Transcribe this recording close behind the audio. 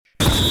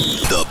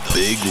The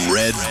Big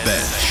Red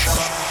Bench.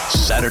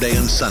 Saturday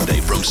and Sunday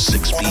from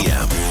 6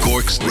 p.m.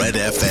 Cork's Red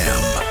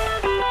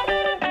FM.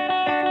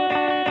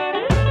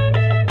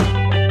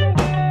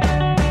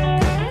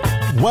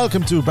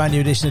 Welcome to a brand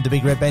new edition of the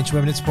Big Red Bench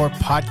Women in Sport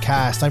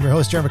podcast. I'm your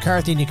host, Ger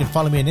McCarthy, and you can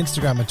follow me on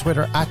Instagram and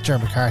Twitter at Ger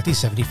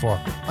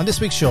McCarthy74. On this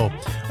week's show,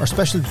 our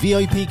special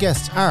VIP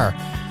guests are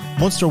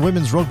Munster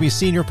Women's Rugby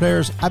senior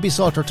players Abbie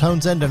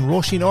Salter-Townshend and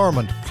Roisin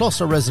Ormond,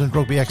 plus our resident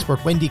rugby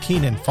expert Wendy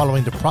Keenan,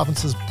 following the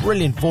province's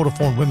brilliant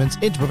Vodafone Women's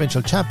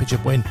Interprovincial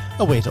Championship win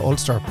away to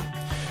Ulster.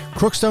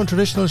 Crookstown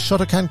Traditional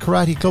Shotokan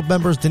Karate Club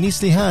members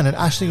Denise, Lehane and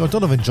Aisling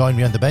O'Donovan join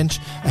me on the bench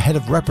ahead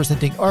of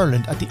representing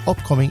Ireland at the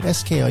upcoming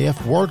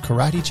SKIF World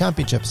Karate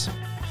Championships.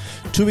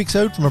 2 weeks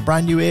out from a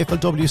brand new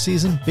AFLW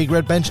season, Big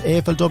Red Bench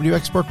AFLW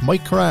expert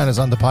Mike Currane is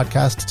on the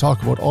podcast to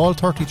talk about all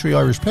 33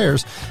 Irish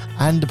players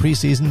and the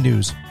pre-season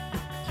news.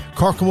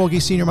 Cork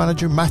Camogie Senior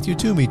Manager Matthew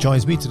Twomey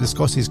joins me to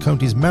discuss his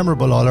county's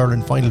memorable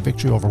All-Ireland final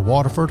victory over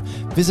Waterford,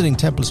 visiting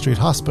Temple Street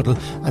Hospital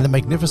and the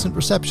magnificent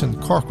reception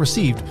Cork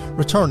received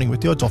returning with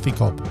the O'Duffy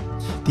Cup.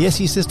 The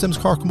SE Systems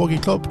Cork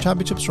Camogie Club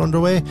Championships are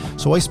underway,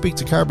 so I speak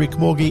to Carbery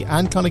Camogie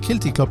and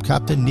Clonakilty Club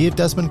captain Niamh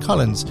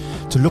Desmond-Collins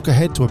to look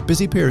ahead to a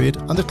busy period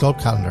on the club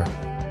calendar.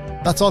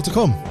 That's all to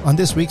come on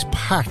this week's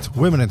packed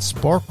Women in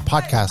Sport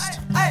podcast.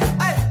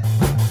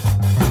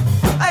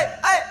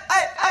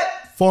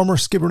 Former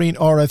Skibbereen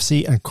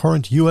RFC and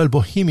current UL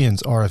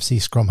Bohemians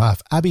RFC scrum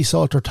half Abbie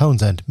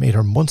Salter-Townshend made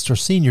her Munster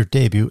senior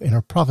debut in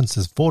her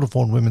province's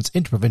Vodafone Women's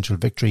Interprovincial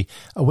victory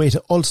away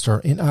to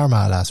Ulster in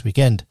Armagh last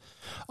weekend.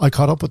 I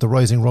caught up with the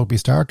rising rugby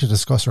star to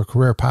discuss her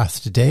career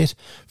path to date,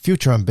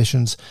 future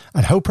ambitions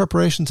and how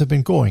preparations have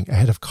been going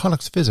ahead of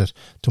Connacht's visit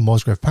to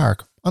Musgrave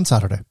Park on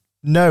Saturday.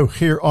 Now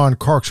here on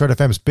Cork's Red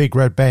FM's Big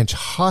Red Bench,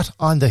 hot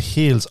on the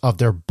heels of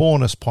their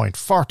bonus point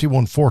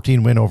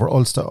 41-14 win over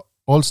Ulster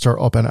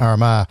up in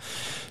Armagh,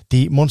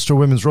 the Munster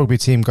Women's Rugby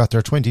team got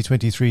their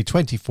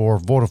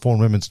 2023-24 Vodafone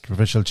Women's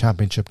Provincial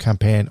Championship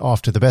campaign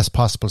off to the best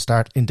possible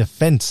start in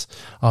defence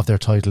of their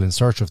title in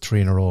search of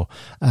 3 in a row.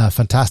 A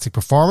fantastic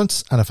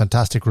performance and a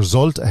fantastic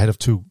result ahead of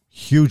 2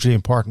 hugely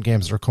important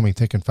games that are coming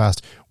thick and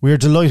fast. We are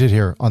delighted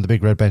here on the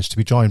Big Red Bench to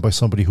be joined by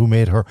somebody who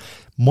made her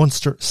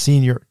Munster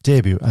senior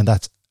debut, and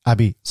that's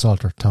Abbie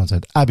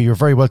Salter-Townshend. Abbie, you're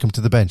very welcome to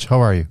the bench.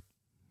 How are you?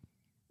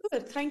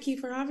 Good, thank you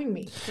for having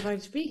me.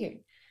 Delighted to be here.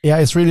 Yeah,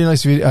 it's really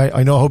nice to be.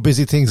 I know how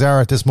busy things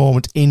are at this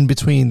moment in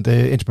between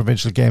the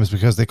interprovincial games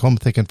because they come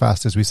thick and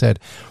fast, as we said.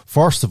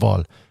 First of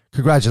all,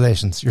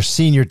 congratulations, your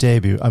senior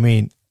debut. I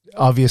mean,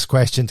 obvious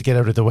question to get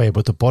out of the way,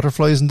 but the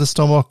butterflies in the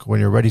stomach when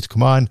you're ready to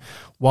come on,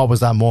 what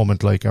was that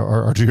moment like,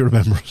 or do you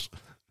remember it?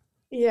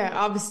 Yeah,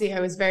 obviously I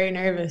was very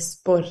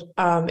nervous, but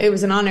it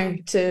was an honour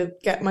to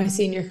get my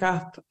senior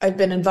cap. I've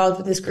been involved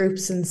with this group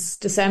since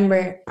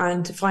December,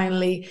 and to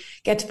finally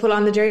get to put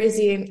on the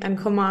jersey and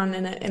come on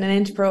in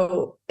an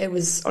Interpro, it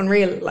was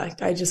unreal.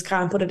 Like, I just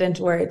can't put it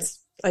into words.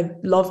 I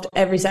loved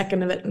every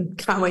second of it and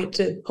can't wait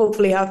to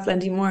hopefully have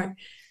plenty more.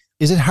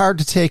 Is it hard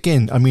to take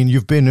in? I mean,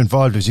 you've been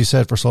involved, as you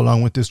said, for so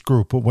long with this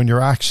group, but when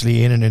you're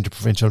actually in an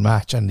interprovincial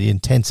match and the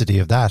intensity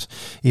of that,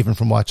 even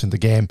from watching the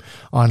game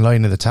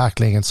online and the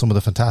tackling and some of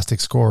the fantastic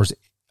scores,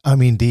 I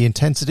mean, the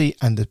intensity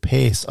and the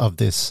pace of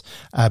this,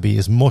 Abbie,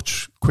 is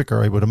much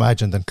quicker, I would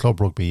imagine, than club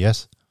rugby,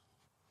 yes?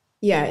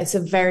 Yeah, it's a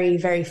very,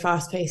 very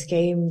fast-paced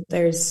game.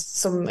 There's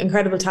some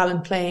incredible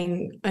talent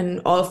playing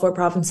in all 4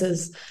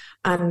 provinces,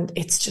 and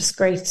it's just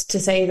great to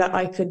say that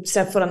I could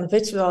step foot on the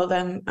pitch with all of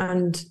them,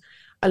 and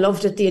I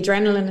loved it. The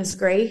adrenaline is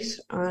great.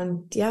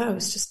 And yeah, I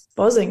was just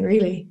buzzing,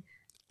 really.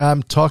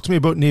 Talk to me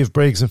about Niamh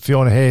Briggs and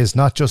Fiona Hayes,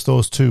 not just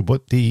those two,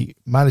 but the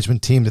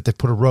management team that they've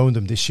put around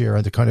them this year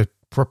and the kind of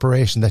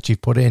preparation that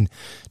you've put in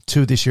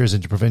to this year's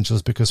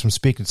interprovincials, because from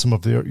speaking to some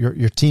of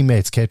your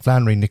teammates, Kate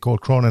Flannery, Nicole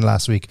Cronin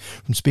last week,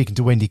 from speaking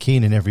to Wendy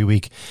Keenan every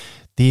week,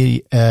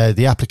 the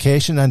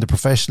application and the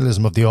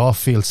professionalism of the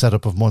off-field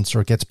setup of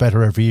Munster gets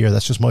better every year.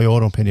 That's just my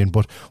own opinion.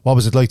 But what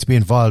was it like to be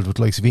involved with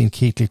like Ian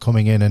Keatley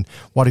coming in, and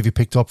what have you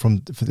picked up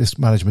from this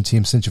management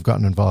team since you've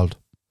gotten involved?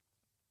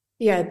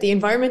 Yeah, the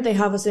environment they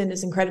have us in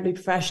is incredibly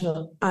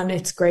professional and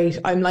it's great.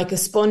 I'm like a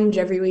sponge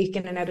every week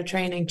in and out of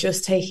training,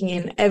 just taking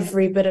in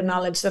every bit of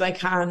knowledge that I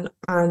can.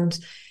 And,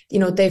 you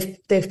know,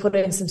 they've put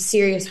in some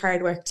serious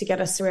hard work to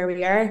get us to where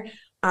we are.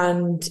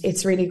 And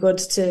it's really good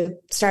to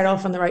start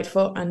off on the right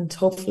foot and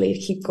hopefully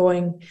keep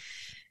going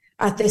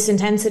at this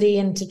intensity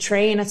and to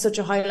train at such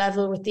a high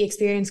level with the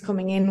experience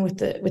coming in with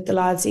the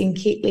lads Ian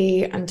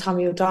Keatley and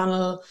Tommy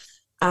O'Donnell.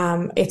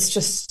 It's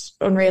just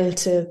unreal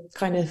to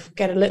kind of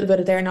get a little bit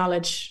of their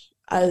knowledge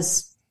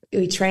as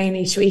we train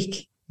each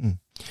week.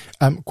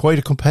 Quite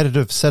a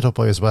competitive setup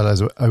as well,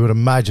 as I would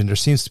imagine. There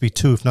seems to be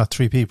 2, if not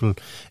 3 people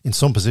in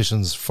some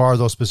positions for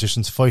those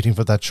positions fighting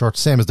for that shirt,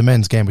 same as the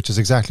men's game, which is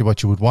exactly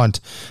what you would want.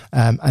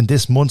 And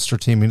this Munster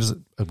team,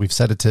 we've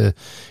said it to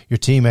your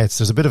teammates,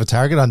 there's a bit of a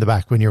target on the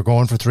back when you're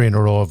going for 3 in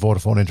a row of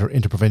Vodafone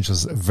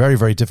interprovincials. A very,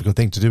 very difficult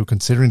thing to do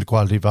considering the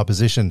quality of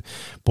opposition.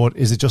 But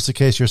is it just a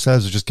case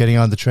yourselves of just getting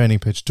on the training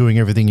pitch, doing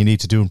everything you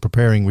need to do and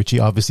preparing, which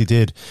you obviously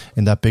did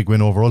in that big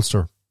win over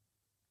Ulster?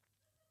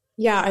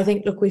 Yeah, I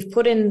think, look, we've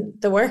put in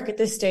the work at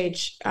this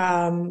stage.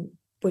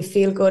 We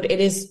feel good. It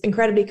is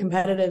incredibly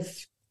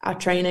competitive at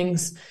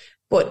trainings,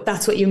 but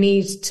that's what you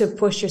need to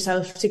push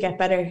yourself to get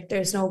better.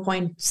 There's no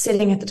point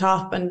sitting at the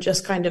top and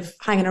just kind of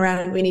hanging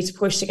around. We need to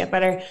push to get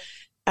better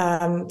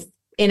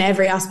in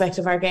every aspect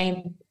of our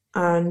game.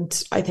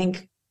 And I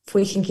think if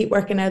we can keep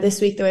working now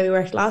this week the way we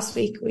worked last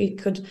week, we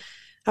could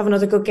have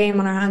another good game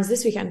on our hands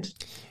this weekend.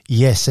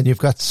 Yes, and you've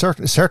got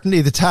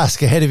certainly the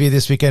task ahead of you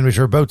this weekend, which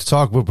we're about to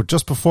talk about. But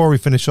just before we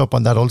finish up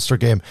on that Ulster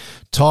game,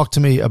 talk to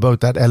me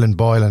about that Ellen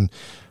Boylan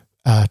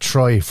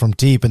try from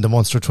deep in the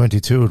Munster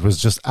 22. It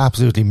was just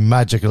absolutely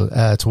magical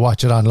to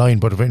watch it online,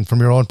 but from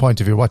your own point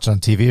of view, watch it on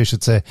TV, I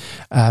should say,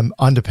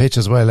 on the pitch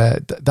as well.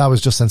 That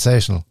was just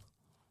sensational.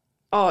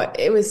 Oh,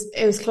 it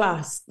was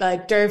class.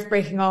 Like Derv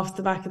breaking off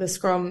the back of the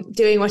scrum,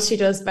 doing what she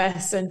does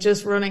best and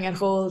just running at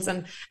holes.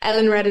 And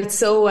Ellen read it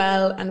so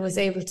well and was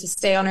able to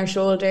stay on her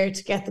shoulder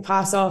to get the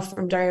pass off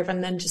from Derv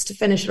and then just to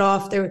finish it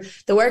off.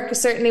 The work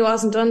certainly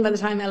wasn't done by the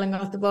time Ellen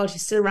got the ball. She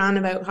still ran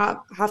about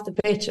half the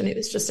pitch and it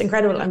was just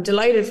incredible. I'm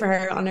delighted for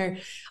her on her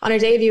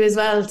debut as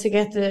well to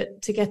get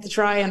the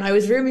try. And I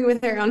was rooming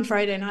with her on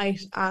Friday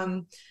night.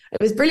 It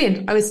was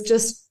brilliant. I was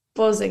just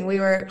buzzing. We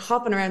were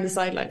hopping around the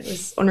sideline. It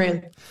was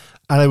unreal.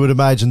 And I would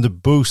imagine the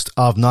boost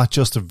of not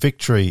just a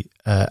victory,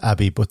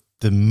 Abbie, but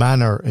the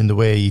manner in the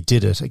way he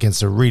did it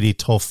against a really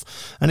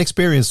tough and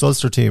experienced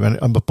Ulster team and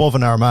above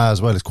an Armagh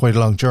as well. It's quite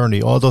a long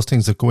journey. All those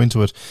things that go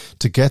into it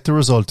to get the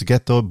result, to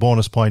get the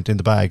bonus point in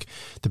the bag,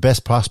 the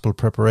best possible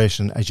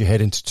preparation as you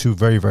head into two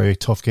very, very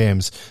tough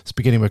games. It's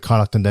beginning with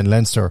Connacht and then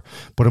Leinster.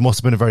 But it must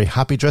have been a very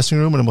happy dressing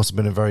room and it must have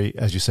been a very,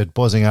 as you said,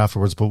 buzzing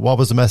afterwards. But what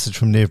was the message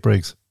from Niamh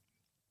Briggs?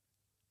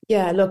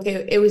 Yeah, look,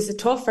 it was a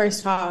tough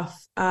first half.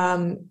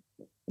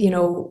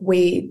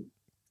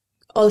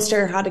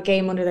 Ulster had a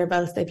game under their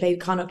belt. They played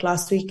Connacht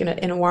last week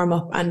in a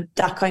warm-up and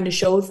that kind of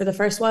showed for the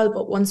first while.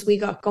 But once we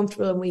got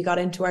comfortable and we got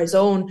into our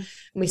zone and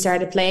we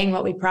started playing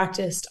what we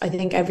practiced, I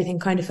think everything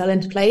kind of fell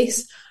into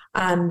place.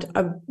 And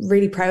I'm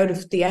really proud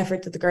of the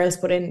effort that the girls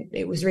put in.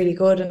 It was really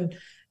good. And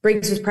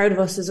Briggs was proud of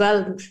us as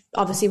well.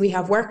 Obviously, we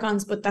have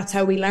work-ons, but that's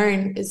how we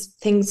learn is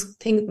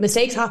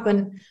mistakes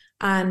happen.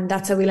 And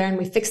that's how we learn.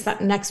 We fix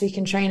that next week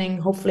in training,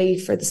 hopefully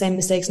for the same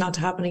mistakes not to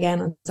happen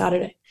again on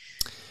Saturday.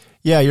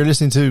 Yeah, you're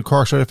listening to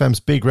Cork Red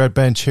FM's Big Red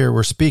Bench here.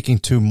 We're speaking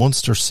to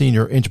Munster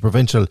Senior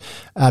Interprovincial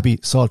Abbie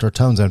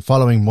Salter-Townshend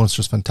following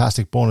Munster's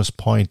fantastic bonus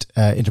point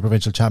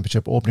Interprovincial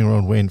Championship opening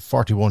round win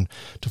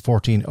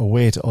 41-14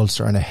 away to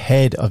Ulster and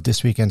ahead of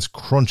this weekend's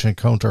crunch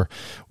encounter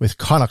with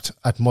Connacht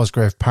at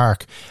Musgrave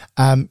Park.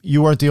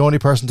 You weren't the only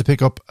person to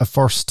pick up a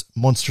first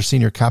Munster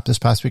Senior cap this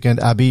past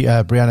weekend, Abbie.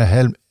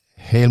 Brianna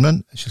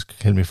Haleman, she's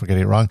killing me for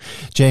getting it wrong.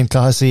 Jane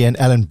Clohessy and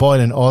Ellen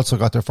Boylan also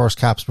got their first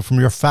caps, but from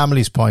your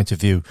family's point of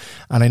view,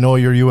 and I know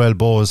you're UL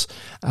Bows,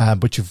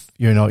 but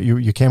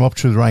you came up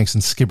through the ranks in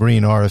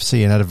Skibbereen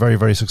RFC and had a very,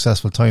 very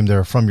successful time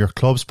there. From your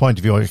club's point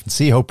of view, you can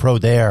see how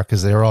proud they are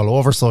because they're all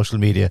over social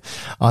media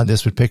on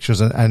this with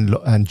pictures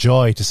and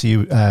joy to see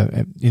you,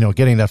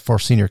 getting that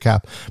first senior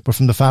cap. But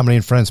from the family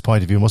and friends'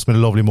 point of view, it must have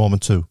been a lovely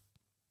moment too.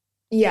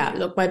 Yeah,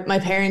 look, my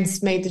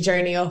parents made the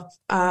journey up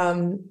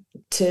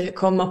to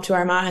come up to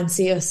Armagh and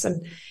see us,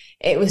 and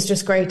it was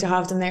just great to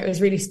have them there. It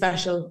was really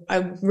special.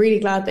 I'm really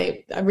glad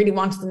I really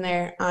wanted them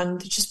there,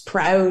 and just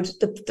proud,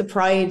 the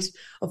pride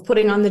of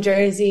putting on the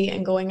jersey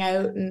and going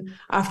out, and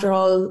after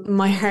all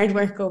my hard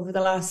work over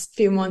the last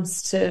few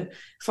months to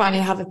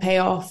finally have it pay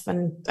off.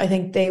 And I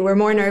think they were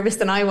more nervous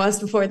than I was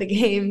before the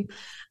game.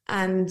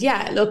 And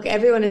yeah, look,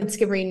 everyone in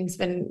Skibbereen's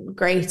been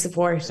great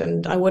support,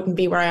 and I wouldn't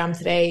be where I am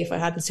today if I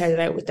hadn't started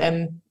out with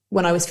them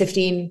when I was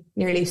 15,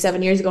 nearly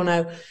 7 years ago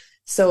now.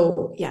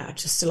 So yeah,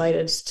 just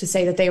delighted to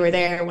say that they were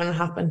there when it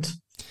happened.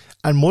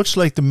 And much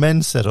like the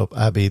men's setup,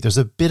 Abbie, there's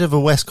a bit of a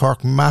West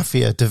Cork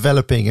mafia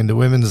developing in the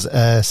women's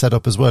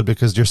setup as well,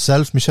 because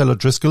yourself, Michelle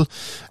O'Driscoll,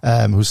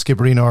 who's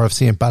Skibbereen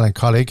RFC and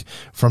Ballincollig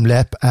from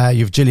Lep,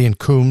 you've Gillian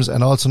Coombs,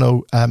 and also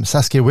now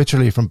Saskia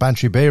Wycherley from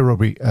Bantry Bay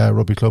Rugby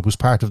Club, who's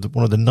part of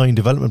one of the 9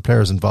 development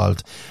players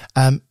involved.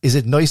 Is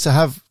it nice to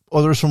have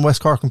others from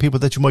West Cork and people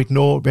that you might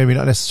know, maybe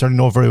not necessarily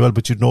know very well,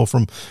 but you'd know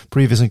from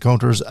previous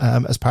encounters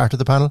as part of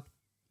the panel?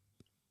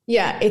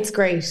 Yeah, it's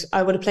great.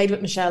 I would have played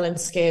with Michelle in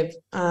Skib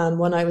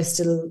when I was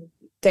still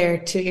there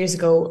 2 years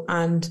ago,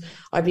 and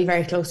I'd be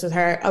very close with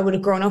her. I would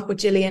have grown up with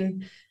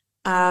Gillian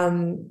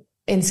in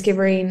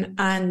Skibbereen,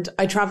 and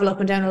I travel up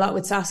and down a lot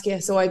with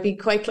Saskia, so I'd be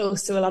quite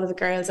close to a lot of the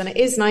girls. And it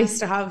is nice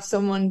to have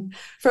someone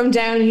from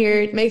down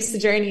here. It makes the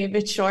journey a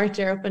bit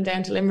shorter up and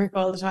down to Limerick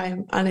all the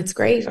time, and it's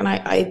great. And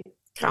I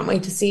can't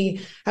wait to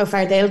see how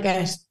far they'll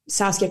get.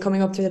 Saskia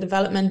coming up through the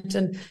development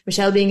and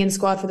Michelle being in the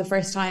squad for the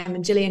first time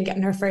and Gillian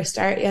getting her first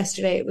start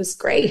yesterday. It was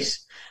great.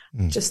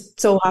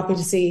 Just so happy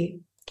to see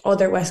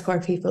other West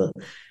Cork people.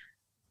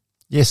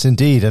 Yes,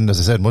 indeed. And as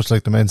I said, much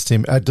like the men's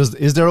team,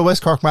 is there a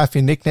West Cork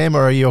Mafia nickname,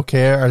 or are you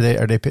okay? Are they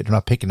they're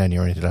not picking any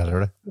or anything like that,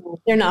 are they?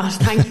 No, they're not,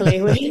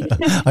 thankfully.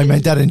 I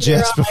meant that in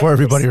jest before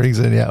everybody rings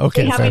in. Yeah,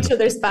 okay. We have each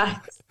other's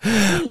backs.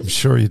 I'm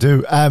sure you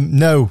do.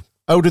 Now,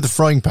 out of the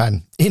frying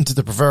pan into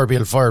the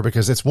proverbial fire,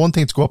 because it's one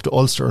thing to go up to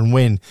Ulster and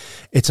win.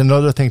 It's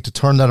another thing to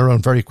turn that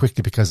around very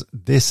quickly, because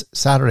this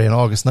Saturday on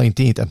August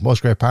 19th at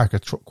Musgrave Park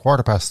at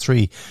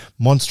 3:15,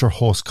 Munster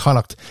host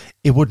Connacht.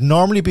 It would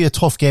normally be a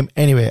tough game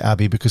anyway,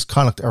 Abbie, because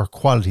Connacht are a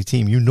quality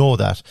team. You know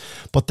that.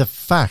 But the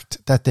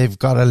fact that they've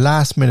got a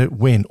last-minute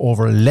win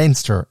over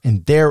Leinster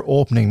in their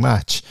opening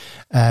match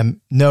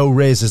now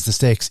raises the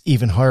stakes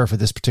even higher for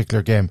this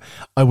particular game.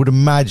 I would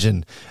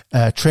imagine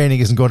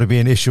training isn't going to be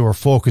an issue, or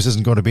focus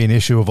isn't going to be an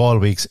issue of all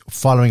weeks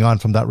following on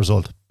from that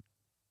result.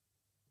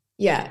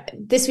 Yeah,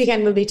 this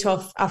weekend will be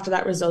tough after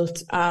that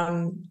result.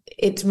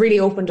 It really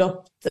opened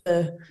up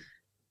the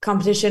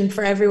competition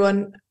for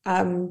everyone.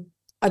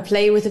 I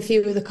play with a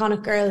few of the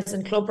Connacht girls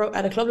at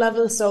a club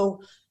level,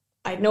 so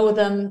I know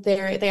them. They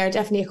are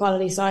definitely a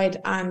quality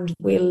side, and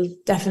we'll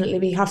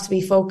definitely have to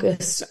be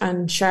focused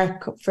and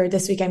sharp for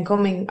this weekend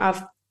coming.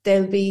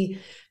 They'll be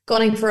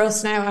gunning for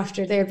us now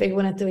after their big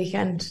win at the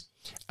weekend.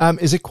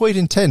 Is it quite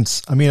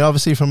intense? I mean,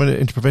 obviously from an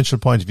interprovincial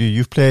point of view,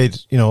 you've played,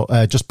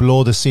 just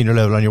below the senior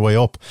level on your way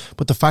up,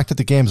 but the fact that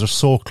the games are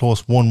so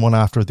close, one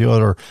after the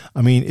other,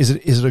 I mean, is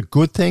it a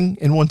good thing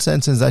in one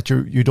sense, is that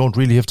you don't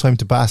really have time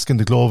to bask in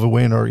the glow of a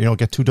win, or,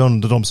 get too down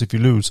in the dumps if you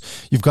lose?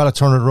 You've got to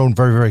turn it around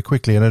very, very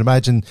quickly. And I'd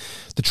imagine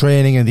the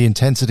training and the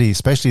intensity,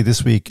 especially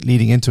this week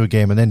leading into a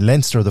game, and then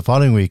Leinster the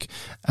following week,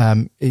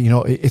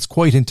 it's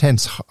quite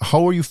intense.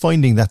 How are you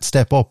finding that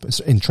step up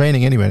in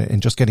training anyway,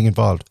 and just getting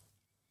involved?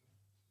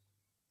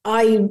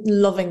 I'm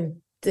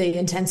loving the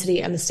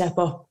intensity and the step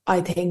up.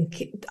 I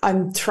think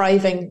I'm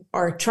thriving,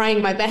 or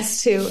trying my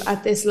best to,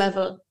 at this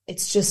level.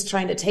 It's just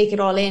trying to take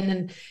it all in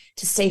and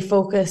to stay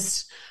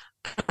focused,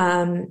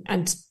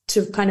 and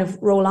to kind of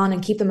roll on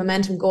and keep the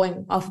momentum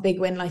going off a big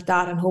win like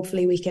that. And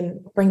hopefully we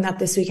can bring that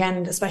this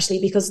weekend, especially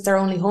because it's our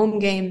only home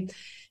game.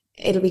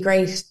 It'll be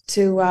great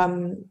to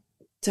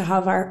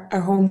have our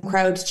home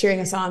crowd cheering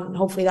us on.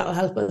 Hopefully that'll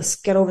help us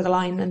get over the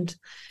line and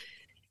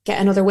get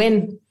another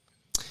win.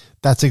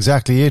 That's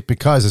exactly it,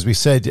 because as we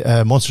said,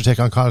 Munster take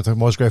on Connacht at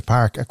Musgrave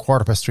Park at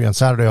 3:15 on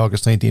Saturday,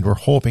 August 19th. We're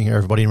hoping here,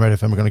 everybody in Red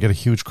FM, we're going to get a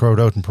huge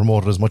crowd out and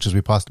promote it as much as we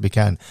possibly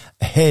can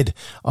ahead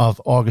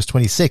of August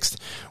 26th,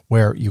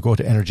 where you go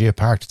to Energia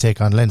Park to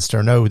take on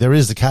Leinster. Now, there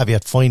is the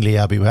caveat, finally,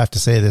 Abbie, we have to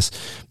say this,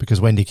 because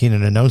Wendy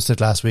Keenan announced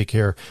it last week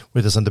here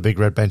with us on the Big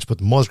Red Bench,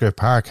 but Musgrave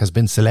Park has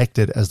been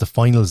selected as the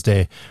finals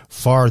day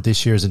for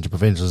this year's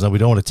Interprovincials. Now, we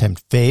don't want to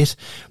tempt fate,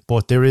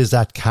 but there is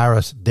that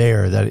carrot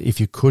there that if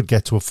you could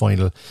get to a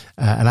final,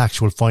 an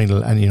actual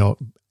final, and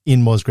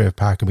in Musgrave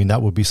Park, I mean,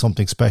 that would be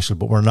something special.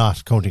 But we're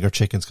not counting our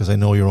chickens, because I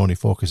know your only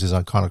focus is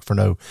on Connacht for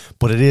now,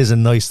 but it is a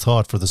nice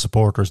thought for the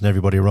supporters and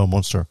everybody around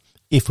Munster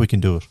if we can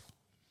do it.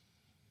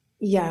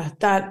 Yeah,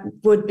 that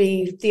would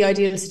be the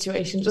ideal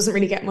situation. It doesn't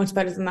really get much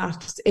better than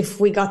that. If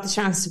we got the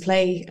chance to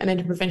play an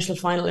interprovincial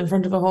final in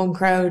front of a home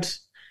crowd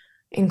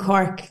in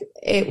Cork,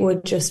 it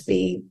would just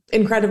be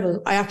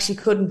incredible. I actually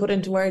couldn't put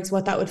into words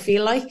what that would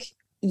feel like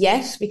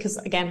yet, because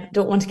again, I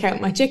don't want to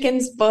count my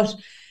chickens, but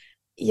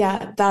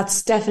yeah,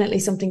 that's definitely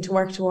something to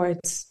work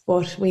towards.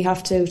 But we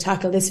have to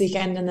tackle this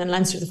weekend and then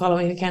Leinster the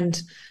following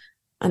weekend,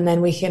 and then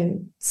we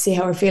can see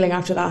how we're feeling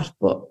after that.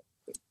 But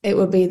it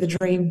would be the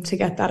dream to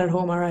get that at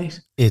home, all right.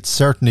 It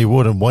certainly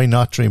would, and why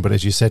not dream? But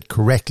as you said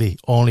correctly,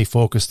 only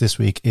focus this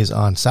week is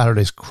on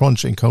Saturday's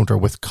crunch encounter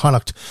with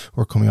Connacht.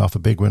 We're coming off a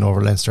big win over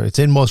Leinster. It's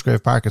in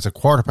Musgrave Park. It's at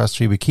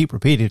 3:15. We keep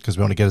repeating it because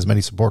we want to get as many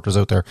supporters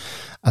out there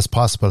as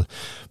possible.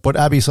 But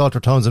Abbie,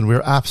 Salter-Townshend,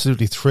 we're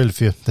absolutely thrilled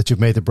for you that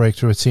you've made the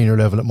breakthrough at senior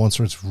level at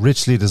Munster. It's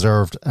richly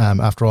deserved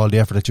after all the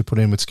effort that you put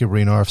in with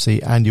Skibbereen RFC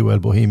and UL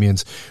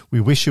Bohemians.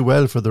 We wish you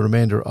well for the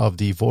remainder of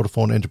the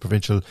Vodafone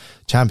Interprovincial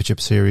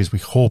Championship Series. We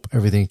hope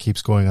everything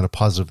keeps going on a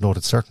positive note.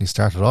 It certainly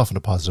started off on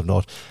a positive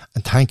note,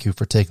 and thank you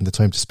for taking the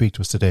time to speak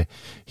to us today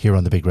here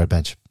on the Big Red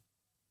Bench.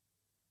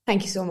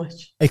 Thank you so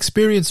much.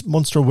 Experienced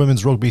Munster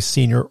Women's Rugby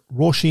senior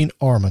Roisin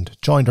Ormond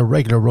joined our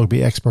regular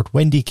rugby expert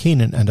Wendy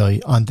Keenan and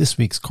I on this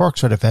week's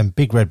Cork's Red FM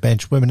Big Red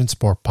Bench Women in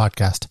Sport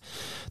podcast.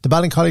 The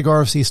Ballincollig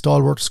RFC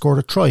stalwart scored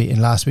a try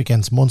in last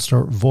weekend's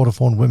Munster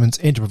Vodafone Women's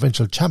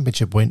Interprovincial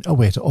Championship win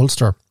away to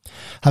Ulster.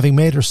 Having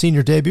made her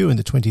senior debut in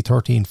the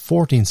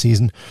 2013-14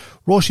 season,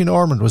 Roisin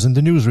Ormond was in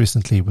the news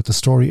recently with the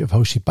story of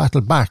how she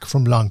battled back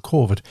from long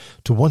COVID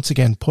to once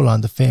again pull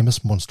on the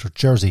famous Munster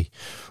jersey.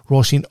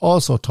 Roisin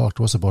also talked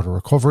to us about her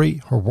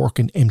recovery, her work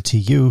in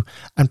MTU,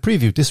 and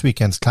previewed this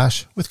weekend's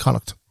clash with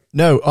Connacht.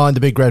 Now, on the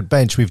Big Red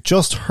Bench, we've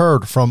just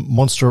heard from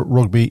Munster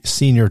Rugby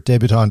senior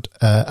debutant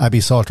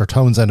Abbie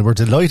Salter-Townshend, and we're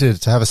delighted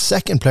to have a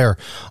second player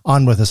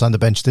on with us on the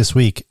bench this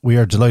week. We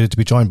are delighted to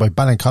be joined by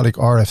Ballincollig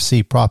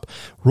RFC prop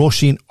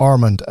Roisin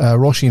Ormond.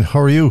 Roisin, how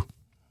are you?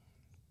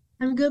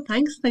 I'm good,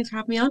 thanks. Thanks for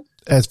having me on.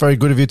 It's very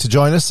good of you to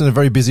join us in a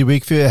very busy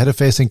week for you ahead of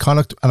facing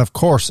Connacht. And of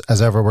course,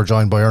 as ever, we're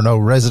joined by our now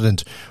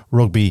resident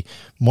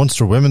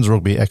Munster women's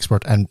rugby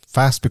expert and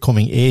fast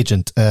becoming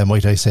agent,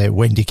 might I say,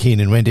 Wendy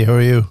Keenan. Wendy, how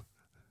are you?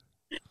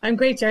 I'm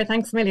great, Ger.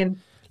 Thanks a million.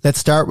 Let's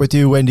start with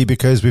you, Wendy,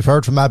 because we've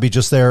heard from Abbie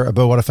just there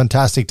about what a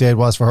fantastic day it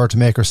was for her to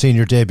make her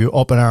senior debut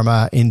up in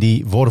Armagh in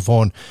the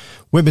Vodafone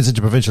Women's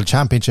Interprovincial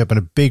Championship, and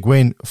a big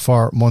win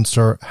for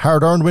Munster.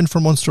 Hard-earned win for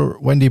Munster,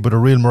 Wendy, but a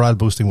real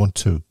morale-boosting one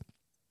too.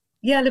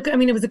 Yeah, look, I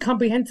mean, it was a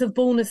comprehensive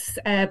bonus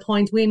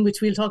point win,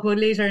 which we'll talk about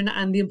later,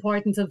 and the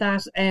importance of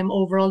that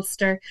over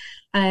Ulster.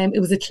 It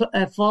was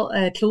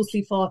a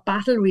closely fought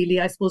battle,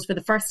 really, I suppose, for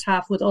the first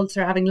half, with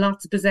Ulster having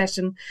lots of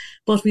possession.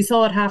 But we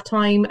saw at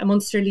half-time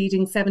Munster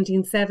leading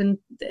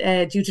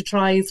 17-7 due to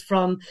tries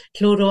from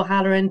Claude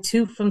O'Halloran,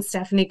 2 from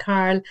Stephanie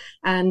Carl,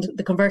 and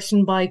the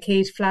conversion by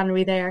Kate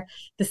Flannery there.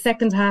 The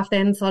second half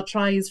then saw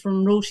tries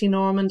from Roisin,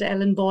 Ormond,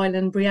 Ellen Boyle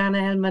and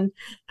Brianna Hellman,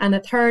 and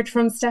a third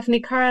from Stephanie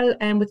Carl,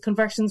 with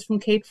conversions from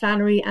Kate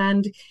Flannery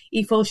and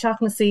Aoife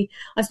O'Shaughnessy.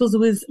 I suppose it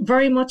was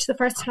very much, the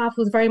first half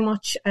was very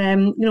much,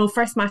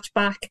 first match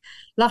back.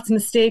 Lots of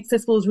mistakes, I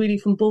suppose, really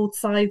from both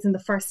sides in the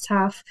first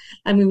half.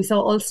 I mean, we saw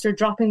Ulster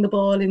dropping the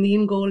ball in the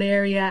in-goal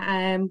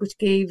area, which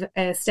gave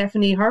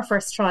Stephanie her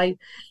first try.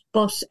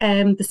 But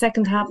the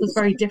second half was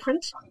very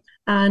different.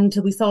 And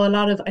we saw a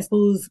lot of, I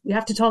suppose, we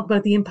have to talk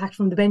about the impact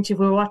from the bench if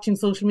we were watching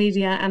social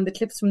media and the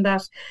clips from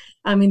that.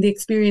 I mean, the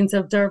experience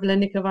of Dervla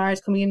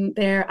Nicovards coming in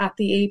there at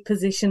the 8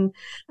 position,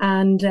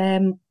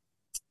 and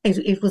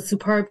it was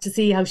superb to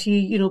see how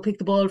she, picked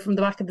the ball from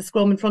the back of the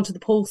scrum in front of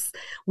the posts,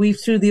 weaved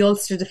through the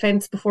Ulster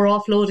defence before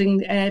offloading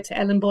to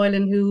Ellen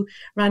Boylan, who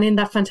ran in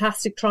that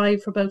fantastic try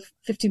for about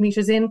 50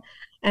 metres in.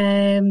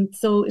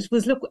 So it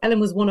was, Ellen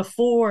was one of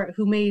 4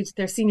 who made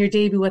their senior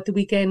debut at the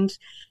weekend.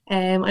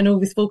 I know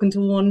we've spoken to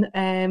one,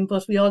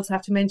 but we also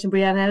have to mention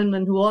Brianna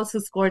Hellman, who also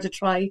scored a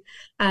try,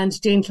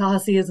 and Jane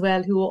Clohessy as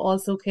well, who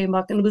also came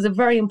back. And it was a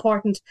very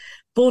important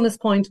bonus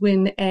point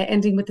win,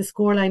 ending with the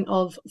scoreline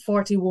of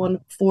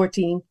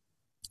 41-14.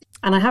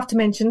 And I have to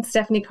mention,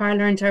 Stephanie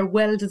Carl earned her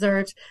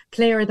well-deserved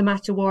Player of the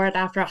Match award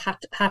after a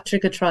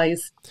hat-trick of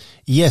tries.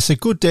 Yes, a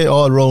good day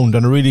all round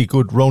and a really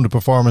good rounded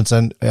performance,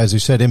 and as you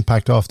said,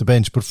 impact off the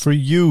bench. But for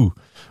you,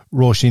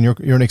 Roisin,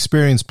 you're an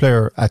experienced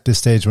player at this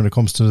stage when it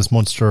comes to this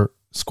Munster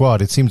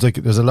squad. It seems like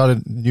there's a lot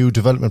of new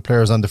development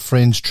players on the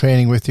fringe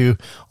training with you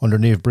under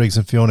Niamh Briggs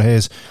and Fiona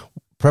Hayes.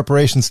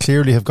 Preparations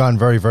clearly have gone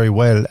very, very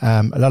well.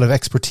 A lot of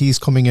expertise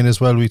coming in as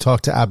well. We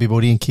talked to Abbie,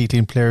 Bodie and Keatley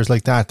and players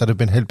like that have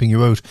been helping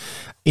you out.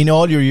 In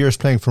all your years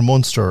playing for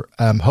Munster,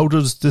 how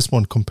does this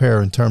one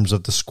compare in terms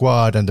of the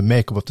squad and the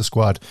makeup of the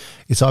squad?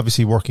 It's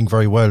obviously working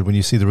very well when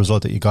you see the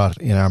result that you got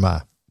in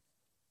Armagh.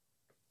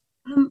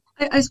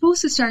 I suppose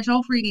to start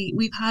off, really,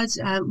 we've had,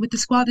 with the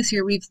squad this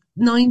year, we've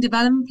 9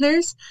 development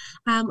players.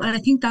 And I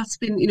think that's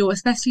been,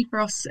 especially for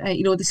us,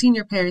 the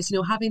senior players,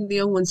 having the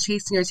young ones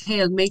chasing our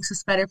tail makes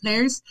us better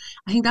players.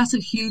 I think that's a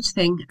huge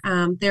thing.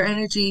 Their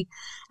energy,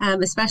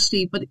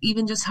 especially, but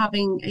even just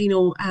having,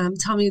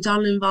 Tommy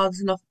O'Donnell involved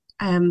enough.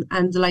 And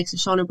the likes of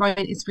Sean O'Brien,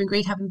 it's been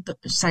great having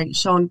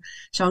Sean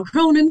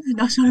Cronin,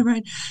 not Sean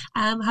O'Brien,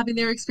 having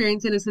their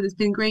experience in it, so it's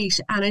been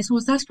great. And I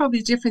suppose that's probably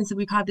the difference that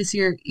we've had this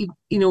year,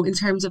 in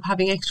terms of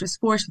having extra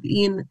support with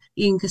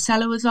Ian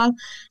Costello as well.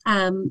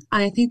 And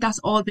I think that's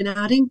all been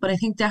adding, but I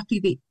think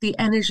definitely the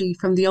energy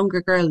from the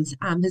younger girls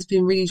has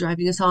been really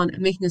driving us on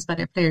and making us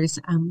better players.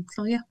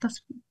 So yeah,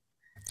 that's.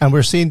 And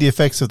we're seeing the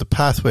effects of the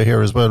pathway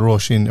here as well,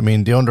 Roisin. I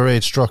mean, the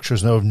underage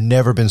structures now have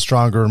never been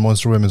stronger in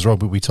Munster women's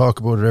rugby. We talk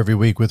about it every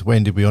week with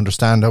Wendy. We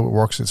understand how it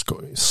works.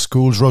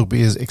 Schools rugby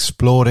is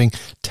exploding.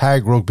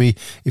 Tag rugby.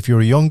 If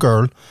you're a young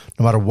girl,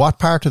 no matter what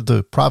part of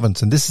the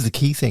province, and this is the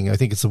key thing, I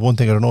think it's the one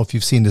thing, I don't know if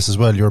you've seen this as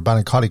well, you're a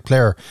Ballincollig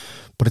player,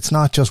 but it's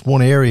not just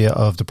one area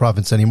of the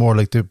province anymore.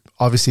 Like the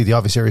obvious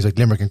areas like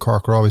Limerick and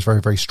Cork are always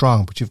very, very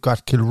strong, but you've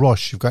got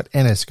Kilrush, you've got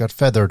Ennis, you've got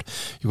Feathered,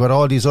 you've got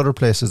all these other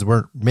places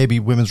where maybe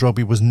women's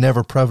rugby was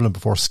never prevalent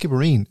before.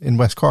 Skibbereen in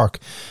West Cork.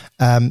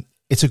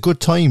 It's a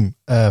good time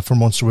for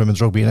Munster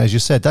women's rugby, and as you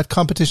said, that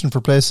competition for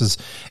places,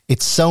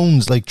 it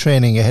sounds like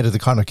training ahead of the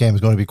Connacht game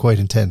is going to be quite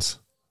intense.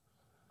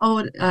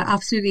 Oh,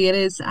 absolutely it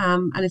is,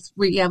 and it's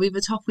we have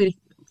a tough week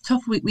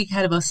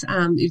ahead of us.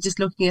 You're just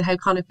looking at how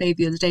Connacht played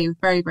the other day. It was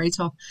very, very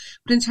tough.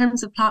 But in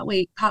terms of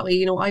Platway,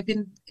 I've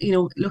been,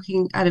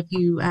 looking at a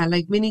few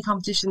like mini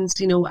competitions,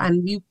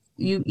 and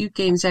youth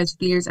games out of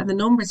the years, and the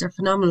numbers are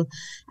phenomenal.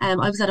 I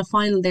was at a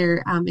final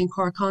there in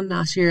Cork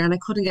last year, and I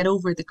couldn't get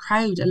over the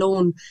crowd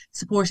alone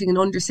supporting an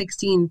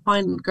under-16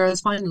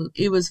 girls final.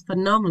 It was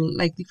phenomenal.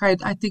 Like the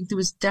crowd, I think there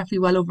was definitely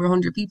well over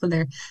 100 people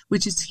there,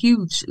 which is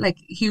huge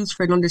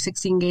for an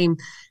under-16 game.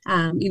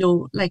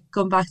 Like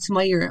going back to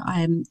my year,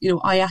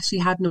 I actually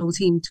had no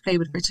team to play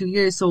with for 2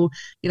 years, so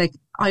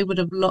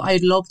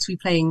I'd love to be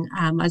playing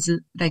as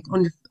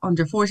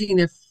under 14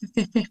 or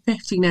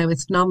 15 now.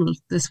 It's phenomenal.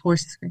 The sport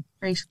is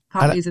great.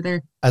 Pathways are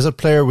there. As a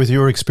player with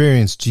your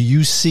experience, do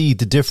you see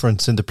the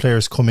difference in the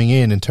players coming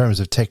in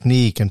terms of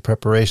technique and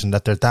preparation,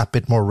 that they're that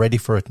bit more ready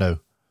for it now?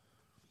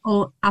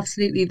 Oh,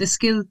 absolutely. The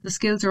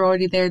skills are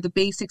already there. The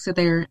basics are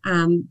there.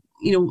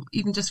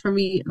 Even just for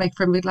me, like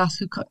from my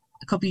last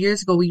a couple of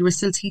years ago, we were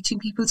still teaching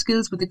people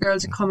skills, but the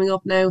girls are coming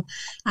up now,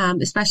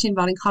 especially in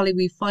Ballincollig.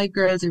 We have 5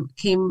 girls who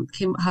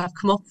have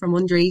come up from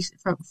under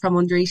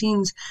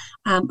 18s,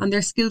 and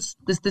their skills,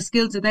 the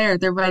skills are there.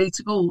 They're ready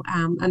to go,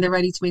 and they're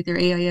ready to make their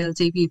AIL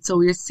debut. So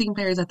we're seeing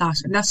players like that,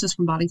 and that's just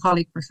from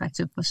Ballincollig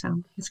perspective. But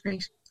it's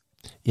great.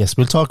 Yes,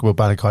 we'll talk about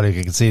Ballincollig.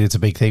 I can see it's a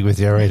big thing with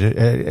you, right?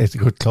 It's a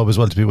good club as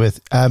well to be with.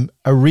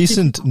 A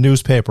recent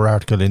newspaper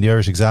article in the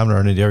Irish Examiner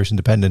and in the Irish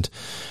Independent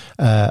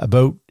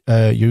about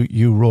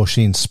you,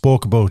 Roisin,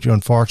 spoke about your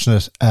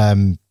unfortunate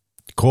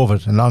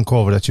COVID and long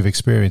COVID that you've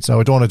experienced.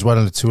 Now, I don't want to dwell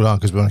on it too long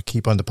because we want to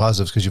keep on the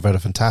positives, because you've had a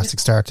fantastic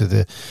start to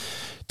the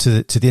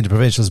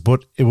interprovincials,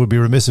 but it would be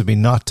remiss of me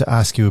not to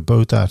ask you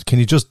about that. Can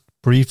you just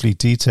briefly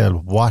detail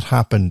what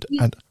happened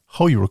and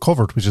how you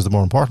recovered, which is the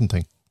more important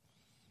thing?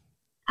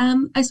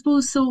 I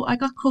suppose so. I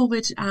got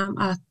COVID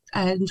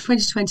in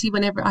 2020,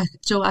 whenever at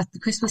the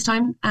Christmas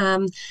time,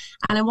 and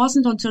it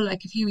wasn't until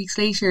like a few weeks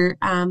later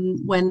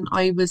when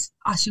I was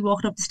actually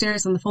walking up the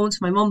stairs on the phone to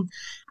my mum,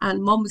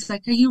 and mum was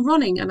like, "Are you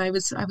running?" And I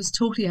was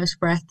totally out of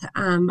breath,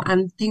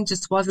 and things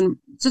just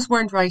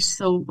weren't right.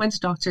 So went to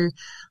doctor.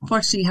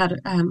 Fortunately, had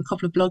a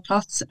couple of blood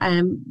clots.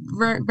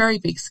 Very, very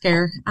big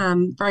scare.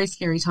 Very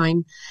scary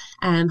time.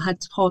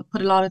 Had to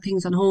put a lot of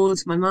things on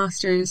hold. My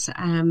masters.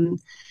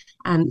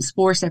 And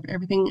sports,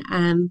 everything.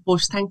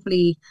 But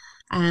thankfully,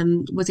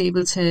 was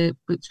able to,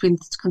 between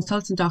the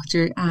consultant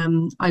doctor,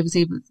 I was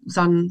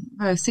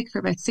sick for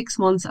about 6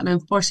 months, and I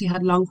unfortunately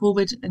had long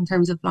COVID in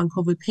terms of long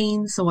COVID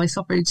pain. So I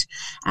suffered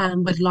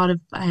with a lot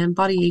of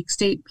body aches,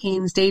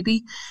 pains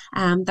daily.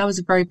 That was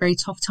a very, very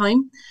tough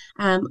time.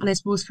 And I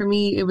suppose for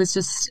me, it was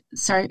just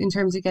in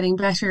terms of getting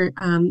better.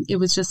 It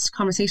was just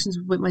conversations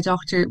with my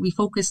doctor. We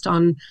focused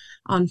on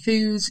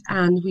food,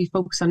 and we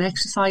focused on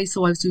exercise.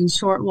 So I was doing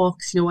short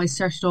walks. I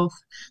started off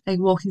like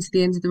walking to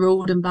the end of the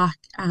road and back,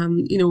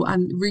 and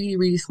really,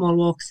 really small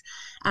walks.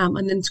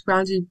 And then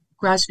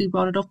gradually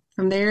brought it up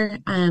from there.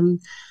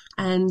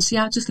 And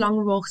yeah, just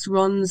longer walks,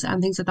 runs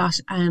and things like that.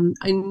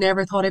 I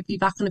never thought I'd be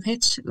back on the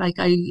pitch. Like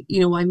I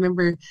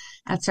remember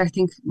at start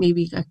think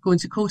maybe going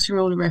to coaching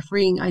role or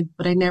refereeing,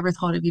 but I never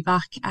thought I'd be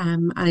back.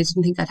 And I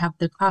didn't think I'd have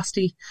the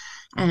capacity.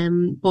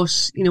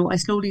 But I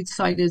slowly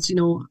decided,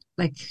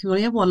 like you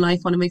only have one life,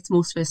 I want to make the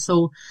most of it.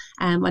 So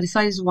I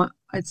decided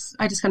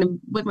I just kind of,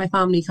 with my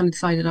family, kind of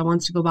decided I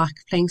wanted to go back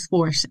playing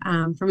sport.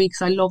 For me,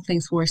 because I love playing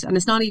sport, and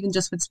it's not even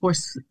just with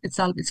sports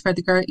itself; it's for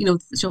the girl,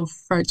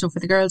 for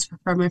the girls,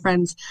 for my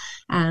friends.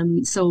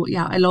 So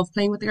yeah, I love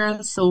playing with the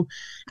girls. So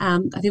I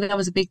think that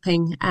was a big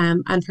thing.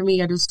 And for me,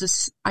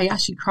 I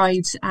actually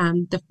cried.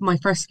 My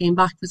first game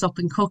back was up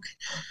in Cook.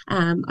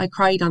 I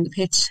cried on the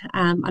pitch,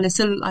 and I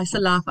still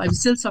laugh. I was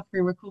still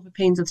suffering with COVID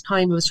pains at the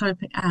time. I was trying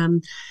to,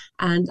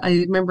 and I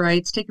remember I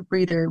had to take a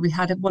breather. We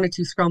had 1 or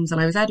 2 scrums, and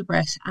I was out of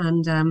breath.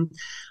 And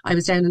I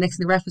was down the next,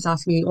 and the ref was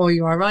asking me, "Oh,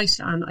 you all right?"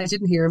 And I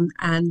didn't hear him.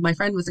 And my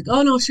friend was like,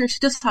 "Oh no, sure, she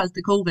just has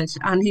the COVID."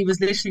 And he was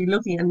literally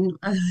looking, and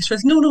she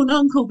was, "No,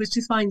 non-COVID,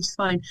 she's fine."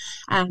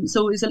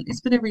 So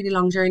it's been a really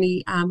long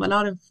journey. I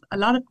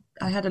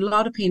had a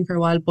lot of pain for a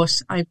while,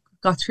 but I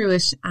got through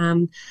it.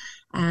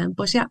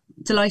 But yeah,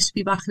 delighted to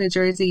be back in a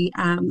jersey.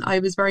 I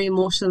was very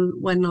emotional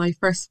when I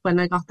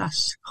got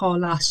that call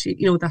last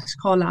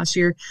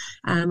year.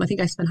 I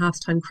think I spent half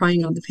the time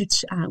crying on the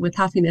pitch with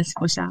happiness.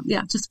 But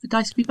yeah, just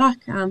delighted to be back.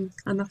 And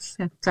that's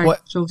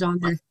drove John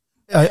there.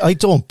 I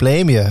don't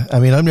blame you. I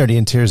mean, I'm nearly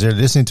in tears here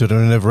listening to it,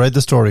 and I've read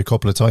the story a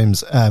couple of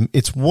times.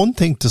 It's one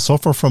thing to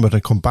suffer from it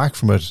and come back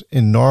from it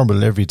in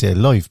normal everyday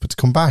life, but to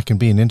come back and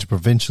be an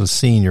interprovincial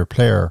senior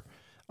player,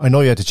 I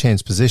know you had to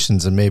change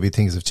positions and maybe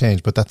things have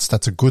changed, but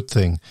that's a good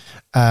thing.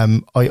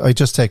 I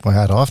just take my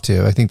hat off to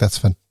you. I think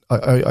that's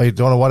I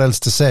don't know what else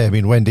to say. I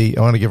mean, Wendy,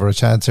 I want to give her a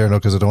chance here now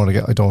because I don't want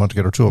to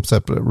get her too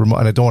upset, and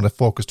I don't want to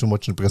focus too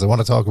much on it because I want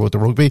to talk about the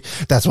rugby.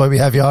 That's why we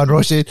have you on,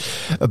 Roisin.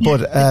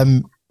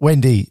 But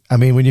Wendy, I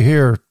mean, when you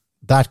hear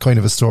that kind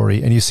of a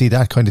story and you see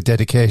that kind of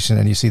dedication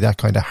and you see that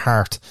kind of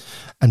heart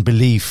and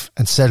belief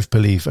and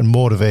self-belief and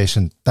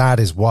motivation, that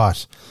is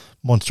what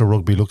Munster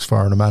Rugby looks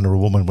for in a man or a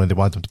woman when they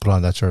want them to put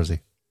on that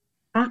jersey.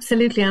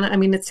 Absolutely, Anna. I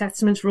mean, it's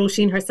testament to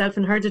Roisin herself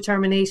and her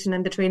determination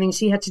and the training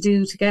she had to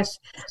do to get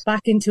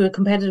back into a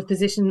competitive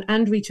position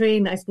and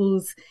retrain, I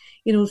suppose,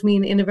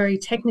 in a very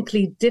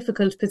technically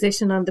difficult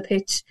position on the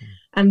pitch.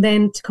 And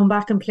then to come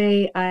back and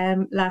play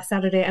last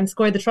Saturday and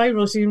score the try,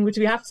 Roisin, which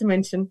we have to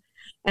mention.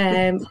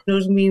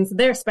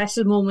 They're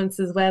special moments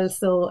as well.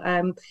 So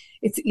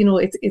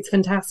it's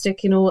fantastic.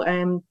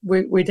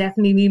 We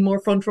definitely need more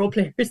front row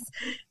players.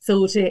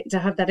 So to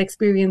have that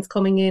experience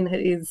coming in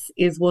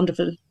is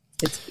wonderful.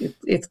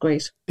 It's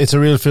great. It's a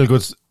real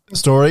feel-good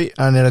story,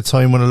 and in a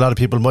time when a lot of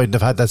people mightn't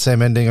have had that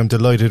same ending.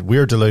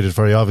 We're delighted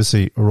for you,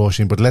 obviously,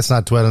 Roisin, but let's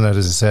not dwell on it,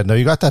 as I said. Now,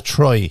 you got that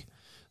try.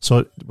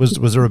 So was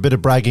there a bit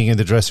of bragging in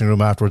the dressing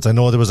room afterwards? I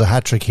know there was a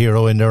hat-trick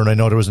hero in there, and I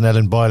know there was an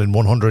Ellen Boyle in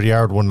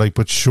 100-yard one,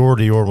 but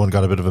surely your one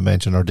got a bit of a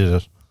mention, or did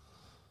it?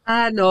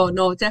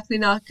 No, definitely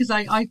not. Because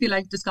I feel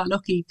like just got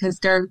lucky. Because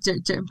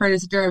in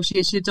fairness to Derv,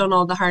 she'd done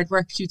all the hard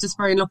work. She was just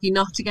very lucky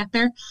not to get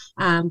there.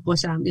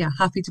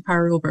 Happy to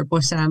power over.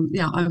 But I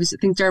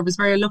think Derv was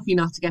very lucky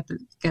not to get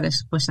it.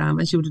 But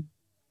and she would have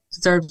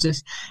deserved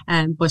it.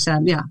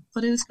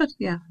 But it was good.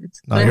 Yeah,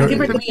 we'll give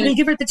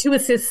her the 2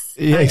 assists.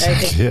 Yeah,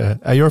 exactly.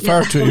 Yeah, you're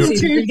far too.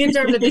 We'll give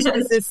her the 2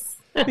 assists.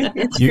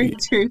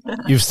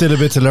 You've still a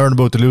bit to learn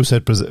about the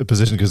loosehead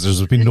position, because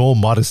there's been no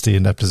modesty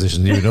in that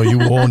position.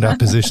 You own that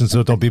position,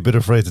 so don't be a bit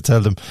afraid to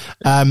tell them.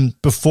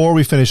 Before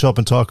we finish up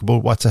and talk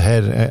about what's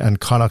ahead and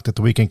Connacht at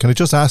the weekend, can I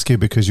just ask you,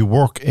 because you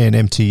work in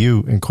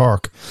MTU in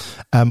Cork,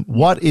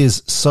 what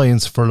is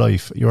Science for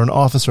Life? You're an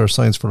officer,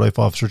 Science for Life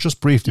officer. Just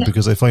briefly,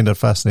 because I find that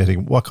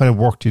fascinating. What kind of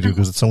work do you do?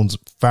 Because it sounds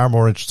far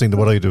more interesting than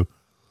what I do.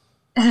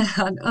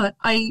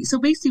 So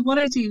basically what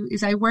I do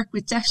is I work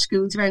with deaf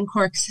schools around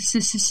Cork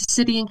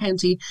City and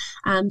County,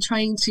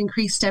 trying to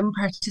increase STEM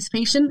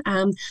participation.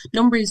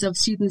 Numbers of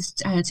students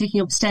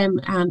taking up STEM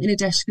in a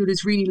deaf school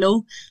is really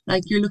low.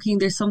 Like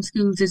there's some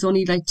schools there's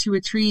only like 2 or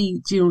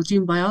 3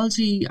 doing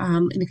biology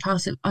in a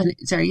class of,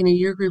 in a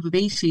year group of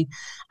 80.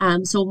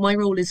 So my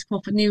role is to come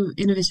up with new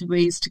innovative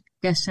ways to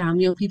get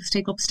people to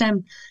take up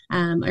STEM.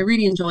 I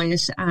really enjoy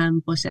it,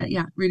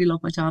 really love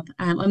my job.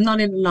 I'm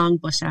not in it long,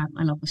 but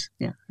I love it.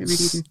 Yeah, I really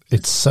do.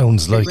 It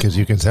sounds like it,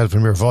 you can tell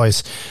from your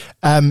voice.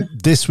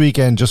 This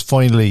weekend, just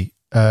finally,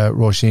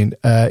 Roisin,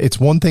 it's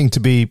one thing to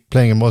be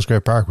playing in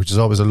Musgrave Park, which is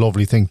always a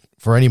lovely thing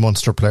for any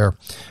Munster player,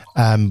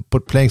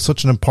 but playing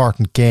such an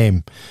important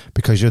game,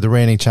 because you're the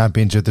reigning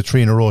champions, you're the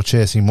 3 in a row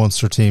chasing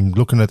Munster team,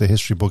 looking at the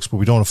history books, but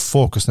we don't have to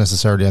focus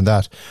necessarily on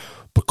that.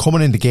 But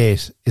coming in the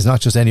gate is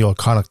not just any old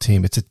Connacht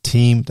team. It's a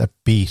team that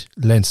beat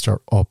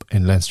Leinster up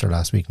in Leinster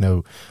last week.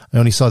 Now, I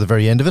only saw the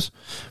very end of it,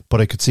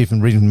 but I could see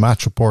from reading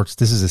match reports,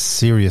 this is a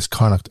serious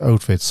Connacht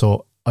outfit.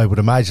 So I would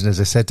imagine,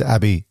 as I said to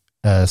Abbie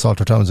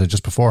Salter-Townshend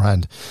just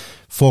beforehand,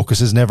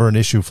 focus is never an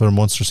issue for a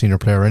Munster senior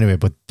player anyway.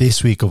 But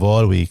this week of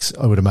all weeks,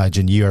 I would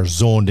imagine you are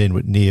zoned in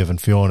with Niamh and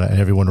Fiona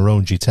and everyone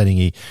around you, telling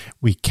you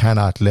we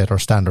cannot let our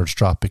standards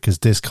drop, because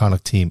this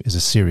Connacht team is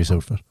a serious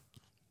outfit.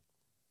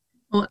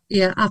 Oh,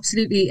 yeah,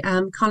 absolutely.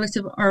 Connacht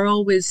are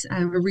always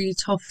a really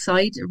tough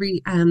side.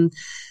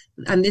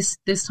 And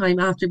this time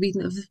after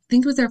beating, I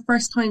think it was their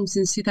first time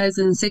since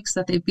 2006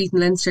 that they've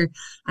beaten Leinster.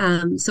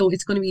 So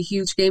it's going to be a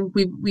huge game.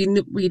 We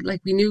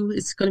knew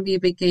it's going to be a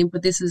big game,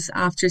 but this is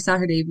after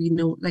Saturday. We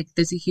know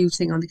there's a huge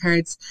thing on the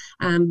cards.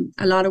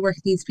 A lot of work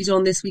needs to be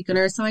done this week on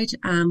our side.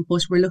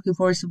 But we're looking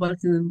forward to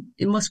welcoming them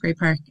in Musgrave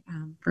Park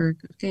for a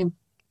good game.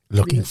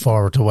 Looking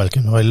forward to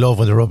welcome. I love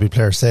when the rugby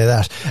players say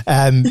that.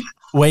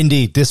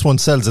 Wendy, this one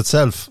sells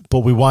itself, but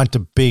we want a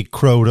big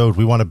crowd out.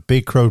 We want a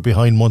big crowd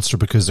behind Munster,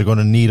 because they're going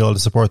to need all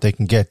the support they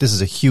can get. This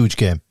is a huge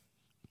game.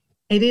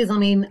 It is. I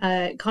mean,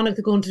 Connacht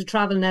are going to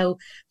travel now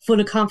full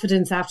of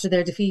confidence after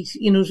their defeat,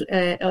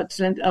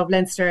 of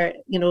Leinster,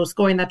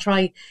 scoring that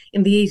try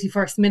in the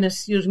 81st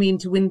minute,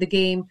 to win the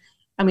game.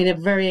 I mean, a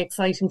very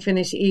exciting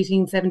finish,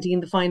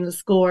 18-17, the final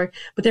score.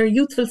 But they're a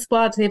youthful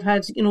squad. They've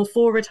had,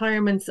 4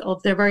 retirements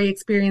of their very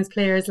experienced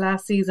players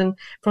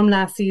from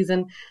last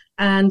season.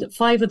 And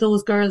 5 of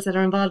those girls that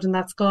are involved in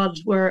that squad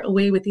were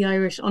away with the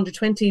Irish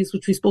under-20s,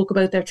 which we spoke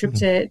about, their trip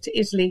to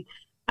Italy.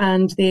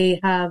 And they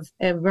have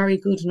a very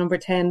good number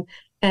 10,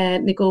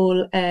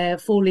 Nicole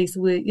Foley.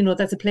 So,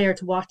 that's a player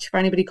to watch for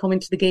anybody coming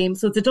to the game.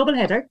 So it's a double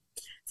header.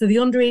 So the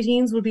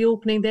under-18s will be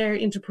opening their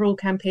Inter-Pro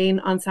campaign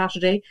on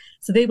Saturday.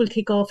 So they will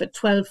kick off at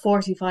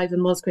 12:45 in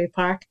Musgrave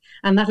Park.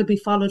 And that'll be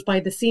followed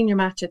by the senior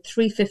match at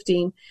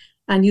 3:15.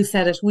 And you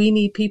said it, we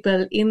need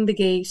people in the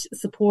gate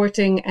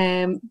supporting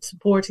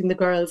the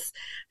girls.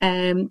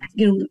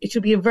 It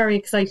should be a very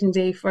exciting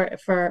day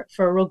for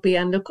rugby.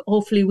 And look,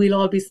 hopefully we'll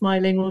all be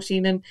smiling,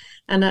 Roisin,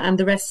 and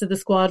the rest of the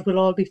squad will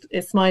all be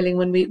smiling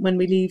when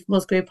we leave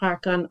Musgrave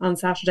Park on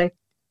Saturday.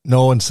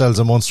 No one sells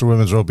a Munster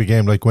women's rugby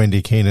game like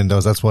Wendy Keenan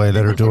does. That's why I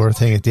let her do her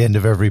thing at the end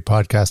of every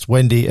podcast.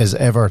 Wendy, as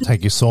ever,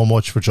 thank you so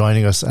much for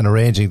joining us and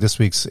arranging this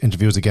week's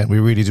interviews again. We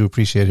really do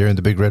appreciate it here in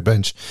the Big Red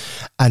Bench.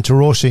 And to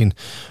Roisin,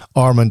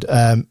 Ormond,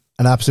 an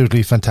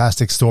absolutely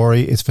fantastic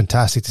story. It's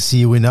fantastic to see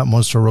you in that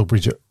Munster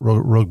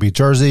rugby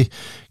jersey.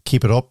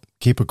 Keep it up,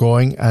 keep it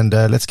going, and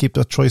let's keep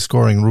that try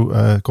scoring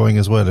going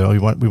as well.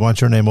 We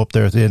want your name up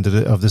there at the end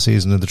of the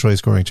season in the try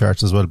scoring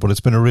charts as well. But it's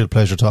been a real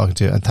pleasure talking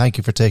to you, and thank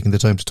you for taking the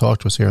time to talk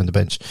to us here on the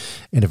bench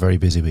in a very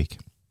busy week.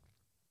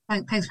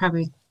 Thanks for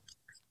having me.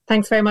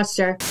 Thanks very much,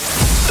 Ger.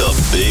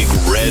 The Big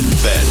Red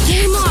Bench.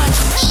 Game on.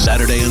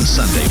 Saturday and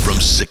Sunday from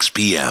 6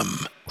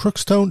 p.m.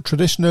 Crookstown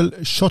Traditional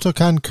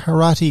Shotokan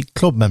Karate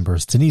club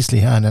members Denise,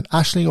 Lehane and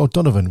Aisling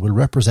O'Donovan will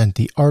represent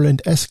the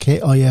Ireland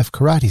SKIF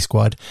Karate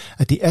squad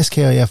at the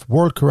SKIF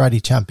World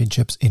Karate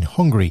Championships in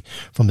Hungary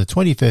from the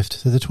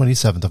 25th to the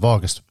 27th of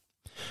August.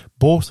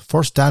 Both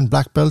first Dan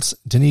black belts,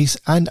 Denise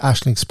and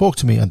Aisling, spoke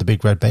to me on the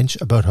Big Red Bench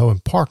about how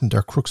important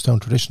their Crookstown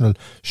Traditional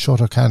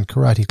Shotokan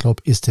Karate club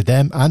is to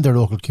them and their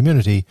local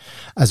community,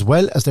 as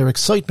well as their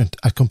excitement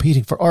at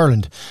competing for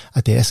Ireland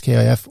at the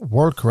SKIF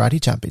World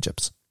Karate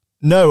Championships.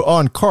 Now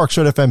on Cork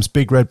Shot FM's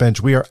Big Red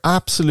Bench, we are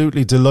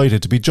absolutely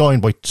delighted to be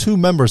joined by two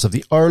members of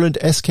the Ireland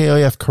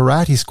SKIF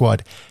Karate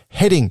squad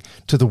heading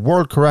to the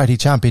World Karate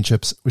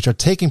Championships, which are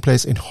taking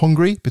place in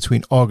Hungary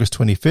between August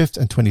 25th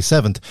and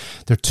 27th.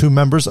 They're two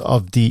members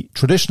of the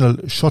Traditional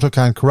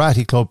Shotokan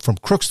Karate Club from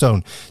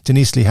Crookstown,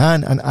 Denise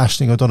Lehane and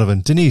Aisling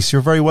O'Donovan. Denise,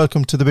 you're very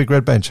welcome to the Big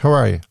Red Bench. How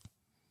are you?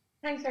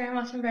 Thanks very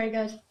much. I'm very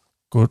good.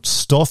 Good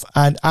stuff.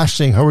 And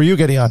Aisling, how are you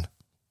getting on?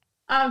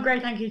 Oh,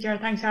 great. Thank you, Ger.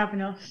 Thanks for having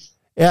us.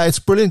 Yeah, it's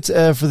brilliant.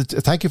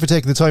 Thank you for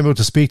taking the time out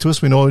to speak to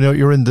us. We know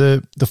you're in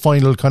the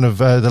final kind of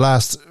the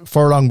last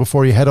furlong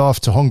before you head off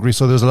to Hungary,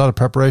 so there's a lot of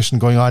preparation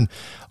going on.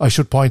 I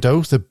should point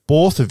out that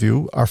both of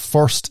you are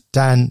first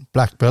Dan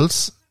black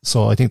belts,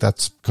 so I think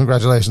that's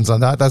congratulations on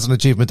that. That's an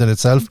achievement in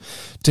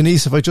itself.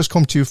 Denise, if I just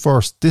come to you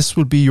first, this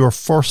will be your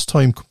first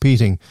time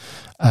competing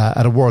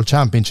at a World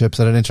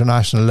Championships at an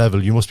international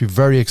level. You must be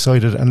very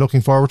excited and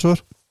looking forward to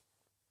it.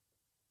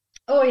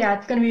 Oh yeah,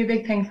 it's going to be a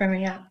big thing for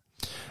me. Yeah.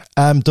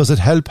 Does it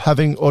help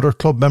having other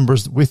club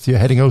members with you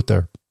heading out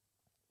there?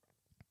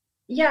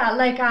 Yeah,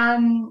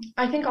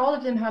 I think all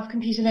of them have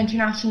competed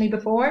internationally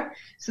before,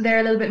 so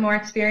they're a little bit more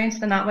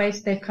experienced in that way,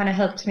 so they've kind of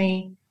helped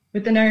me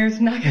with the nerves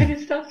and that kind of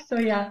stuff, so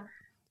yeah.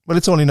 Well,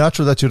 it's only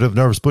natural that you'd have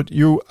nerves, but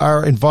you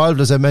are involved,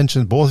 as I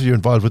mentioned, both of you are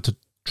involved with the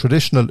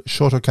Traditional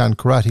Shotokan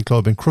Karate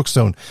Club in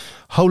Crookstown.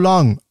 How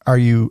long are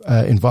you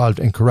involved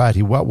in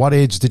karate? What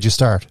age did you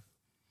start?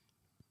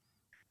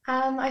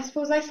 I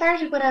suppose I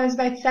started when I was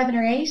about 7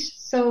 or 8,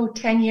 so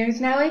 10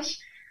 years now-ish.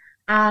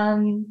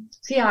 So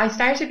yeah, I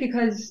started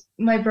because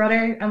my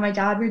brother and my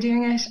dad were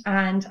doing it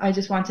and I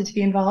just wanted to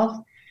be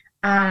involved.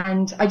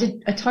 And I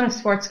did a ton of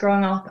sports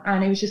growing up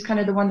and it was just kind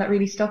of the one that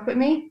really stuck with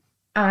me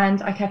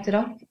and I kept it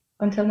up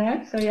until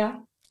now, so yeah.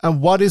 And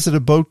what is it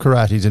about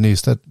karate,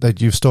 Denise,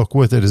 that you've stuck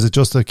with it? Is it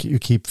just that you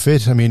keep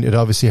fit? I mean, it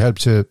obviously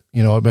helps you,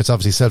 it's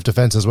obviously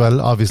self-defense as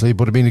well, obviously,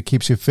 but I mean, it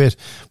keeps you fit.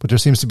 But there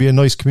seems to be a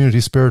nice community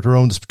spirit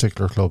around this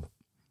particular club.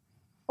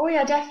 Oh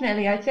yeah,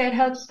 definitely. I'd say it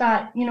helps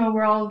that,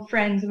 we're all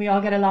friends and we all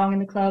get along in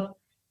the club.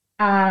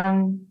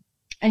 And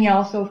yeah,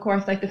 also, of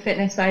course, like the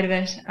fitness side of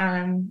it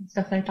and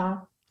stuff like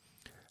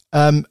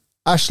that.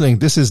 Aisling,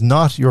 this is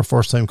not your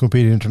first time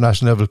competing at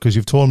international level because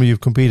you've told me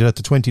you've competed at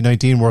the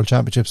 2019 World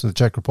Championships in the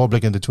Czech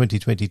Republic and the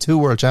 2022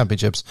 World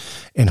Championships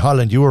in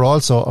Holland. You were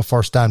also a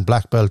first Dan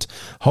black belt.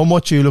 How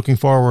much are you looking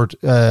forward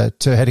to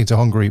heading to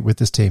Hungary with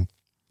this team?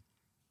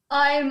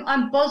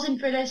 I'm buzzing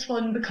for this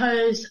one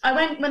because I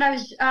went when I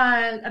was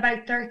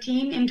about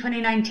 13 in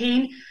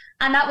 2019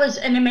 and that was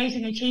an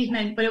amazing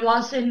achievement, but it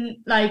wasn't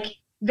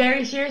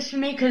very serious for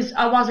me because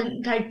I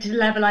wasn't to the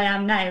level I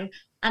am now.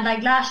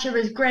 And last year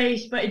was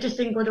great, but it just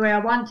didn't go the way I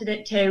wanted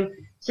it to.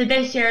 So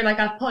this year,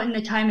 I've put in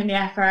the time and the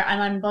effort and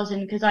I'm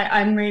buzzing because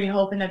I'm really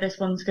hoping that this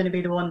one's going to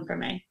be the one for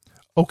me.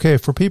 Okay,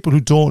 for people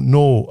who don't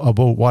know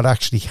about what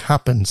actually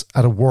happens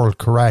at a World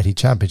Karate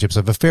Championships, I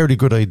have a fairly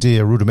good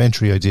idea, a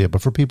rudimentary idea,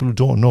 but for people who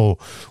don't know,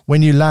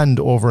 when you land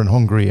over in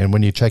Hungary and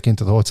when you check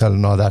into the hotel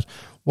and all that,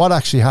 what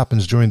actually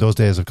happens during those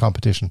days of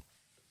competition?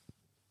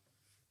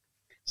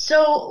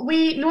 So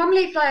we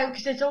normally fly out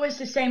because it's always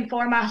the same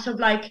format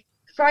of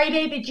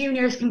Friday the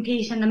juniors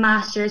compete in the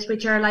masters,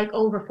 which are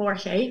over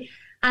 40,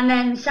 and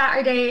then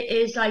Saturday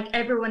is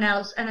everyone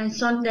else, and then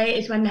Sunday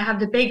is when they have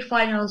the big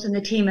finals and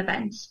the team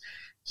events.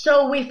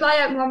 So we fly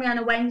out normally on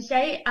a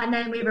Wednesday and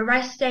then we have a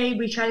rest day.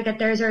 We try to get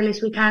there as early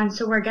as we can,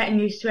 so we're getting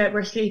used to it,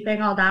 we're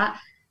sleeping, all that.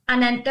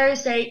 And then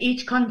Thursday,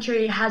 each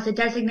country has a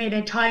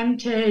designated time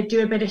to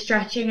do a bit of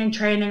stretching and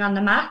training on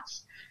the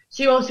mats.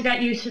 So you also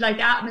get used to the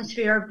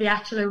atmosphere of the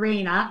actual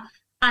arena.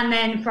 And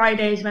then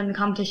Friday is when the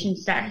competition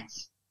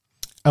starts.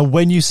 And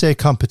when you say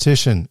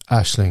competition,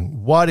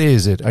 Aisling, what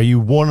is it? Are you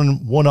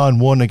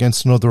one-on-one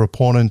against another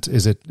opponent?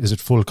 Is it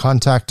full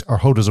contact, or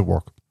how does it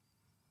work?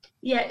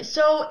 Yeah,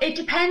 so it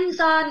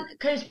depends on,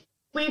 because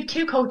we have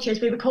two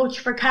coaches. We have a coach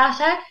for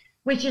kata,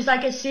 which is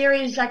a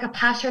series, a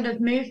pattern of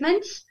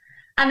movements.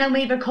 And then we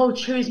have a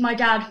coach who is my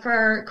dad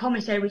for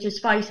komusai, which is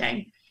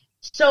fighting.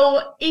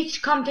 So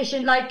each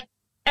competition,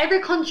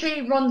 every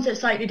country runs it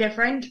slightly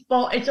different,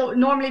 but it's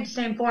normally the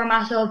same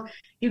format of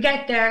you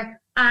get there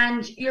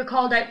and you're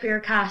called out for your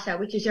kata,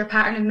 which is your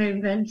pattern of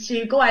movement. So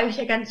you go out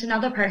against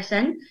another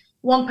person.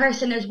 One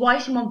person is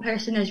white and one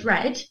person is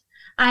red.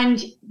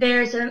 And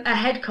there's a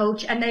head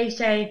coach and they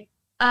say,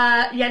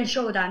 Yen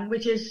Shodan,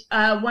 which is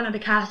one of the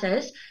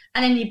katas.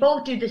 And then you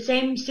both do the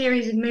same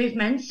series of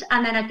movements.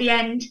 And then at the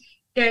end,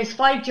 there's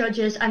 5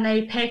 judges and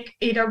they pick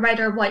either red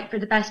or white for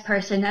the best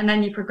person. And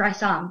then you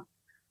progress on.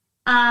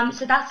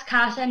 So that's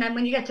kata. And then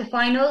when you get to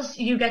finals,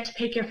 you get to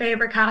pick your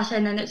favorite kata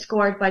and then it's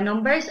scored by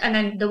numbers. And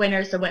then the winner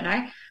is the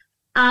winner.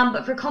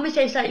 But for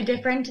komusai, it's slightly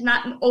different. And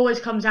that always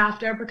comes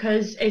after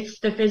because it's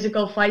the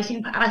physical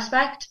fighting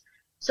aspect.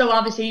 So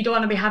obviously you don't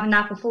want to be having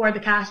that before the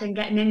kata and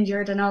getting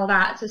injured and all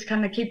that. So it's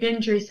kind of keep the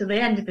injuries till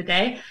the end of the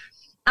day.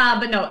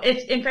 But no,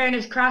 it's, in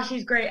fairness, karate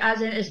is great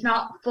as in it's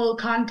not full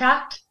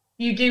contact.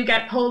 You do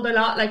get pulled a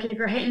lot. If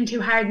you're hitting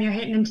too hard and you're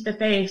hitting into the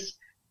face,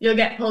 you'll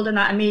get pulled on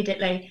that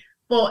immediately.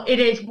 But it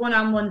is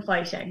one-on-one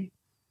fighting.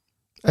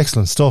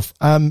 Excellent stuff.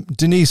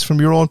 Denise, from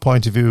your own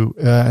point of view,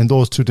 and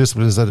those two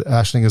disciplines that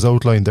Aisling has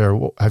outlined there,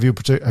 have you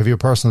a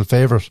personal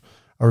favourite,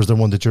 or is there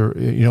one that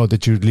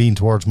that you lean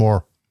towards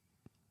more?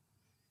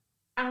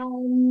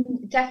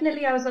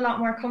 Definitely, I was a lot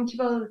more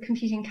comfortable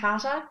competing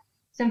kata,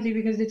 simply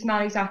because it's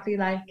not exactly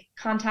like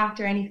contact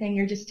or anything.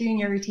 You're just doing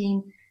your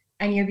routine,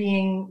 and you're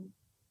being,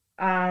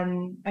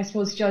 I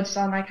suppose, judged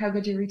on like how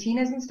good your routine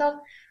is and stuff.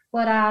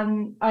 But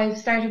I've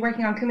started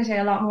working on kumite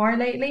a lot more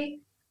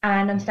lately,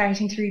 and I'm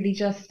starting to really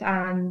just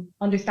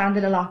understand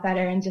it a lot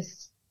better, and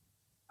just,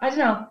 I don't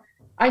know.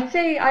 I'd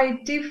say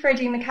I do prefer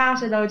doing the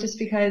kata though, just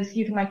because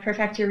you can like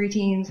perfect your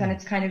routines, and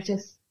it's kind of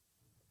just,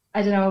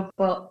 I don't know,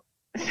 but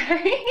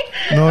sorry.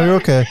 No, you're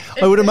okay.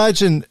 I would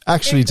imagine,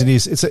 actually,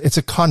 Denise, it's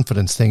a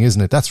confidence thing,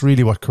 isn't it? That's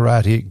really what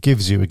karate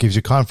gives you. It gives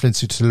you confidence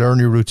to learn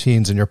your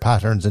routines and your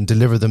patterns and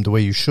deliver them the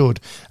way you should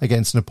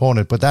against an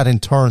opponent. But that in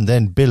turn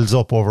then builds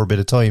up over a bit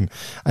of time,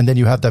 and then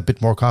you have that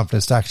bit more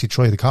confidence to actually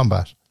try the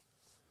combat.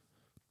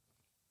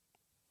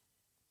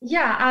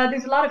 Yeah,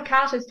 there's a lot of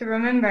katas to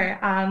remember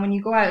when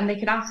you go out, and they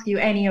could ask you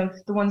any of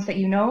the ones that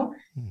you know.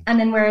 And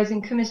then whereas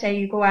in kumite,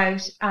 you go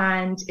out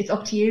and it's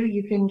up to you.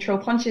 You can throw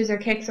punches or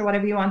kicks or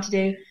whatever you want to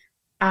do.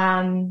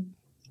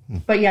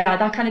 But yeah,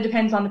 that kind of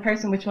depends on the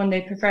person which one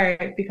they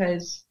prefer,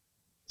 because,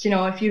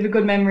 if you have a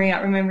good memory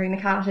at remembering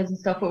the katas and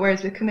stuff, but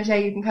whereas with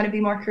kumite, you can kind of be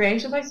more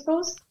creative, I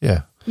suppose.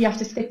 Yeah. You have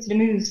to stick to the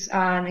moves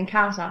in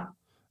kata.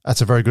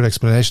 That's a very good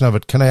explanation of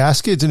it. Can I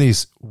ask you,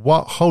 Denise,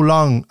 how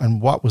long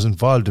and what was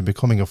involved in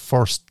becoming a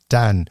first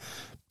Dan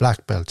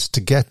black belt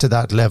to get to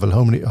that level?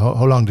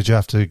 How long did you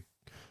have to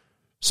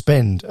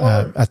spend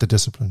at the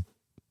discipline?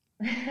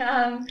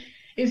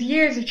 It was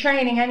years of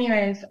training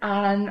anyways,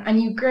 and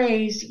you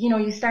grade,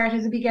 you start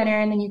as a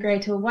beginner, and then you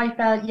grade to a white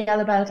belt,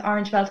 yellow belt,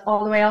 orange belt,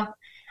 all the way up.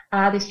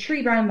 There's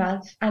 3 brown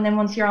belts, and then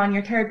once you're on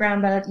your 3rd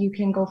brown belt, you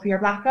can go for your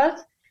black belt.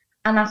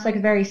 And that's like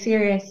a very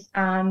serious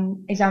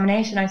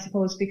examination, I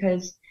suppose,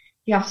 because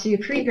you have to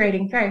do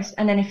pre-grading first,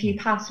 and then if you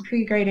pass the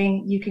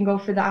pre-grading, you can go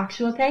for the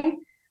actual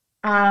thing.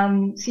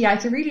 So yeah,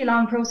 it's a really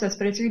long process,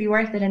 but it's really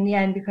worth it in the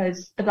end,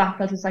 because the black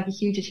belt is like a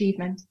huge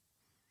achievement.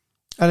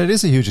 And it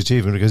is a huge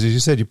achievement, because as you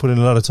said, you put in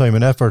a lot of time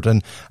and effort,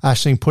 and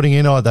actually putting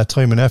in all that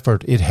time and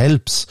effort, it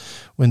helps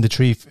when the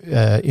chief,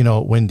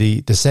 when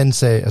the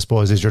sensei, I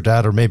suppose, is your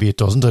dad, or maybe it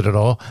doesn't, I don't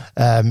know.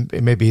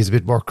 Maybe he's a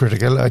bit more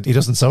critical. He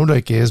doesn't sound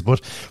like he is,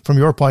 but from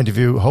your point of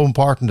view, how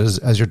important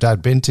has your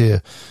dad been to you?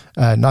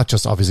 Not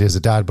just obviously as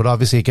a dad, but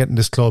obviously getting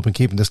this club and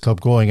keeping this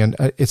club going. And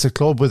it's a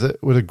club with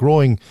a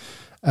growing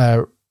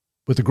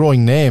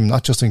name,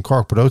 not just in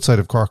Cork but outside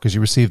of Cork, as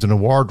you received an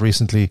award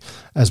recently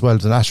as well,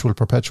 the National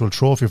Perpetual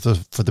Trophy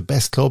for the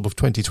best club of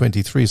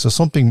 2023. So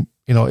something,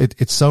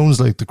 it sounds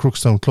like the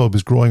Crookstown club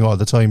is growing all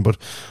the time, but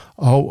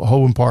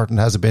how important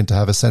has it been to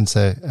have a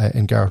sensei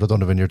in Gareth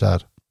O'Donovan, your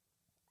dad?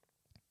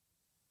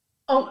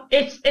 Oh,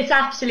 it's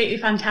absolutely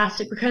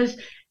fantastic, because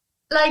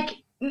like,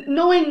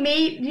 knowing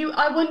me,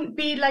 I wouldn't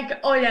be like,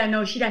 oh yeah,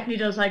 no, she definitely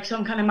does like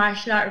some kind of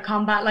martial art or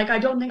combat. Like, I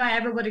don't think I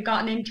ever would have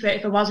gotten into it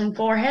if it wasn't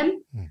for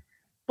him.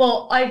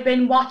 But I've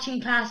been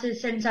watching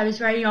classes since I was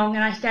very young,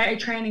 and I started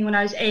training when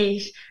I was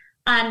 8.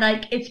 And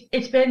like,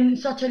 it's been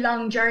such a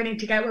long journey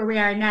to get where we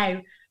are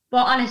now.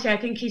 But honestly, I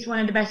think he's one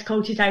of the best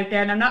coaches out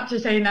there. And I'm not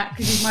just saying that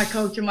because he's my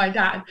coach and my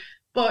dad,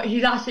 but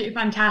he's absolutely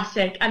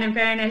fantastic. And in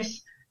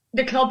fairness,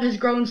 the club has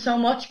grown so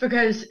much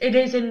because it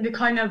is in the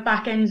kind of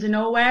back ends of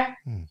nowhere.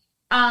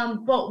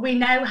 But we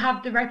now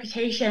have the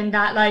reputation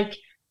that, like,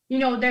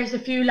 there's a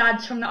few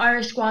lads from the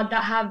Irish squad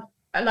that have,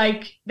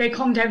 like, they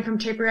come down from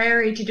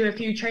Tipperary to do a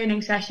few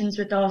training sessions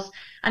with us,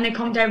 and they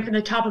come down from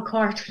the top of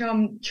Cork to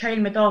come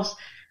train with us.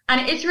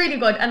 And it's really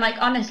good. And like,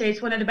 honestly,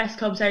 it's one of the best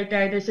clubs out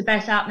there. There's the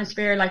best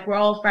atmosphere. Like, we're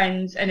all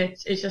friends, and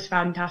it's just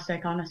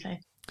fantastic,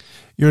 honestly.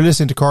 You're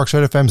listening to Cork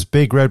Shout FM's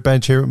Big Red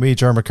Bench here with me,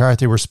 Ger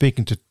McCarthy. We're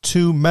speaking to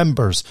 2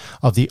 members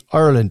of the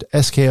Ireland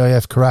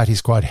SKIF Karate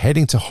Squad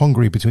heading to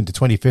Hungary between the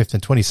 25th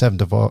and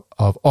 27th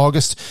of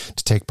August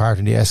to take part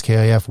in the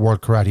SKIF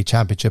World Karate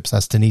Championships.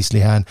 That's Denise,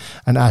 Lehane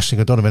and Aisling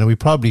O'Donovan. And we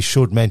probably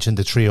should mention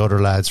the 3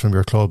 other lads from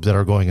your club that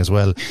are going as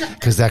well,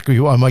 because I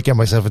might get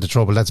myself into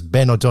trouble. That's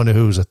Ben O'Donoghue,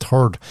 who's a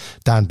 3rd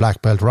Dan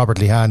Black Belt, Robert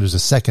Lehane, who's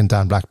a 2nd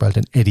Dan Black Belt,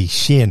 and Eddie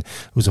Sheehan,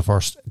 who's a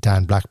 1st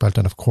Dan Black Belt,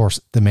 and of course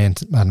the main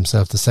man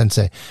himself, the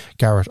sensei,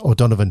 Gareth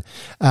O'Donovan.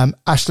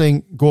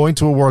 Aisling, going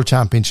to a World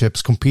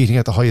Championships, competing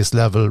at the highest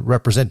level,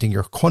 representing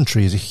your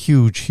country is a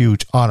huge,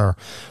 huge honour.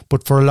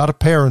 But for a lot of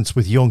parents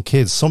with young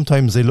kids,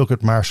 sometimes they look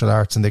at martial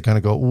arts and they kind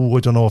of go, oh, I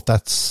don't know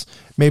if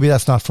maybe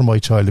that's not for my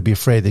child. They'd be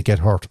afraid they get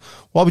hurt.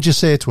 What would you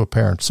say to a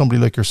parent, somebody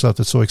like yourself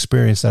that's so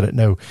experienced at it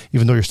now,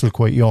 even though you're still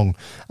quite young,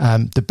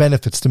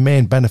 the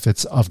main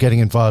benefits of getting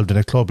involved in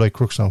a club like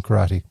Crookstown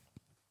Karate?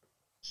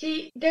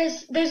 See,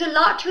 there's a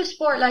lot to a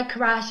sport like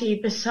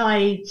karate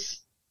besides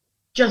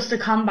just the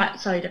combat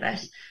side of it.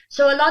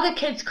 So a lot of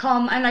kids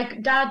come, and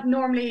like, Dad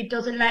normally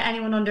doesn't let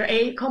anyone under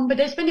 8 come, but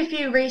there's been a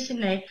few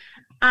recently,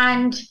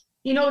 and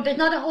there's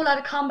not a whole lot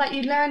of combat.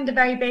 You learn the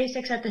very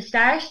basics at the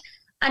start,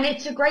 and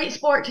it's a great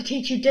sport to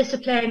teach you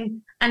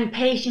discipline and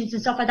patience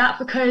and stuff like that,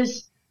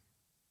 because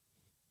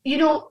you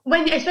know,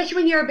 especially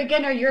when you're a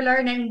beginner, you're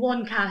learning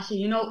one kata,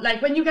 you know,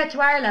 like when you get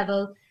to our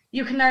level,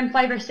 you can learn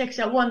 5 or 6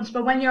 at once,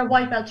 but when you're a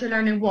white belt, you're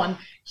learning one.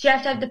 So you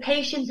have to have the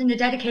patience and the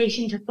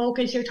dedication to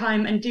focus your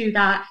time and do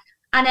that.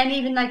 And then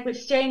even like with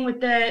staying with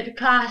the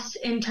class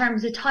in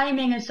terms of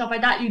timing and stuff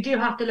like that, you do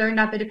have to learn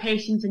that bit of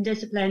patience and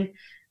discipline.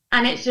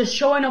 And it's just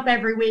showing up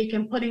every week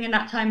and putting in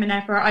that time and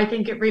effort. I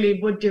think it really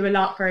would do a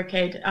lot for a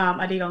kid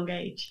at a young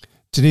age.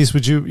 Denise,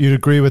 you'd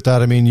agree with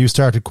that? I mean, you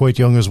started quite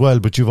young as well,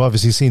 but you've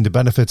obviously seen the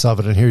benefits of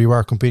it, and here you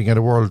are competing at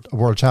a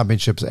world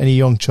championships. Any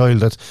young child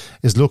that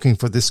is looking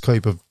for this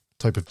type of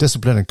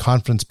discipline and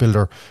confidence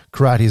builder,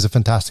 karate is a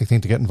fantastic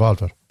thing to get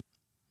involved with.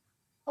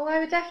 Oh, I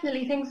would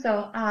definitely think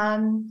so.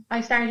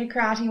 I started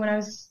karate when I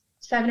was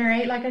 7 or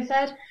 8, like I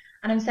said,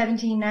 and I'm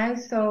 17 now,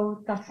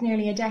 so that's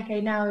nearly a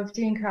decade now of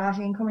doing karate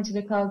and coming to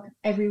the club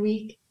every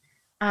week.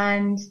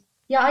 And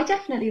yeah, I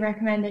definitely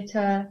recommend it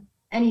to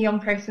any young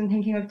person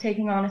thinking of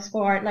taking on a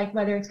sport, like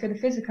whether it's for the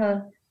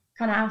physical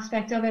kind of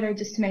aspect of it or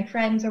just to make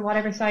friends or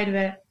whatever side of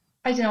it.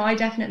 I don't know, I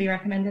definitely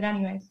recommend it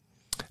anyways.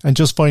 And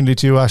just finally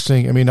to you,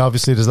 Aisling, I mean,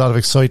 obviously there's a lot of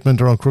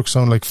excitement around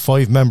Crookstown, like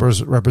 5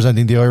 members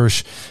representing the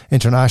Irish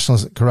international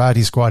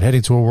karate squad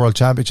heading to a world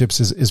championships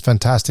is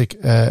fantastic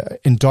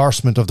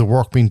endorsement of the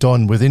work being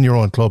done within your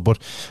own club. But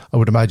I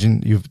would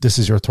imagine this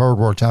is your 3rd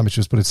world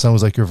championships, but it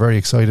sounds like you're very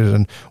excited.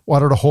 And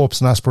what are the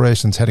hopes and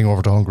aspirations heading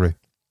over to Hungary?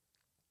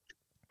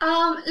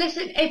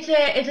 Listen,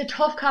 it's a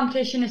tough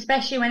competition,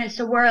 especially when it's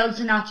the Worlds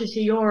and not just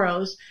the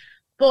Euros.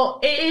 But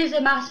it is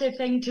a massive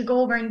thing to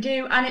go over and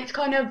do, and it's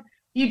kind of,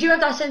 you do have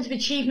that sense of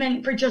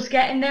achievement for just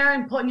getting there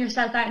and putting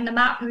yourself out in the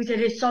map, because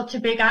it is such a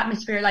big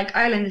atmosphere. Like,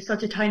 Ireland is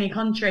such a tiny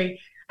country.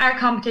 Our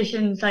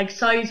competitions, like,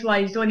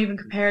 size-wise, don't even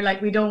compare.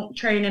 Like, we don't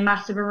train in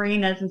massive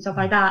arenas and stuff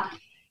like that.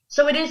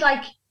 So it is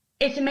like,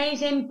 it's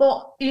amazing,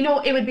 but, you know,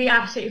 it would be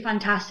absolutely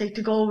fantastic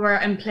to go over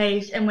and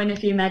place and win a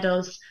few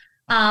medals.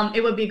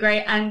 It would be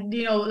great. And,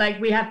 you know,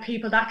 like, we have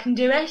people that can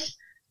do it.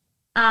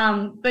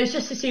 But it's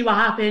just to see what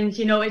happens.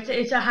 You know,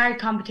 it's a hard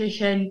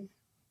competition.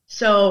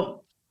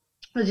 So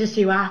we'll just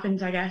see what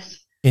happens, I guess.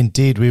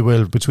 Indeed, we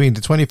will. Between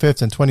the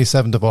 25th and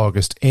 27th of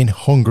August in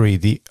Hungary,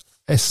 the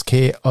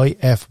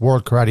SKIF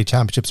World Karate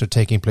Championships are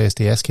taking place.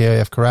 The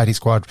SKIF Karate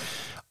Squad,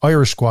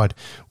 Irish squad,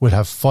 will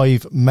have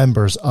 5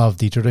 members of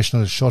the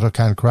traditional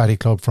Shotokan Karate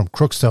Club from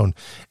Crookstown,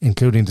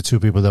 including the 2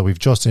 people that we've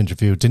just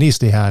interviewed, Denise,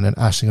 Lehane and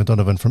Aisling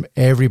O'Donovan. From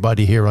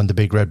everybody here on the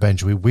Big Red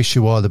Bench, we wish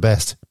you all the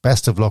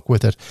best of luck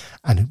with it,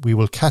 and we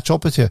will catch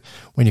up with you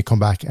when you come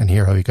back and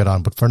hear how you get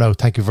on. But for now,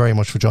 thank you very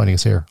much for joining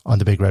us here on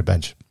the Big Red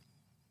Bench.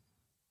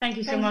 Thank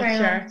you so much,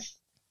 sir.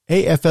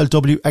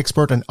 AFLW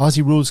expert and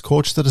Aussie Rules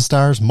coach to the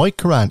stars, Mike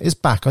Currane, is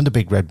back on the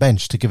Big Red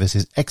Bench to give us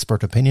his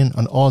expert opinion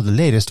on all the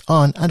latest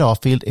on and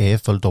off-field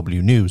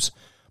AFLW news.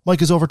 Mike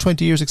has over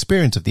 20 years'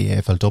 experience of the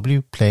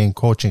AFLW, playing,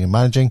 coaching and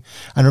managing,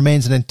 and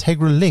remains an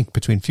integral link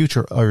between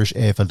future Irish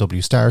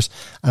AFLW stars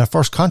and a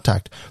first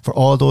contact for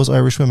all those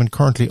Irish women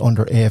currently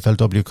under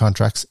AFLW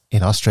contracts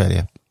in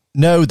Australia.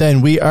 Now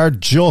then, we are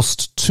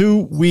just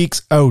 2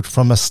 weeks out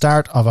from the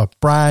start of a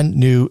brand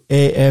new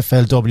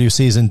AFLW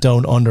season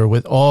down under,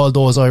 with all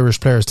those Irish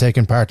players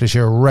taking part this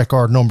year.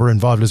 Record number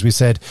involved, as we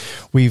said.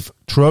 We've,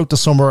 throughout the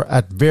summer,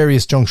 at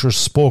various junctures,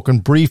 spoken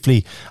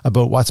briefly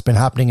about what's been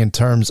happening in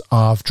terms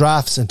of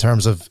drafts, in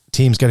terms of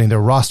teams getting their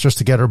rosters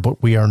together,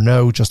 but we are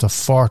now just a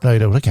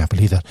fortnight out. I can't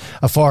believe that.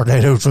 A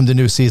fortnight out from the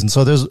new season.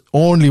 So there's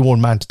only one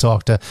man to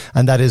talk to,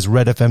 and that is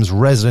Red FM's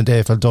resident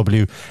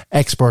AFLW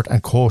expert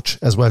and coach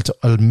as well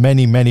to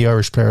many, many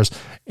Irish players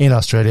in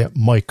Australia,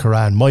 Mike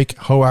Currane. Mike,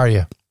 how are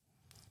you?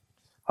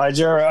 Hi,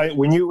 Ger.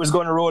 We knew it was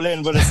going to roll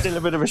in, but it's still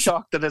a bit of a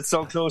shock that it's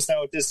so close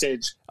now at this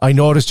stage. I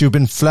noticed you've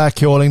been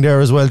flack-yoling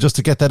there as well, just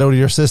to get that out of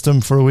your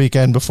system for a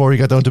weekend before you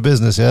got down to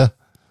business, yeah?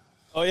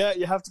 Oh yeah,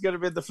 you have to get a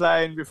bit of the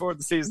flying before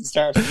the season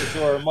starts, for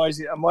sure.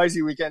 A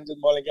mighty weekend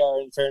in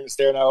Mullingar, in fairness,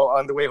 there now,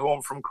 on the way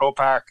home from Crow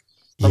Park,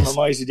 from a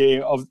mighty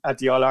day at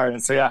the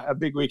All-Ireland. So yeah, a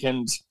big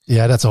weekend.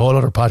 Yeah, that's a whole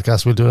other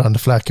podcast. We'll do it on the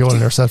flat going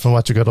yourself and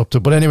what you got up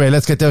to. But anyway,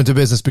 let's get down to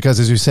business, because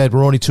as you said,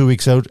 we're only 2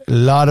 weeks out. A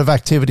lot of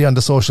activity on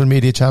the social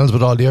media channels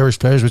with all the Irish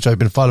players, which I've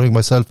been following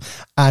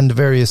myself, and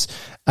various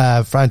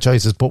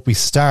franchises. But we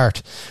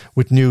start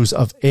with news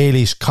of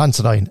Ailish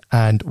Considine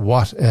and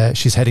what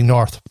she's heading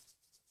north.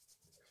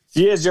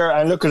 She is, Ger,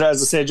 and look at it,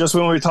 as I said, just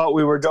when we thought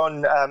we were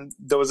done,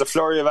 there was a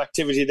flurry of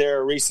activity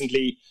there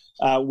recently.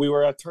 We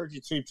were at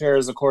 33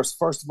 players, of course.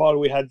 First of all,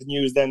 we had the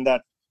news then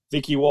that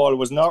Vicky Wall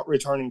was not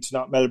returning to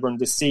Not Melbourne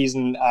this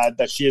season,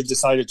 that she has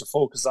decided to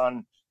focus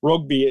on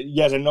rugby,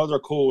 yet another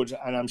code,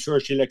 and I'm sure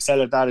she'll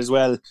excel at that as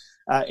well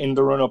in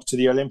the run-up to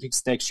the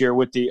Olympics next year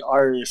with the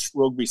Irish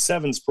Rugby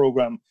Sevens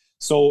programme.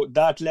 So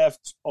that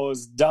left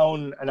us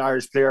down an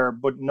Irish player,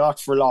 but not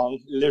for long.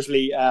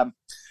 Literally,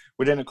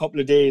 within a couple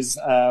of days,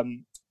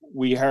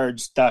 we heard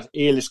that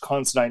Ailish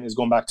Considine is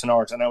going back to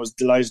North, and I was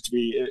delighted to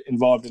be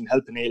involved in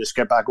helping Ailish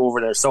get back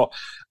over there. So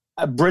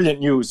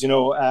brilliant news. You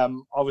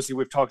know, obviously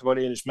we've talked about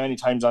Ailish many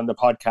times on the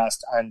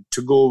podcast, and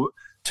to go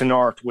to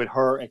North with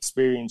her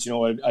experience, you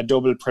know, a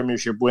double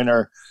premiership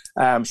winner,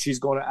 she's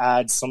going to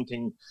add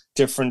something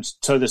different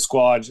to the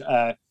squad.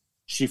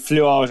 she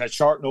flew out at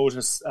short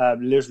notice,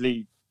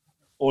 literally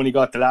only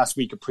got the last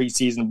week of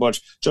pre-season, but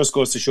just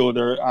goes to show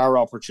there are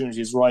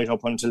opportunities right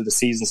up until the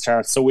season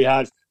starts. So we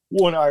had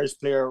one Irish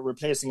player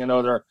replacing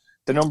another.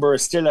 The number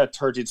is still at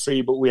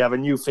 33, but we have a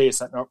new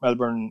face at North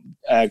Melbourne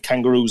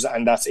Kangaroos,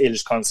 and that's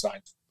Ailish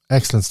Considine.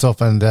 Excellent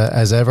stuff. And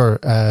as ever,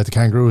 the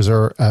Kangaroos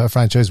are a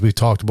franchise we've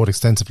talked about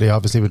extensively,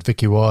 obviously with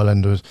Vicky Wall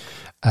and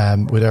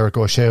with Eric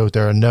O'Shea out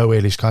there, and now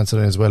Ailish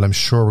Considine as well. I'm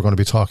sure we're going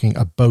to be talking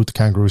about the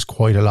Kangaroos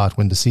quite a lot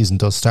when the season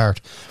does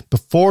start.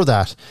 Before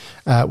that,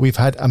 we've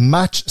had a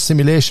match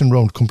simulation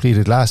round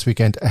completed last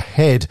weekend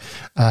ahead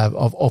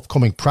of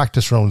upcoming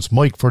practice rounds.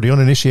 Mike, for the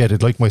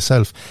uninitiated like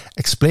myself,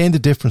 explain the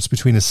difference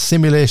between a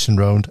simulation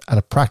round and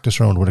a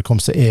practice round when it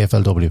comes to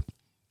AFLW.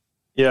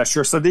 Yeah,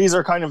 sure. So these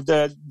are kind of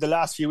the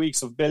last few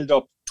weeks of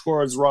build-up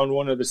towards round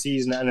one of the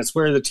season, and it's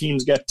where the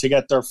teams get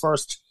their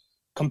first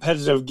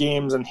competitive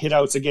games and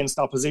hit-outs against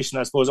opposition.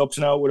 I suppose up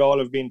to now it would all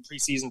have been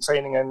pre-season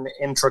training and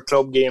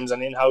intra-club games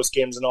and in-house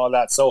games and all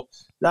that. So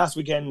last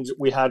weekend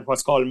we had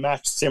what's called a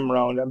match sim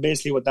round, and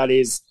basically what that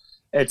is,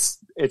 it's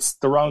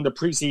the round that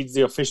precedes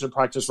the official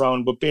practice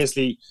round, but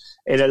basically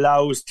it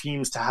allows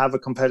teams to have a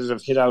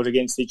competitive hit-out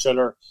against each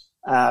other.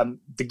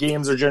 The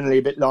games are generally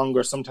a bit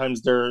longer.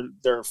 Sometimes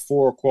they're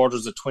 4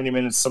 quarters of 20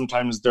 minutes.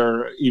 Sometimes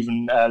they're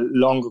even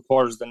longer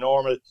quarters than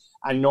normal.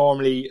 And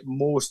normally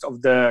most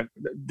of the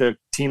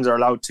teams are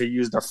allowed to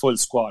use their full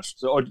squad.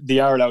 Or they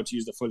are allowed to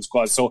use the full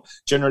squad. So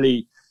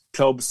generally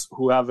clubs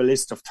who have a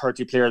list of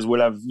 30 players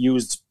will have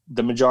used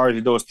the majority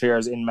of those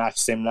players in match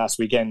sim last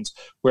weekend.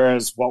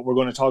 Whereas what we're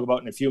going to talk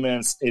about in a few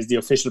minutes is the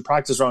official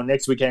practice round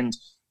next weekend.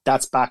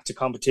 That's back to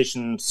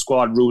competition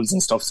squad rules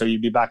and stuff. So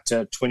you'll be back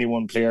to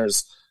 21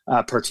 players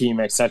per team,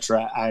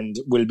 etc., and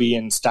will be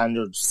in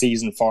standard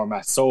season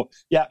format. So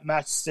yeah,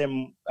 match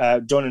sim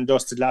done and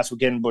dusted last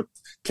weekend, but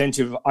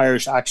plenty of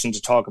Irish action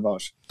to talk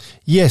about.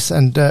 Yes,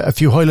 and a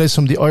few highlights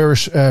from the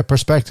Irish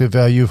perspective.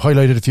 You've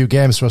highlighted a few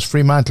games for us: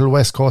 Fremantle,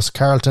 West Coast,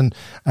 Carleton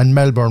and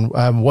Melbourne.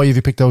 Why have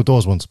you picked out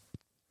those ones?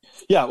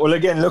 Yeah, well,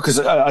 again, look,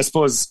 I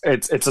suppose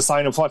it's a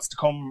sign of what's to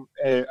come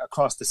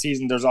across the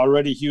season. There's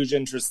already huge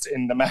interest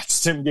in the match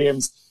sim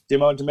games. The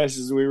amount of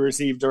messages we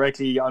receive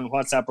directly on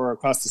WhatsApp or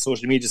across the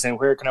social media saying,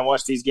 where can I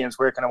watch these games?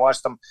 Where can I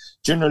watch them?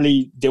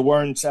 Generally, they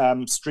weren't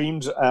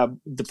streamed.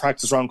 The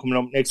practice round coming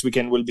up next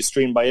weekend will be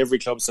streamed by every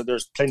club, so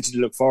there's plenty to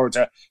look forward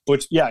to.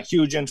 But yeah,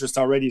 huge interest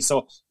already.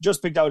 So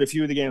just picked out a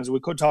few of the games. We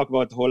could talk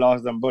about the whole lot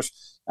of them, but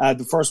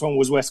the first one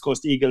was West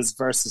Coast Eagles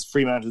versus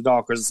Fremantle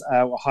Dockers.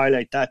 We'll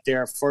highlight that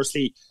there.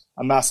 Firstly,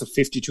 a massive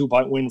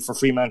 52-point win for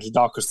Fremantle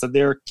Dockers. So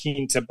they're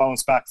keen to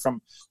bounce back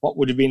from what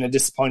would have been a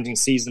disappointing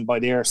season by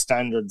their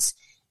standards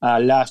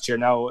last year.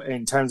 Now,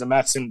 in terms of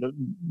matching,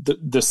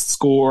 the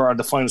score or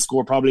the final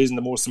score probably isn't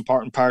the most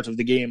important part of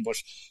the game, but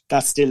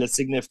that's still a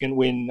significant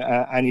win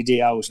any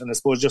day out. And I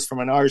suppose just from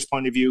an Irish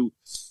point of view,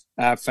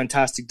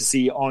 fantastic to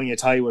see Anya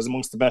Tai was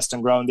amongst the best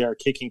on ground there,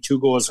 kicking 2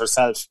 goals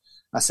herself,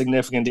 a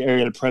significant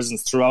aerial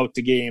presence throughout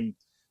the game.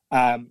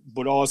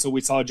 But also we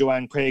saw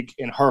Joanne Craig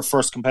in her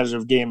first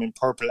competitive game in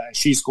purple, and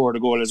she scored a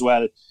goal as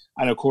well.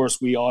 And of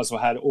course we also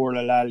had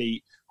Orla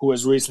Lally, who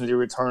has recently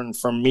returned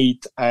from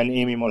Meath, and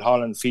Amy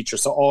Mulholland feature.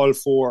 So all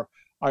 4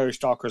 Irish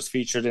Dockers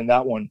featured in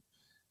that one.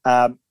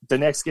 The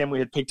next game we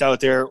had picked out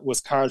there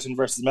was Carleton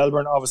versus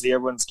Melbourne. Obviously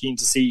everyone's keen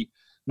to see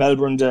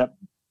Melbourne, the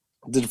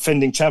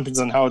defending champions,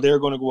 and how they're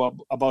going to go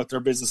about their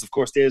business. Of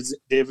course, they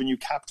have a new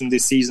captain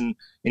this season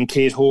in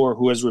Kate Hoare,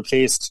 who has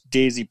replaced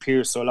Daisy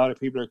Pearce. So a lot of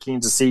people are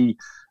keen to see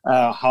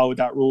how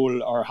that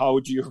role, or how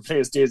do you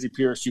replace Daisy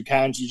Pearce? You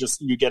can't,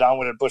 you get on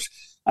with it. But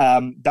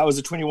that was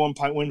a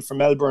 21-point win for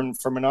Melbourne.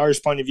 From an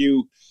Irish point of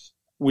view,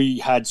 we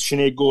had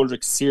Sinead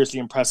Goldrick seriously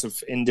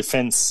impressive in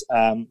defence,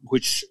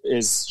 which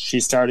is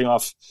she's starting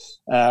off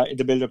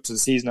the build-up to the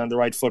season on the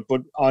right foot.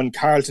 But on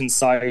Carleton's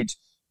side,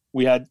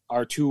 we had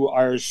our 2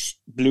 Irish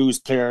Blues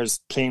players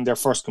playing their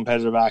first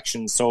competitive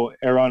action. So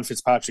Erin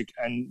Fitzpatrick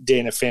and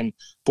Dana Finn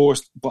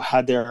both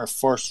had their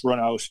first run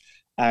out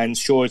and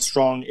showed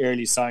strong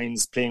early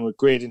signs, playing with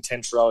great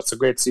intent throughout. So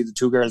great to see the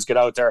 2 girls get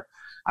out there.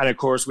 And of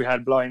course, we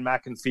had Blind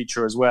Mackin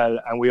feature as well.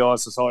 And we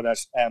also saw that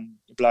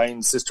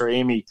Blind's sister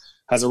Amy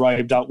has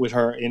arrived out with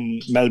her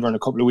in Melbourne a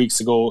couple of weeks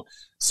ago.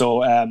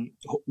 So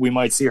we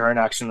might see her in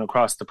action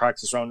across the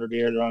practice round or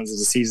the early rounds of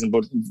the season,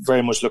 but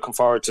very much looking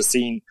forward to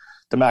seeing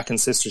the Mackin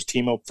sisters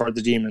team up for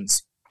the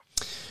Demons.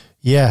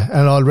 Yeah,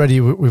 and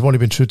already we've only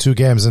been through 2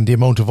 games, and the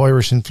amount of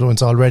Irish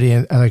influence already,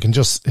 and I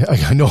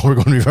know we're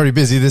going to be very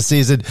busy this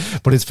season,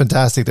 but it's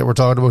fantastic that we're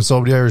talking about so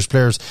many Irish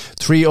players.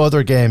 3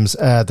 other games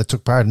that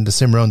took part in the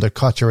sim round that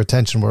caught your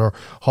attention were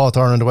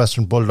Hawthorn and the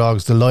Western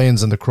Bulldogs, the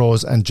Lions and the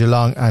Crows, and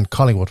Geelong and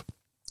Collingwood.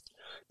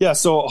 Yeah,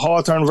 so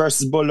Hawthorn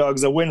versus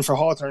Bulldogs, a win for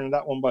Hawthorn in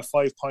that one by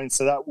 5 points,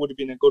 so that would have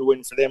been a good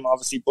win for them.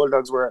 Obviously,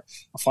 Bulldogs were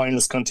a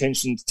finalist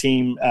contention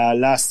team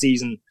last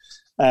season.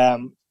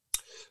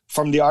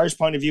 From the Irish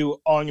point of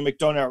view, Anya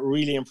McDonough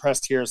really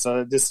impressed here,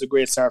 so this is a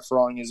great start for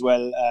Anya as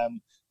well.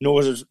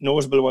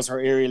 Notable was her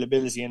aerial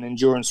ability and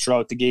endurance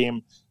throughout the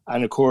game,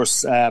 and of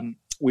course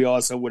we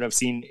also would have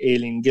seen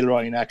Aileen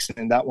Gilroy in action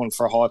in that one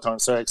for Hawthorn,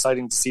 so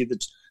exciting to see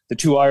the the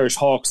two Irish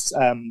Hawks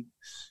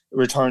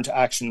return to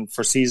action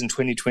for season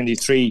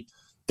 2023.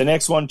 The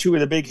next one, two of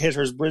the big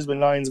hitters, Brisbane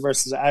Lions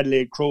versus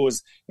Adelaide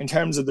Crows. In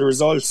terms of the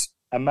results,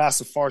 a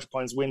massive 40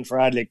 points win for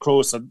Adelaide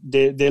Crows, so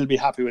they'll be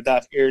happy with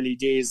that early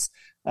days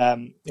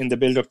in the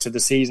build-up to the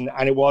season.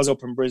 And it was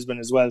up in Brisbane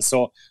as well,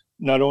 so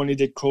not only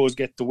did Crows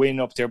get the win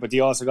up there, but they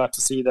also got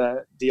to see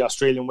the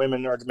Australian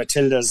women, or the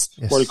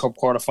Matildas, World Cup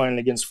quarter-final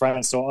against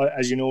France. So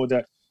as you know,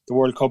 the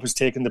World Cup has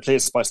taken the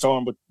place by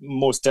storm, but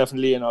most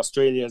definitely in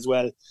Australia as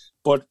well.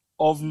 But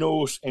of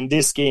note in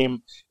this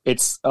game,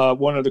 it's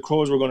one of the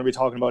Crows we're going to be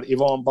talking about,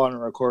 Yvonne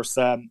Bonner, of course,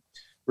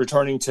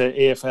 returning to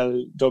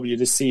AFLW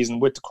this season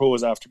with the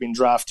Crows after being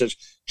drafted.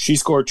 She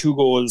scored 2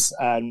 goals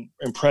and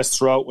impressed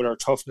throughout with her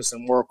toughness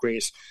and work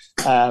rate.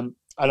 And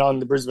on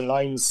the Brisbane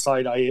Lions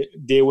side,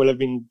 they will have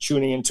been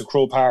tuning into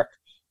Crow Park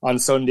on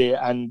Sunday,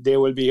 and they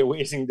will be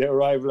awaiting the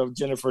arrival of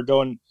Jennifer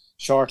Dunn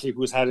shortly,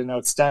 who's had an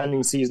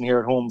outstanding season here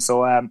at home.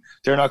 So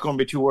they're not going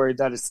to be too worried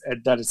that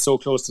it's so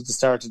close to the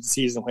start of the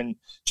season when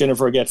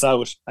Jennifer gets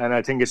out. And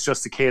I think it's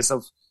just a case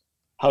of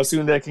how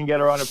soon they can get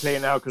her on a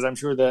plane now, because I'm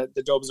sure the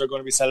Dubs are going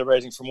to be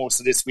celebrating for most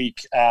of this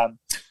week.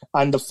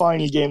 And the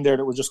final game there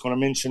that we're just going to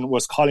mention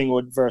was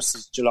Collingwood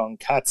versus Geelong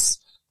Cats.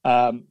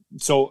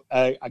 So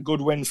a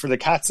good win for the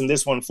Cats in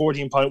this one,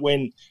 14-point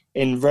win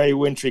in very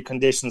wintry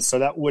conditions. So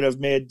that would have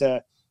made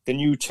the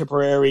new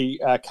Tipperary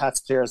Cats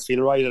players feel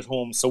right at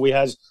home. So we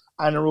had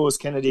Anna Rose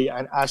Kennedy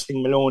and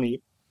Aisling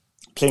Maloney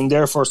playing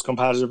their first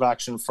competitive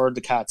action for the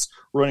Cats,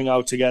 running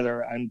out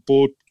together and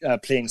both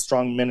playing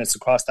strong minutes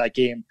across that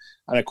game.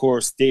 And of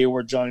course, they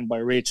were joined by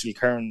Rachel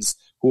Kearns,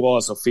 who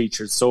also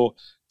featured. So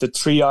the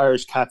 3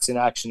 Irish Cats in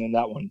action in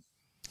that one.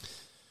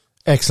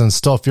 Excellent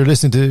stuff. You're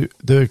listening to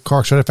the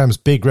Cork Shot FM's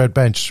Big Red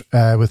Bench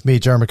with me,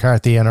 Ger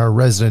McCarthy, and our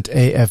resident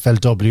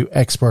AFLW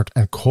expert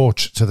and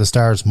coach to the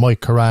Stars, Mike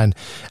Currane.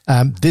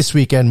 This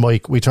weekend,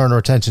 Mike, we turn our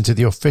attention to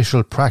the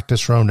official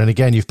practice round. And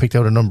again, you've picked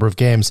out a number of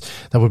games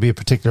that would be of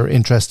particular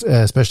interest,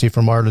 especially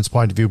from Ireland's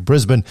point of view.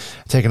 Brisbane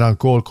taking on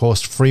Gold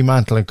Coast,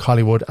 Fremantle and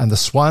Collingwood, and the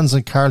Swans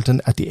and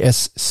Carlton at the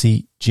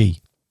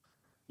SCG.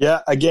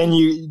 Yeah, again,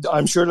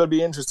 I'm sure there'll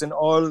be interest in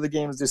all of the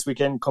games this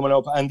weekend coming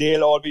up, and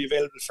they'll all be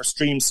available for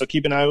streams, so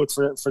keep an eye out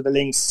for the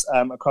links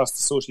across the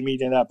social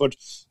media and that. But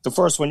the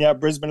first one,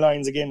 Brisbane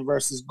Lions again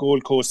versus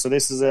Gold Coast. So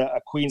this is a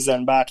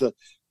Queensland battle,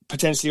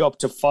 potentially up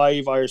to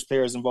 5 Irish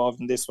players involved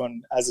in this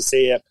one. As I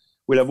say,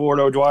 we'll have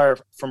Orla O'Dwyer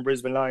from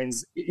Brisbane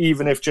Lions.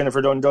 Even if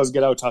Jennifer Dunn does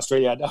get out to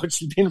Australia, I doubt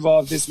she'll be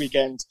involved this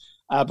weekend,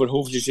 but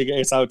hopefully she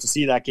gets out to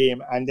see that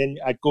game. And then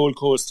at Gold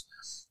Coast,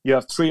 you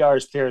have 3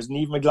 Irish players.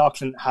 Niamh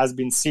McLaughlin has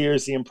been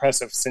seriously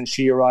impressive since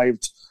she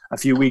arrived a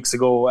few weeks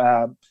ago,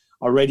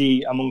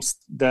 already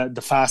amongst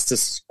the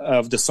fastest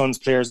of the Suns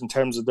players in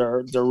terms of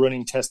their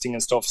running testing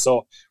and stuff.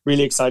 So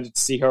really excited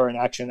to see her in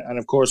action. And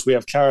of course, we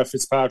have Clara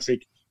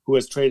Fitzpatrick, who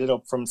has traded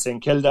up from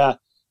St Kilda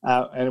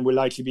and will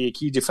likely be a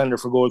key defender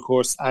for Gold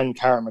Coast, and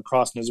Cara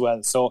McCrossan as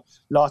well. So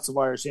lots of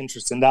Irish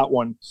interest in that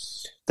one.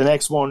 The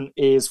next one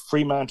is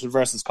Fremantle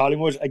versus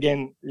Collingwood.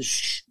 Again,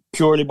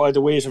 purely by the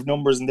weight of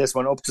numbers in this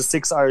one, up to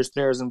 6 Irish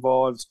players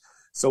involved.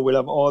 So we'll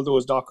have all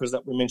those dockers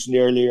that we mentioned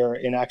earlier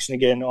in action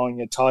again: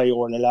 Anya Tai,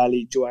 Orla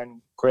Lally,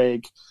 Joanne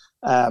Craig.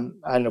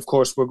 And of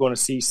course, we're going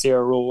to see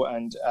Sarah Rowe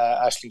and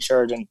Aisling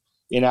Sheridan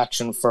in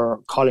action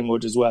for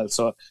Collingwood as well.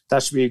 So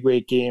that should be a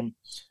great game.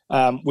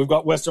 We've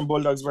got Western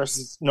Bulldogs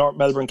versus North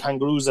Melbourne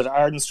Kangaroos at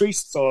Arden Street.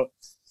 So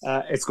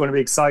it's going to be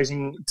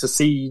exciting to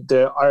see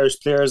the Irish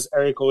players,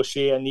 Eric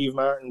O'Shea and Niamh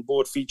Martin,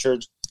 both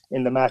featured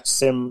in the match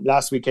sim.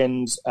 Last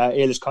weekend,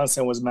 Ailish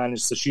Constantine was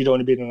managed, so she'd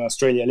only been in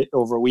Australia a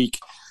little over a week.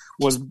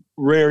 Was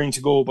raring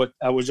to go, but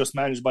was just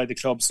managed by the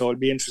club. So it'll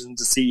be interesting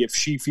to see if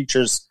she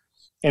features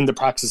in the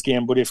practice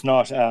game. But if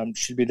not,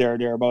 she'll be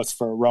thereabouts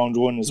for round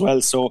 1 as well.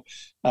 So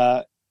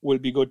will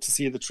be good to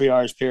see the 3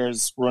 Irish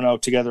players run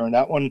out together in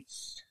that one.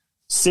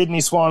 Sydney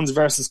Swans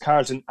versus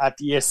Carlton at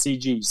the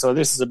SCG. So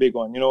this is a big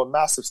one. A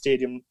massive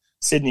stadium,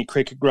 Sydney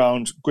Cricket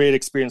Ground. Great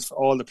experience for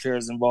all the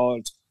players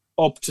involved.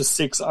 Up to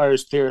 6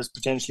 Irish players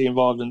potentially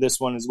involved in this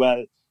one as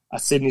well.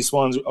 At Sydney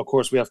Swans, of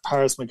course, we have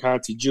Paris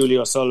McCarthy, Julie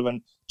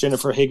O'Sullivan,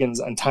 Jennifer Higgins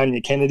and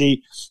Tanya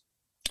Kennedy,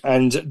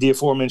 and the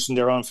aforementioned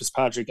Aaron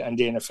Fitzpatrick and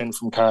Dana Finn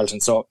from Carlton.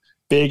 So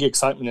big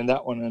excitement in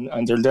that one,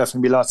 and there'll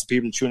definitely be lots of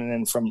people tuning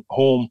in from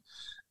home.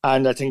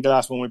 And I think the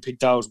last one we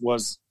picked out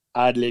was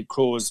Adelaide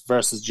Crows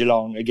versus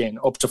Geelong. Again,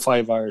 up to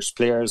 5 Irish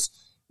players.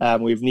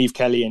 We have Niamh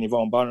Kelly and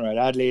Yvonne Bonner at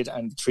Adelaide,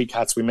 and the 3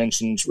 Cats we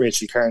mentioned,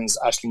 Rachel Kearns,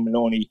 Aisling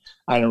Maloney,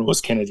 Anna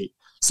Rose Kennedy.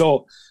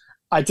 So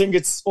I think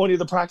it's only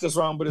the practice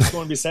round, but it's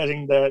going to be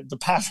setting the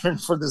pattern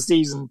for the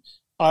season.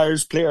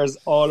 Irish players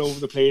all over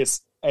the place,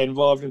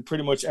 involved in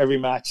pretty much every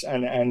match,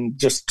 and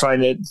just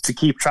trying to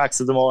keep tracks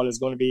of them all is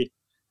going to be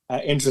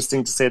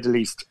interesting to say the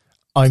least.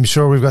 I'm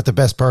sure we've got the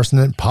best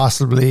person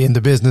possibly in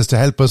the business to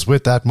help us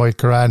with that, Mike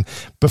Currane.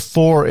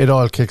 Before it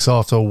all kicks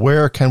off, though,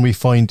 where can we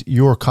find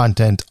your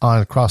content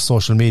across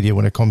social media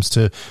when it comes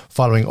to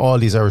following all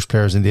these Irish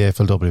players in the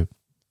AFLW?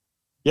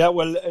 Yeah,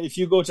 well, if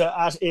you go to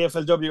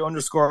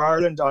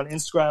 @AFLW_Ireland on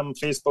Instagram,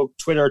 Facebook,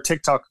 Twitter,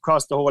 TikTok,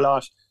 across the whole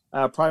lot,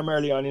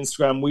 primarily on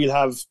Instagram. We'll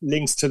have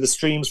links to the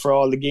streams for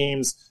all the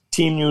games,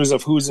 team news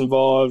of who's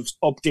involved,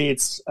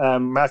 updates,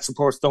 match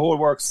reports, the whole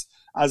works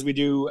as we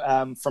do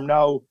from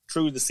now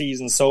through the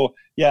season. So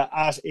yeah,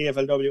 at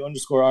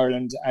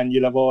AFLW_Ireland, and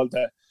you'll have all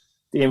the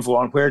info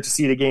on where to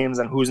see the games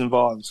and who's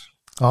involved.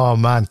 Oh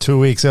man, 2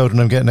 weeks out and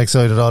I'm getting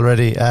excited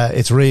already.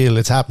 It's real,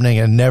 it's happening,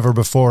 and never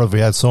before have we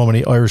had so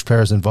many Irish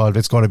players involved.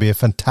 It's going to be a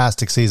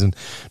fantastic season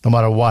no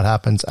matter what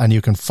happens, and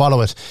you can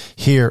follow it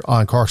here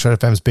on Cork Red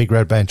FM's Big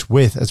Red Bench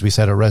with, as we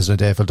said, a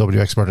resident AFLW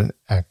expert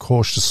and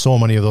coach to so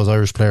many of those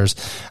Irish players,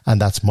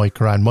 and that's Mike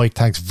Currane. Mike,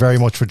 thanks very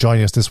much for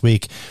joining us this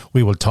week.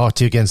 We will talk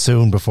to you again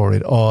soon before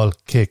it all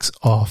kicks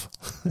off.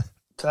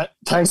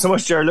 Thanks so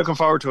much, Ger. Looking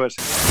forward to it.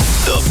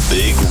 The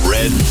Big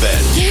Red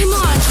Bench. Game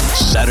on.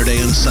 Saturday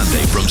and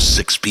Sunday from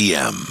 6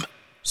 p.m.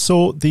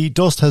 So the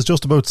dust has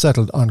just about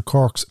settled on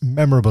Cork's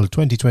memorable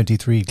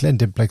 2023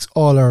 Glendimplex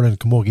All-Ireland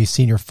Camogie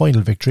Senior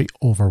Final victory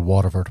over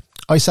Waterford.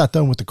 I sat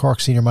down with the Cork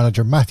Senior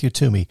Manager Matthew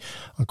Twomey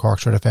on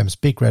Cork Red FM's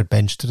Big Red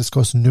Bench to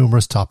discuss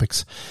numerous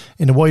topics.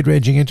 In a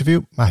wide-ranging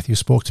interview, Matthew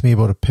spoke to me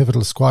about a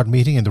pivotal squad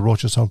meeting in the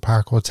Rochestown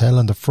Park Hotel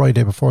on the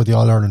Friday before the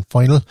All-Ireland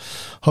final,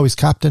 how his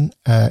captain,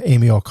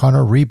 Amy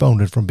O'Connor,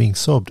 rebounded from being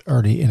subbed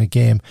early in a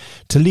game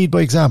to lead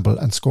by example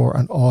and score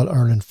an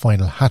All-Ireland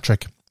final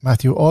hat-trick.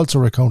 Matthew also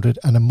recounted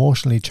an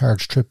emotionally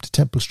charged trip to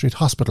Temple Street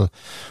Hospital,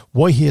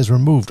 why he has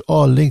removed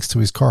all links to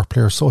his Cork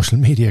players' social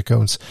media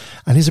accounts,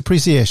 and his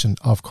appreciation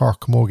of Cork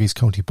Camogie's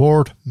county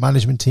board,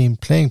 management team,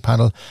 playing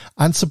panel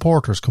and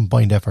supporters'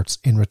 combined efforts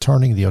in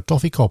returning the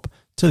O'Duffy Cup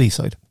to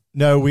Lehane.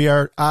 Now, we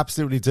are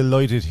absolutely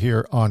delighted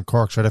here on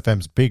Cork Red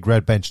FM's Big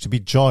Red Bench to be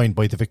joined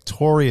by the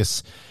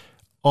victorious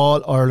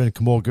All-Ireland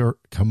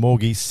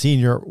Camogie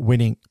senior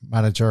winning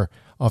manager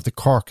of the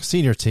Cork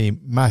senior team,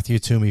 Matthew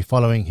Twomey,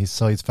 following his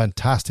side's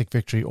fantastic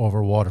victory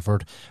over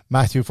Waterford.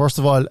 Matthew, first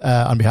of all,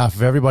 on behalf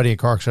of everybody in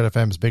Cork Red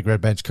FM's Big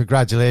Red Bench,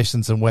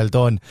 congratulations and well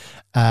done.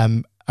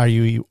 Are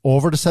you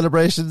over the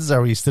celebrations?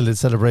 Are we still in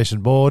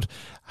celebration mode?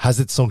 Has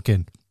it sunk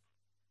in?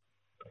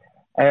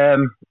 I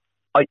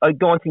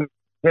don't think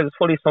it's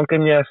fully sunk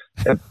in yet.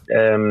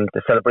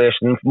 The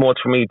celebration mode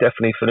for me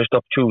definitely finished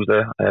up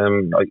Tuesday. I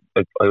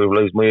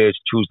realised my age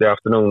Tuesday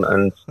afternoon,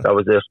 and that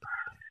was it.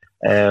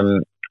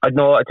 I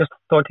just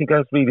don't think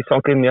it's really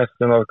sunk in yet,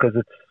 because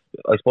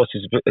I suppose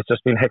it's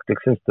just been hectic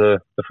since the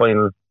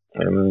final.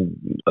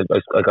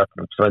 I got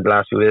to spend the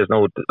last few days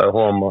now at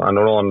home on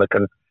our own,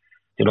 kind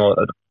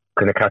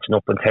of catching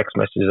up on text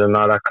messages and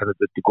all that, kind of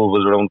the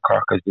Googles around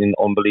Cork has been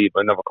unbelievable.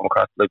 I never come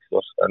across like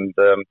this, and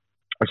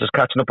it's just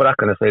catching up with that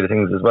kind of side of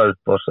things as well.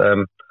 But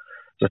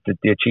just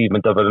the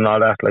achievement of it and all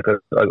that,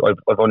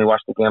 I've only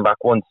watched the game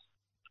back once,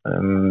 but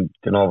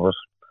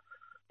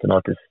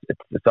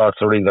it's all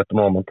surreal at the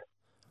moment.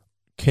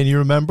 Can you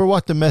remember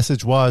what the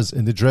message was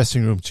in the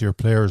dressing room to your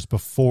players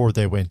before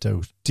they went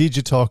out? Did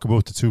you talk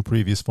about the two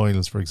previous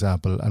finals, for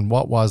example, and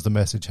what was the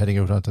message heading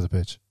out onto the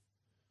pitch?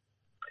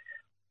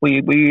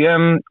 We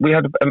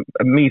had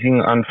a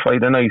meeting on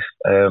Friday night.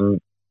 We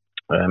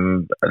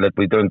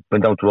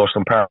went down to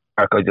Roisin Park.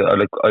 I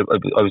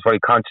was very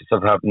conscious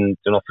of having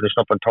finishing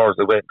up on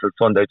Thursday, wait until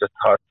Sunday. I just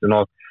thought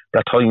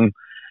that time.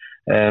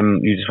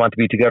 You just want to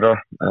be together,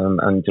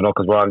 and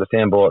because we're on the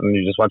same boat, and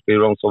you just want to be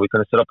around. So we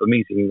kind of set up a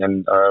meeting,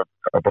 and our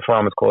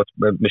performance coach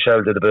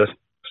Michelle did a bit,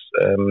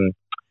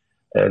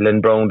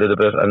 Lynn Brown did a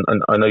bit,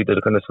 and I did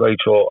a kind of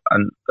slideshow,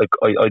 and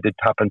I did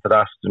tap into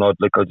that.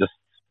 I just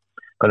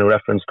kind of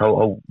referenced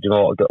how it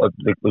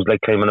was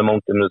like climbing a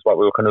mountain, is what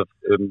we were kind of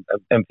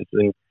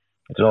emphasizing.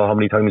 How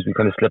many times we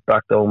kind of slipped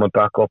back down, went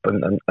back up,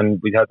 and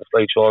we had the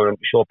slideshow and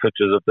we showed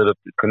pictures of the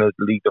kind of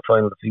league, the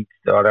final defeat,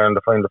 or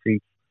the final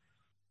defeat.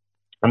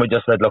 And we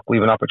just said, look, we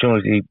have an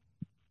opportunity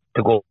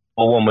to go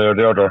one way or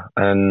the other.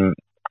 And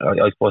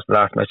I suppose the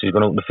last message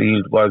going out in the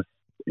field was,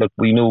 look,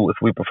 we knew if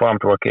we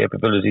performed to our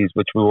capabilities,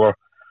 which we were,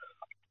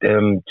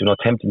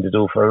 tempting to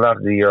do for a lot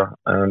of the year,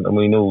 and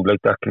we knew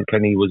that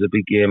Kilkenny was a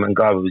big game, and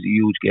God, it was a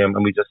huge game,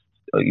 and we just,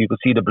 you could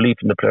see the belief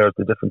in the players,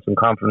 the difference in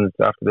confidence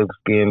after those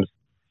games.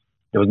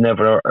 There was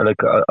never,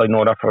 I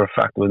know that for a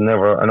fact, there was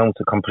never an ounce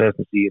of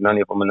complacency in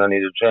any of them, in any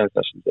of the training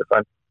sessions.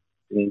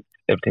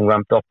 Everything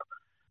ramped up.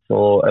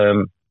 So,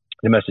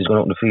 the message going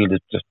out in the field is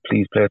just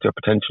please play to your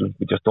potential.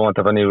 We just don't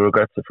have any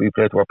regrets if we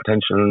play to our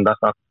potential, and that's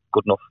not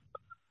good enough.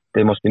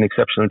 They must be an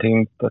exceptional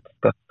team.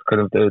 That's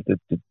kind of the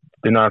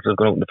narrative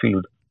going out in the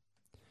field.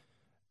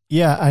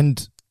 Yeah,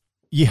 and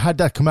you had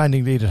that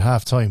commanding lead at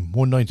half time,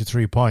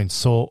 193 points.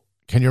 So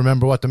can you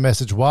remember what the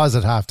message was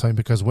at half time?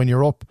 Because when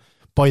you're up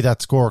by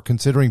that score,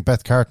 considering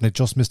Beth Carton had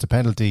just missed a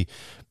penalty,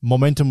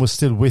 momentum was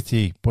still with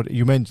you, but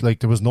you meant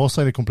there was no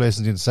sign of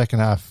complacency in the second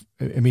half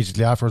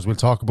immediately afterwards. We'll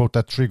talk about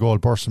that 3-goal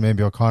burst from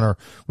Amy O'Connor,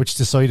 which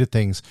decided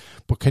things.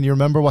 But can you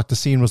remember what the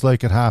scene was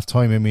like at half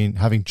time? I mean,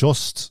 having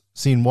just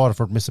seen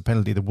Waterford miss a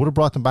penalty that would have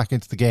brought them back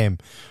into the game,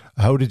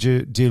 how did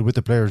you deal with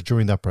the players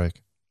during that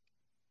break?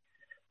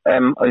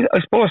 I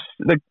suppose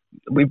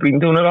we've been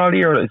doing it all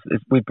year.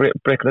 We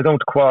breaking it down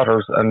to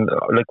quarters, and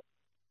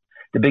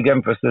the big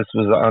emphasis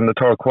was on the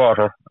third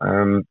quarter.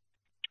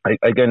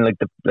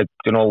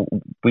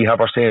 We have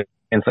our same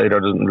inside,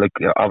 or like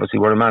obviously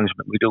we're a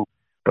management, we do.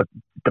 But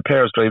the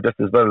players drive this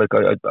as well. Like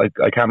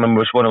I can't remember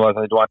which one it was.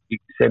 I don't want to be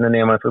saying the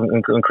name if I'm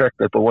incorrect,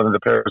 but one of the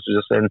players was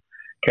just saying,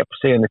 kept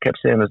saying,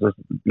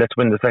 let's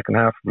win the second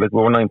half. Like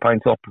we were 9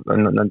 points up,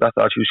 and that's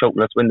all she was shouting.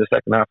 Let's win the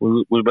second half.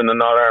 We'll win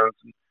in All Ireland.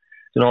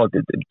 You know,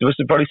 there was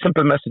very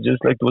simple messages.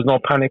 Like there was no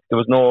panic. There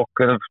was no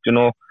kind of, you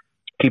know,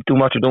 keep doing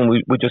what you're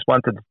doing. We just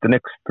wanted the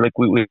next. Like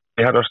we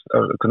had our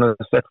kind of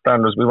set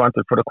standards. We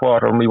wanted for the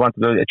quarter, and we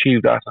wanted to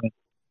achieve that. And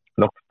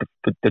look,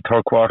 the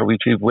third quarter we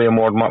achieved way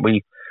more than what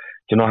we,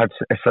 you know, had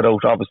set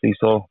out, obviously.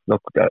 So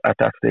look, at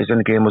that stage, then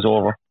the game was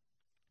over.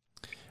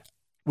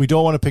 We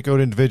don't want to pick out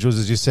individuals,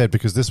 as you said,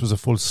 because this was a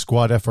full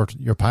squad effort.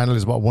 Your panel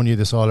is what won you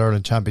this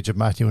All-Ireland Championship,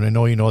 Matthew, and I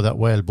know you know that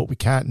well, but we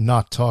can't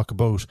not talk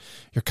about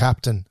your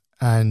captain.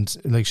 And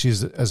like,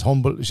 she's as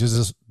humble,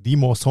 she's the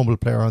most humble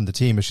player on the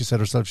team. As she said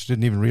herself, she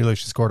didn't even realise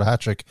she scored a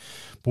hat-trick.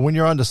 But when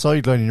you're on the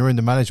sideline and you're in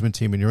the management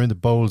team and you're in the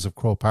bowls of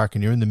Croke Park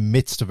and you're in the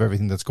midst of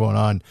everything that's going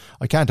on,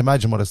 I can't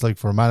imagine what it's like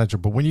for a manager.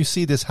 But when you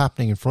see this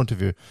happening in front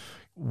of you,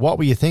 what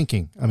were you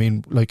thinking? I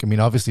mean,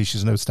 obviously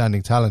she's an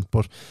outstanding talent,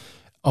 but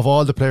of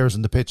all the players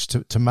on the pitch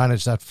to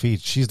manage that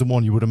feat, she's the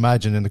one you would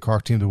imagine in the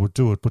Cork team that would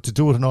do it. But to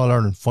do it in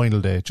All-Ireland final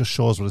day, it just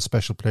shows what a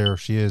special player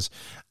she is.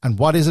 And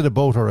what is it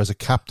about her as a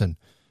captain?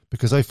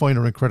 Because I find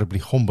her incredibly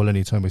humble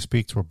anytime I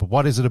speak to her. But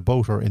what is it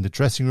about her in the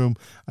dressing room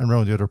and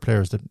around the other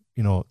players that,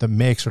 you know, that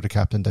makes her the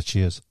captain that she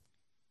is?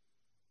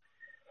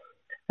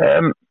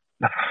 It's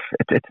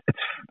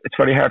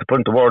very hard to put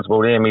into words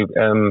about Amy.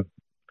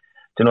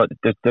 You know,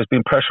 there's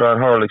been pressure on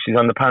her. Like, she's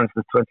on the pan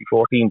since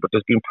 2014, but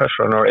there's been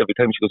pressure on her every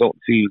time she goes out in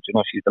the field. You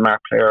know, she's the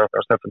marked player.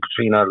 Herself and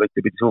Katrina, like,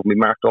 they've been two of them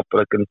marked up.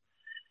 Like, and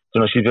you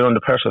know, she's been under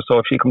pressure. So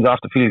if she comes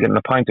off the field getting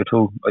a point or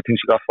two, I think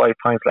she got 5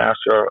 points last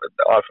year,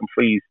 all from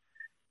frees.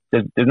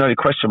 There's not a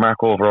question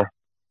mark over her.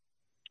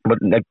 But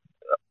like,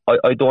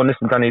 I don't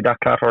listen to any of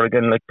that clatter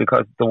again, like,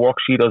 because the work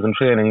she does in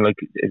training, like,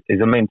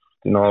 is immense.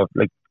 You know,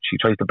 like, she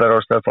tries to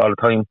better herself all the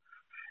time.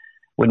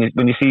 When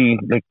you see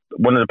like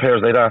one of the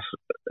players like that,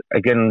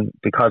 again,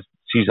 because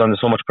she's under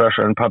so much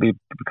pressure, and probably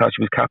because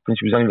she was captain,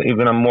 she was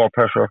even under more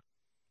pressure.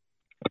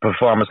 A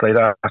performance like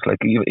that,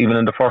 like even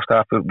in the first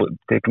half,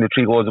 taking the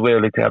 3 goals away,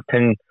 like to have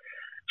 10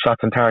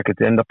 shots on target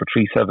to end up at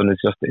 3-7 is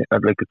just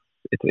like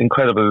it's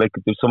incredible. Like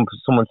if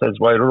someone says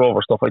ride her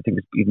over stuff, I think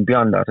it's even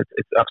beyond that.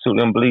 It's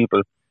absolutely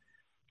unbelievable.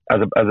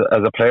 As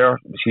a player,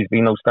 she's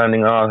been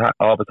outstanding.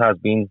 Always has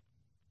been.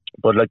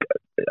 But like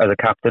as a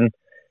captain,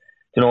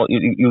 you know,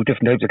 you have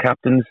different types of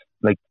captains.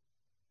 Like,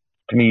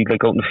 to me,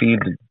 like out in the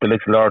field, the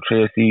likes of Laura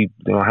Tracy,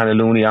 you know, Hannah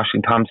Looney,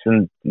 Aisling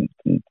Thompson,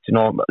 you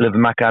know, Liv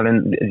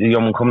McAllen, the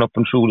young one coming up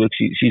from through, like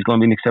she's going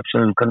to be an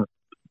exceptional.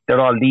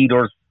 They're all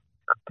leaders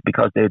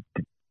because they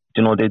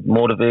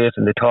motivate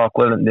and they talk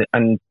well,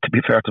 and to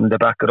be fair to them, they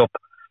back it up.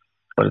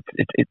 But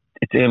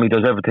it's Amy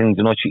does everything.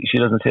 You know, she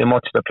doesn't say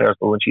much to the players,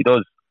 but when she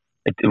does,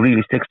 it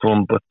really sticks to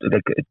them. But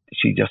like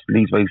she just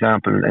leads by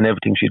example, and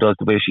everything she does,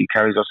 the way she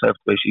carries herself,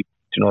 the way she,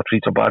 you know,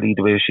 treats her body,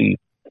 the way she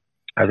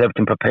has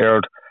everything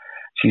prepared,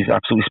 she's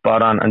absolutely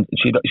spot on. And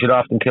she'd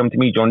often come to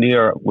me during the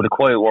year with a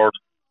quiet word.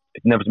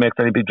 It never makes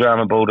any big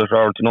drama about it,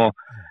 or, you know,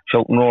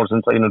 shouting words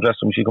inside in the dressing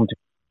room. She'd come to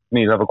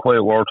me to have a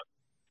quiet word.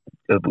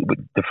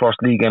 The first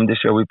league game this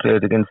year we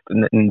played against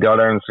in the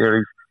All-Ireland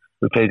series,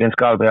 we played against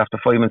Galway after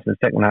 5 minutes in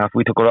the second half.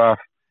 We took her off.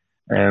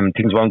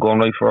 Things weren't going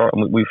right for her,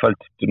 and we felt,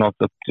 you know,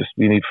 that just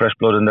we need fresh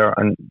blood in there.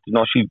 And, you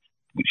know, she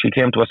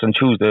came to us on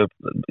Tuesday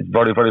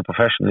very, very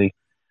professionally,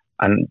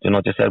 and, you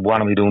know, just said, what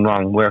am I doing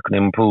wrong? Where can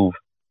I improve?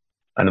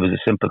 And it was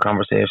a simple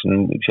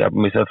conversation she had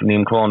with myself and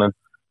Niamh Cronin.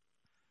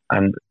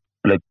 And,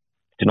 like,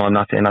 you know, I'm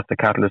not saying that's the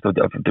catalyst of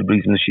the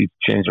reason she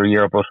changed her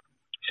year, but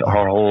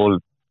her whole,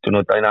 you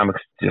know,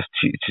 dynamics,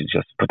 she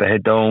just put the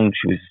head down.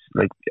 She was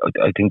like,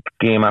 I think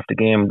game after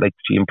game, like,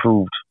 she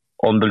improved,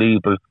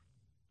 unbelievable.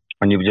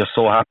 And you were just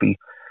so happy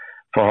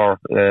for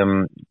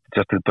her,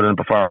 just to put in a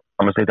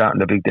performance like that on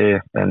the big day,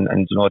 and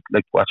you know,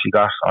 like what she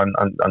got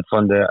on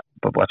Sunday,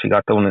 but what she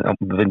got down in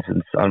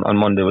Vincent's on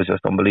Monday was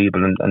just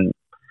unbelievable, and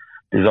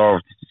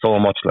deserved so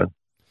much. Like,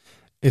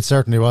 it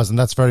certainly was, and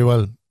that's very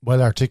well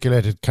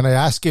articulated. Can I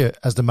ask you,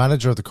 as the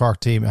manager of the Cork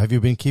team, have you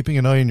been keeping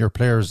an eye on your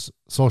players'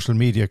 social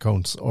media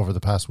accounts over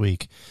the past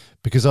week?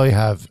 Because I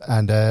have,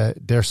 and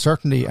they're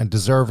certainly and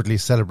deservedly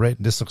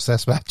celebrating this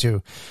success,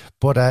 Matthew,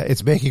 but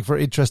it's making for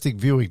interesting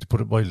viewing, to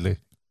put it mildly.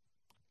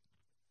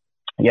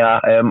 Yeah,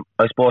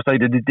 I suppose I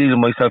did the deal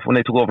myself when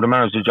I took over the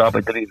manager job. I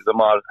deleted them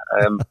all,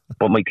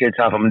 but my kids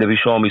have them. They'll be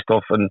showing me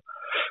stuff, and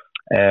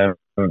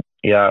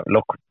yeah,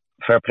 look,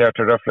 fair play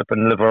to their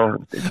flipping liver.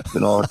 You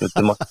know,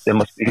 they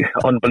must be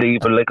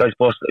unbelievable. Like, I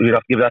suppose you'd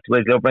have to give that to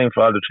Wesley O'Brien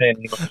for all the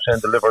training. He must have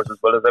trained the livers as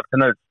well as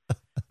everything else.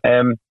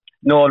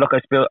 No, look, I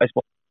suppose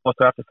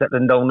they have to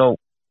settle down now,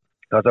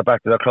 because they're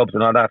back to their clubs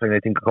and all that, and I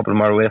think a couple of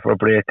them are away for a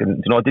break,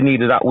 and, you know, they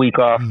needed that week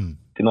off,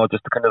 you know,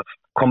 just to kind of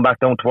come back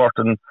down to earth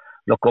and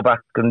look, go back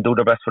and do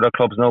their best for their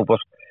clubs now. But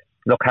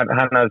look,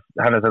 Hannah's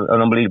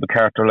an unbelievable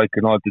character. Like,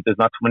 you know, there's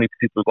not too many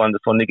people going to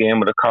the Sunday game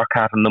with a Cork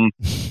hat on them.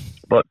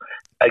 But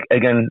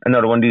again,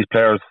 another one of these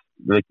players,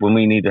 like when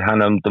we needed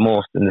Hannah the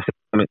most in the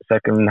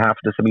second half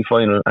of the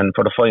semi-final and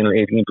for the final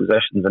 18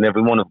 possessions, and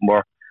every one of them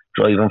were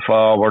driving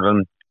forward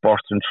and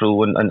bursting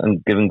through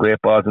and giving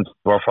great balls into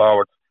our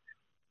forwards.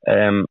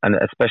 And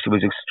especially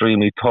was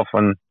extremely tough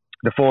on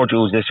the 4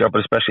 Jews this year,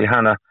 but especially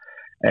Hannah.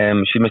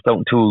 She missed out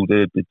in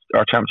 2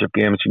 our championship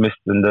games. She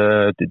missed in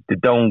the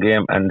Down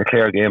game and the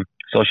Clare game.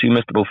 So she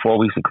missed about 4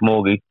 weeks in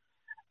Camogie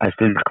and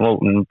still come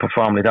out and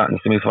perform like that in the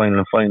semi-final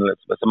and final.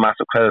 It's a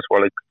massive credit for,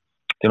 like,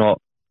 you know,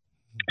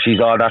 she's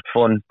all that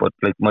fun, but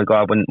like, my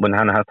God, when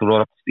Hannah has to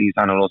roll up the sleeves,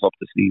 Hannah rolls up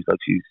the sleeves. Like,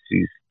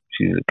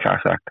 she's a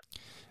class act.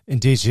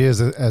 Indeed she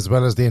is, as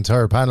well as the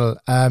entire panel.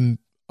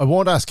 I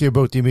won't ask you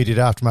about the immediate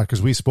aftermath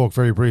because we spoke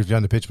very briefly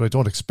on the pitch, but I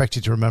don't expect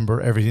you to remember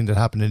everything that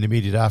happened in the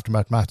immediate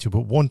aftermath, Matthew.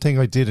 But one thing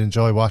I did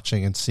enjoy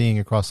watching and seeing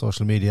across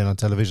social media and on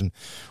television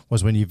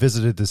was when you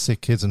visited the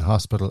sick kids in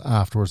hospital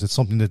afterwards. It's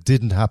something that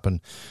didn't happen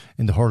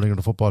in the hurling or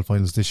the football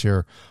finals this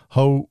year.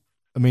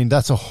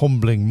 That's a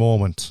humbling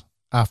moment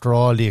after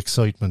all the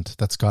excitement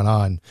that's gone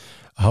on.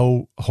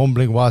 How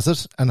humbling was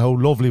it, and how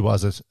lovely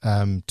was it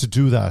to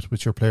do that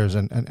with your players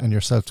and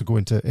yourself to go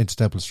into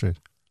Temple Street?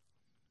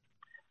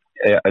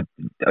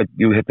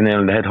 You hit the nail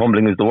on the head.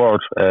 Humbling is the word.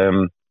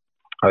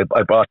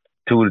 I brought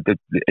 2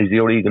 is the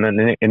Origin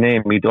and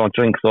Niamh. We don't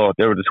drink, so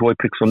they were the 2 I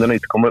picked from the night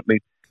to come with me.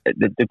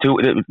 The 2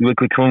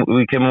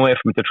 we came away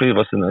from it, the 3 of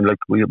us, and like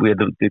we had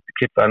the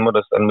kit van with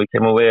us, and we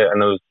came away,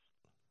 and it was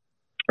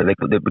like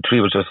the tree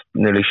was just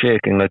nearly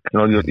shaking. Like, you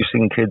know, you're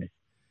seeing kids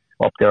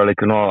up there, like,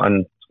 you know,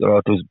 and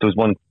there was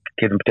one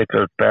kid in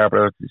particular,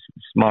 Barbara,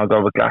 small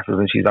girl with glasses,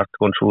 and she's after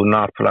going through an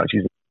awful lot.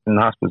 She's in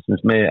the hospital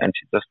since May, and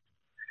she just,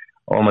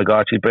 oh my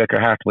God, she'd break her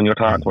heart when you're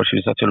talking to her. She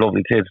was such a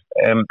lovely kid.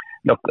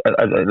 Look,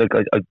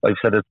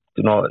 I've said it,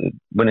 you know,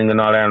 winning in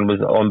All Ireland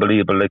was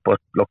unbelievable. Like, but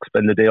look,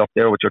 spend the day up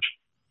there with your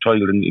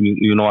child, and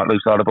you know what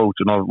life's all about.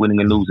 You know, winning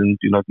and losing.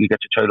 You know, you get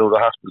your child out of the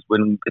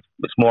hospital.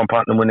 It's more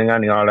important than winning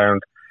any All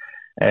Ireland.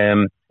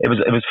 It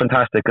was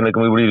fantastic, and like,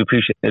 we really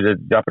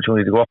appreciated the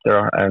opportunity to go up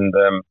there, and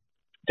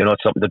you know,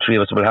 it's something the 3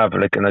 of us will have.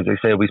 Like, and as I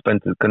say, we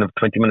spent kind of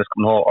 20 minutes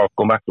coming home or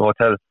going back to the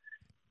hotel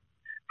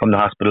from the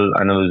hospital,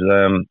 and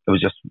it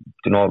was just,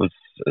 you know, it was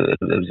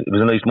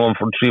a nice moment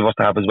for the 3 of us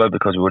to have as well,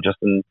 because we were just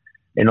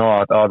in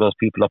awe at all those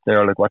people up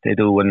there, like what they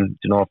do, and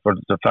you know, for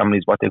the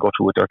families, what they go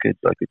through with their kids.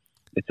 Like,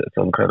 it's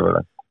incredible.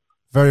 Like.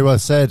 Very well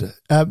said.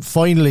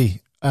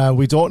 Finally,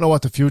 we don't know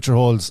what the future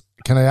holds.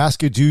 Can I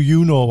ask you, do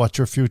you know what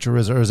your future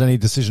is, or is any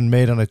decision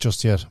made on it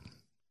just yet?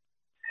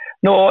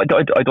 No, I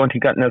don't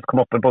think anything else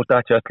come up about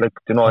that yet. Like,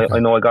 you know, okay. I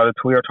know I got a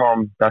 2-year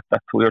term. That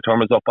 2-year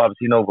term is up,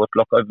 obviously, no. But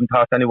look, I haven't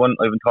thought anyone.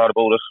 I haven't thought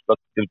about it. Look,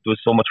 there was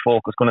so much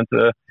focus going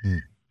into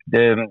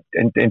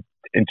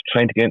into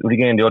trying to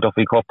regain the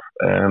O'Duffy Cup.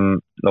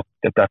 Look,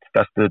 that's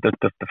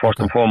the first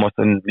and foremost,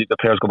 and the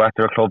players go back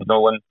to their clubs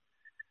now, and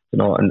you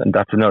know, and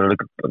that's another.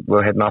 Like,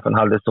 we're heading off on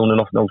holidays soon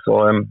enough now,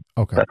 so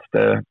that's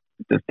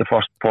the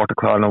first port of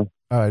call now.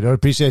 All right, I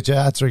appreciate you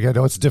answering. I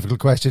know it's a difficult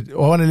question. I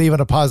want to leave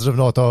on a positive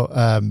note,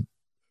 though.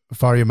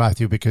 For you,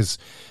 Matthew, because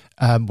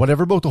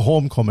whatever about the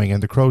homecoming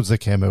and the crowds that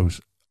came out,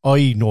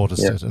 I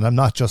noticed it, and I'm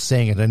not just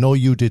saying it, I know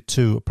you did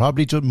too,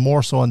 probably just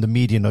more so on the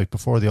media night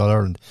before the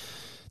All-Ireland.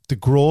 The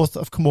growth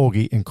of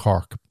Camogie in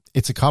Cork,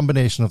 it's a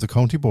combination of the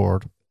county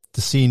board,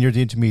 the senior,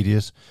 the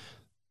intermediate,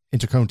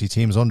 inter-county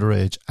teams,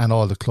 underage, and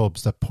all the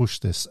clubs that push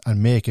this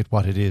and make it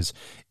what it is.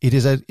 It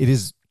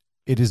is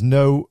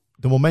now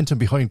the momentum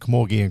behind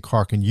Camogie in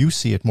Cork, and you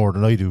see it more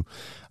than I do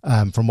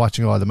from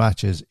watching all the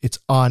matches. It's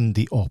on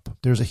the up.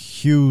 There's a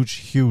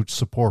huge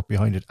support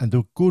behind it, and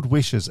the good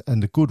wishes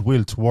and the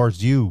goodwill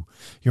towards you,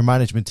 your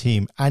management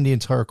team, and the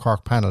entire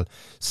Cork panel.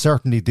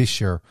 Certainly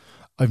this year,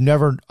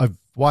 I've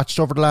watched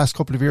over the last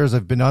couple of years.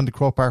 I've been on the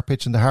Croke Park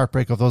pitch and the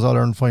heartbreak of those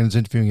All-Ireland finals,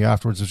 interviewing you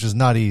afterwards, which is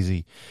not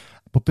easy.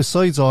 But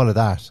besides all of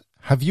that,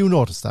 have you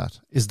noticed that?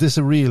 Is this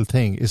a real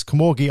thing? Is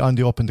Camogie on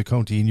the up in the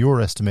county, in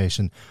your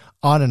estimation,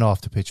 on and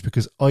off the pitch?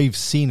 Because I've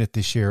seen it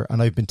this year,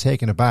 and I've been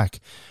taken aback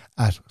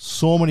at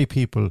so many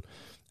people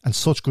and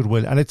such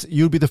goodwill. And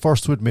you'll be the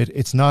first to admit,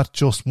 it's not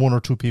just 1 or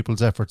 2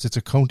 people's efforts. It's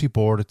a county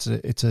board,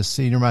 it's a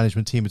senior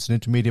management team, it's an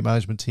intermediate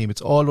management team,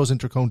 it's all those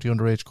inter-county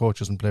underage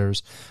coaches and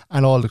players,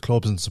 and all the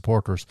clubs and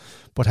supporters.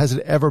 But has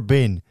it ever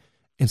been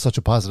in such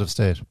a positive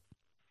state?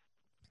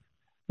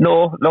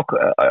 No, look,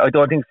 I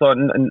don't think so.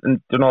 And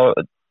you know,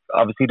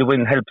 obviously the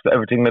win helps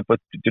everything,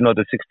 but you know,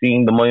 the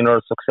 16, the minor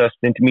success,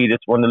 the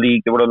intermediates won the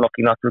league. They were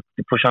unlucky not to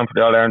push on for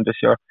the All-Ireland this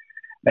year.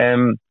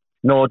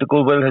 No, the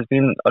goodwill has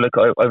been, like,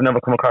 I've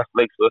never come across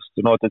the likes of this.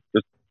 You know,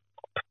 there's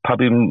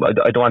probably,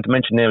 I don't want to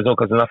mention names,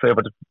 because they're not fair,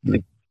 but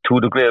like, 2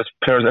 of the greatest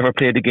players ever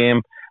played the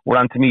game were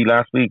on to me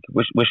last week,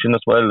 wishing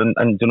us well,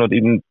 and you know,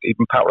 even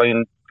Pat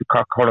Ryan, the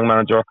Cork hurling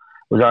manager,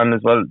 was on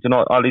as well. You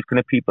know, all these kind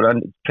of people,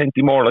 and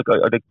plenty more. Like,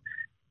 I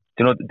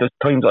you know, there's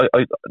times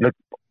I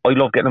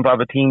love getting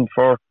involved with a team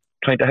for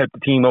trying to help the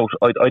team out.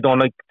 I don't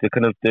like the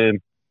kind of the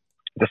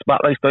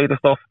spotlight side of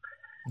stuff.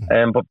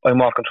 But I'm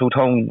walking through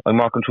town, I'm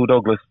walking through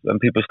Douglas, and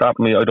people stop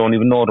me. I don't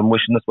even know them,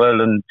 wishing us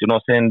well, and you know,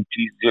 saying,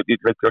 "Geez, like,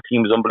 your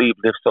team is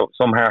unbelievable. They have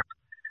some heart."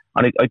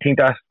 And I think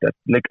that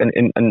like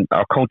in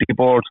our county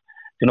board,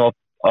 you know,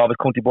 always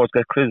county boards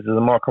get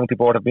criticism. Our county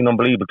board have been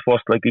unbelievable to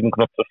us. Like even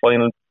coming up to the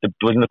final, there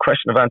wasn't a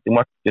question of anything.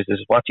 This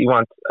is what you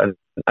want,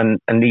 and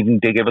even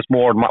they gave us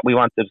more than what we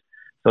wanted.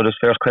 So there's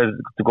fair credit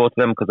to go to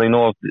them, because I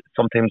know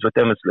sometimes with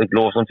them it's like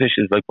loaves and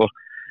fishes. Like, but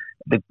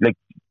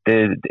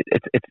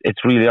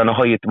it's really on a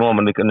high at the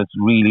moment, like, and it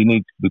really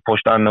needs to be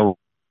pushed on now.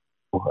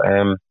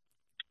 I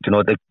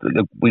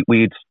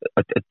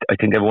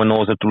think everyone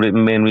knows that the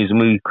main reason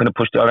we couldn't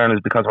push the All-Ireland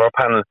is because of our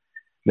panel.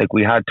 Like,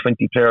 we had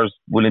 20 players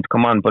willing to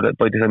come on, but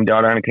by the time the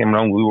All-Ireland came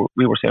around,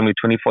 we were saying we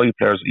had 25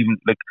 players. Even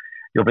like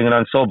you're bringing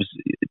on subs,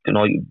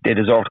 they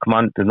deserve to come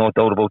on. There's no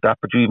doubt about that.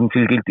 But you even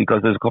feel guilty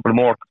because there's a couple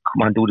more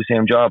come on and do the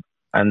same job,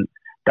 and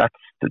that's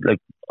like,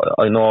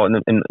 I know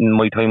in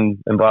my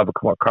time involved with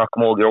Cork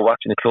Camogie or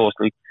watching it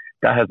closely,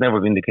 that has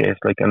never been the case.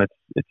 Like, and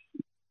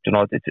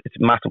it's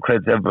massive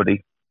credit to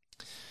everybody.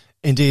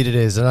 Indeed it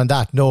is. And on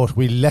that note,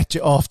 we let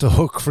you off the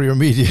hook for your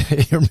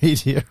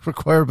media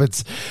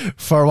requirements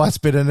for what's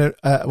been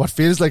what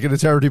feels like an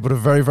eternity, but a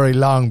very, very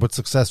long but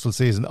successful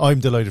season. I'm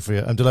delighted for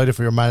you. I'm delighted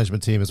for your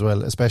management team as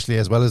well, especially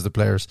as well as the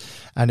players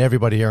and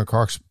everybody here in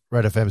Cork's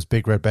Red FM's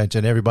Big Red Bench,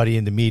 and everybody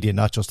in the media,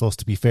 not just us,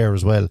 to be fair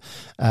as well,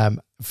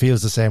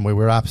 feels the same way.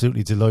 We're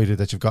absolutely delighted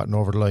that you've gotten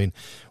over the line,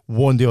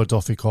 won the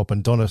O'Duffy Cup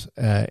and done it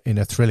in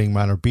a thrilling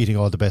manner, beating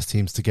all the best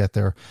teams to get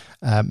there.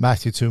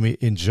 Matthew Twomey,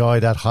 enjoy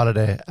that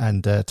holiday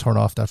and turn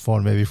off that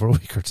phone maybe for a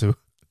week or two.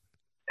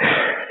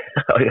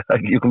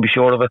 You can be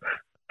sure of it.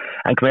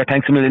 And come here,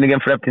 thanks a million again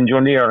for everything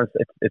during the year.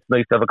 It's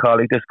nice to have a call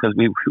like this, because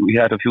we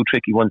had a few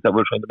tricky ones that we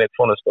were trying to make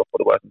fun of stuff, but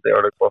it wasn't there.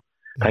 Like, but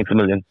thanks a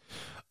million.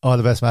 All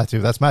the best, Matthew.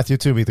 That's Matthew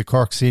Twomey, the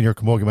Cork senior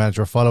camogie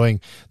manager,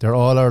 following their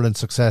All-Ireland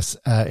success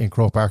in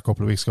Croke Park a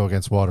couple of weeks ago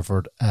against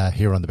Waterford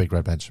here on the Big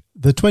Red Bench.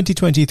 The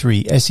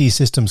 2023 SE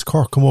Systems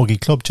Cork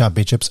Camogie Club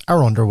Championships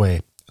are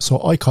underway,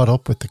 so I caught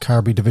up with the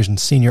Carbery Division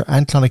senior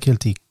and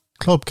Clonakilty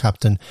club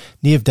captain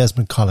Niamh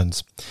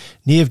Desmond-Collins.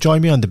 Niamh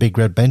joined me on the Big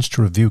Red Bench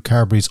to review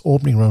Carbery's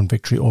opening round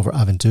victory over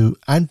Avondhu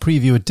and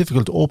preview a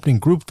difficult opening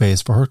group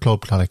phase for her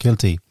club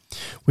Clonakilty.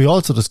 We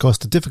also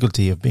discussed the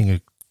difficulty of being a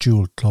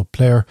dual club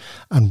player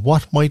and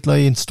what might lie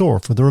in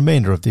store for the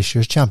remainder of this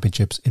year's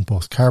championships in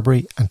both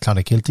Carbery and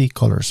Clonakilty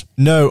colours.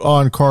 Now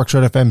on Cork's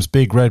Red FM's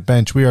Big Red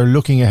Bench, we are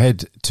looking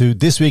ahead to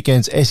this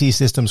weekend's SE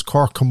Systems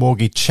Cork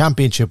Camogie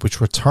Championship,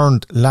 which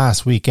returned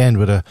last weekend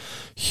with a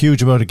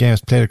huge amount of games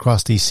played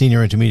across the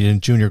senior, intermediate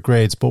and junior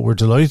grades. But we're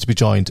delighted to be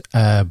joined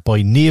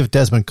by Niamh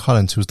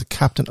Desmond-Collins, who's the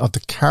captain of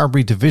the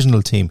Carbery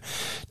divisional team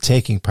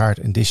taking part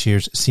in this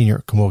year's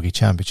Senior Camogie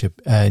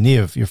Championship.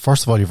 Niamh,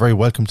 first of all, you're very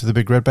welcome to the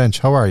Big Red Bench.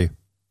 How are you?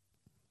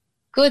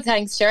 Good,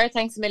 thanks, Ger.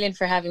 Thanks a million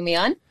for having me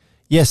on.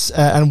 Yes,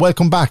 and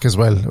welcome back as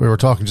well. We were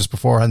talking just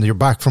before, and you're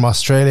back from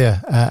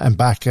Australia and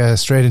back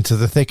straight into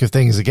the thick of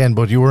things again.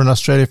 But you were in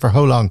Australia for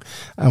how long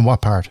and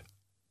what part?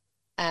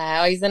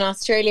 I was in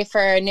Australia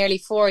for nearly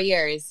 4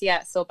 years.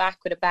 Yeah, so back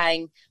with a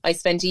bang. I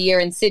spent a year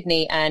in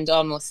Sydney and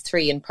almost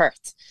 3 in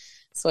Perth.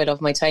 So I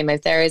love my time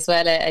out there as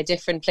well. A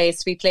different place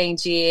to be playing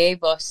GAA,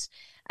 but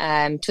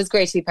it was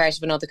great to be part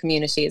of another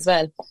community as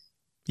well.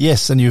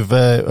 Yes, and you've,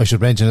 I should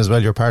mention as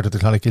well, you're part of the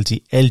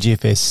Clonakilty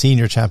LGFA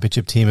Senior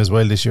Championship team as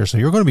well this year, so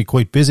you're going to be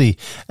quite busy.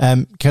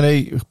 Can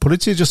I put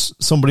it to you,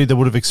 just somebody that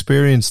would have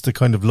experienced the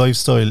kind of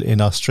lifestyle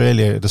in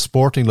Australia, the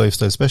sporting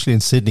lifestyle, especially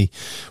in Sydney,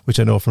 which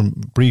I know from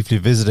briefly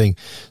visiting,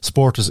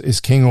 sport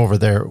is king over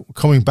there.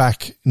 Coming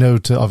back now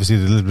to obviously a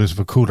little bit of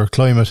a cooler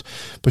climate,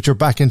 but you're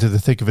back into the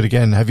thick of it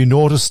again. Have you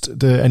noticed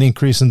an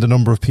increase in the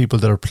number of people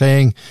that are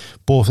playing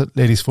both at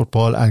ladies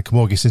football and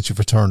camogie since you've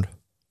returned?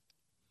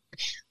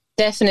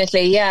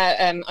 Definitely,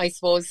 yeah. I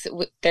suppose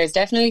there's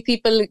definitely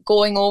people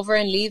going over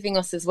and leaving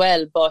us as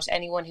well, but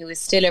anyone who is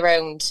still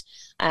around,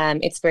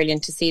 it's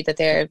brilliant to see that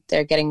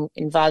they're getting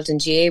involved in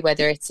GA,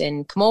 whether it's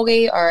in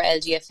camogie or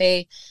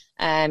LGFA.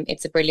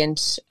 It's a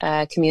brilliant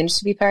community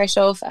to be part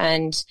of,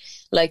 and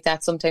like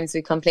that, sometimes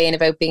we complain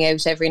about being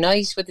out every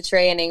night with the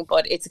training,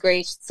 but it's a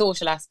great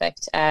social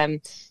aspect to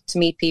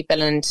meet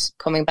people. And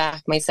coming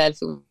back myself,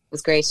 it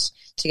was great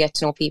to get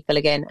to know people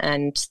again,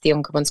 and the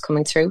younger ones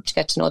coming through, to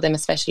get to know them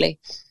especially.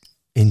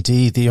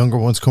 Indeed, the younger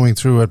ones coming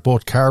through at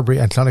both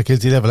Carbery and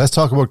Clonakilty level. Let's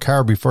talk about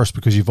Carbery first,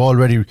 because you've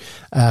already,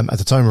 at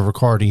the time of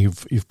recording,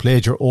 you've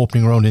played your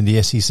opening round in the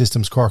SE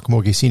Systems Cork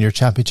Camogie Senior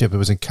Championship. It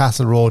was in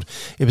Castle Road.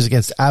 It was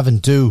against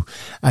Avondhu,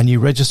 and you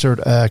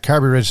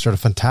Carbery registered a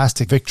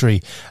fantastic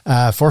victory.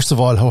 First of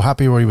all, how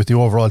happy were you with the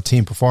overall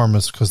team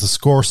performance? Because the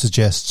score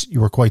suggests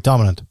you were quite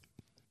dominant.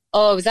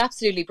 Oh, it was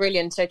absolutely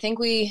brilliant. I think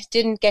we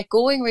didn't get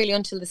going really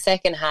until the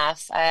second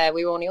half.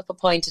 We were only up a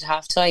point at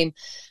half time.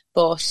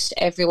 But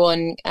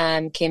everyone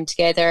came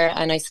together,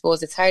 and I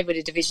suppose it's hard with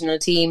a divisional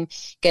team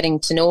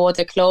getting to know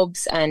other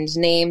clubs and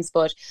names,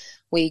 but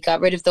we got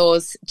rid of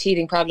those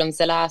cheating problems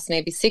the last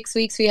maybe 6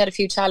 weeks. We had a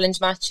few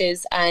challenge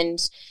matches,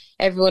 and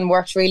everyone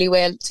worked really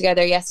well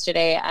together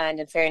yesterday. And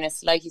in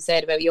fairness, like you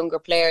said about younger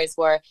players,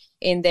 were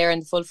in there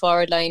in the full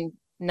forward line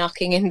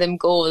knocking in them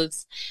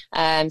goals.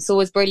 So it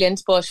was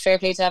brilliant, but fair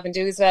play to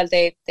Avondhu as well.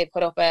 They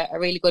put up a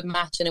really good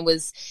match, and it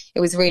was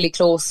really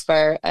close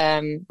for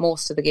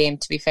most of the game,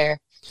 to be fair.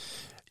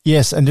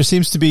 Yes, and there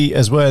seems to be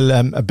as well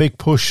a big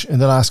push in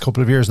the last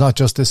couple of years, not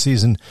just this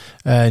season,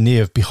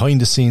 Niamh, behind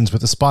the scenes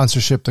with the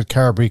sponsorship that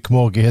Carbery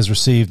Camogie has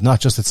received,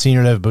 not just at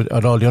senior level but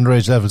at all the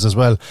underage levels as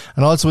well,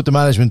 and also with the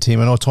management team.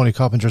 I know Tony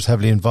Coppinger is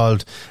heavily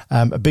involved.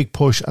 A big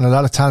push and a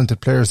lot of talented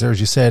players there, as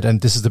you said,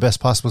 and this is the best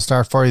possible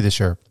start for you this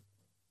year.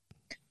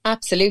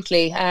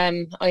 Absolutely.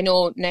 I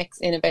know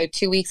in about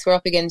 2 weeks we're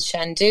up against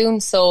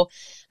Shandoon, so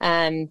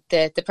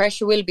the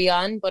pressure will be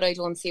on, but I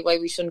don't see why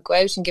we shouldn't go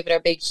out and give it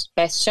our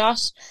best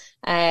shot.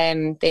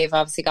 They've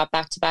obviously got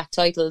back-to-back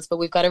titles, but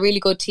we've got a really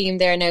good team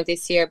there now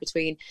this year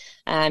between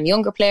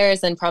younger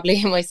players and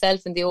probably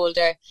myself and the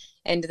older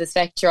end of the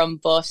spectrum,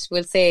 but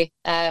we'll see.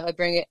 I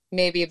bring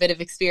maybe a bit of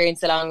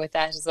experience along with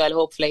that as well,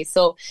 hopefully.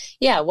 So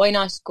yeah, why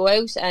not go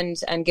out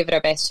and give it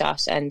our best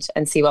shot and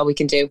see what we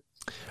can do.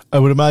 I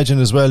would imagine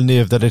as well,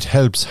 Niamh, that it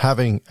helps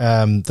having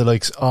the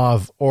likes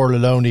of Orla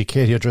Lowney,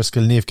 Katie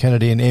O'Driscoll, Niamh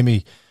Kennedy and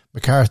Amy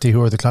McCarthy,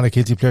 who are the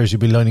Clonakilty players you'll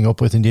be lining up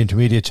with in the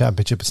Intermediate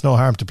Championship. It's no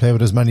harm to play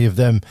with as many of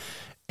them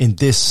in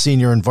this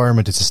senior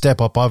environment. It's a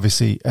step up,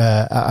 obviously,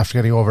 after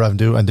getting over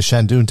Avondhu, and the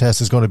Shandoon test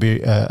is going to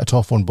be a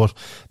tough one, but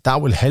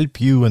that will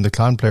help you and the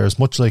Clon players,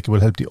 much like it will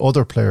help the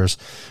other players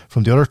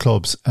from the other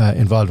clubs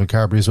involved in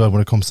Carbery as well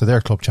when it comes to their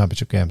club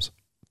championship games.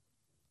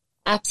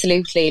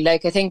 Absolutely. I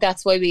think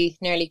that's why we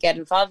nearly get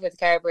involved with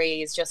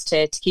Carbery, is just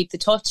to keep the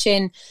touch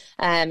in,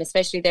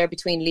 especially there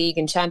between league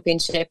and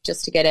championship,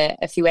 just to get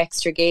a few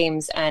extra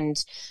games.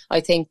 And I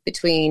think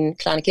between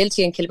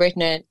Clonakilty and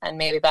Kilbrittain and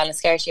maybe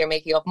Ballinascarty are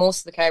making up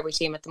most of the Carbery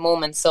team at the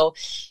moment. So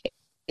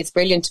it's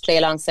brilliant to play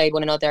alongside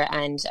one another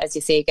and, as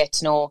you say, get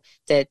to know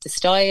the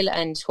style,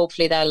 and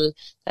hopefully that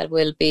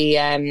will be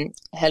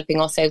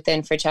helping us out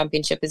then for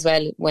championship as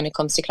well when it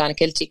comes to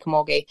Clonakilty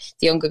Camogie.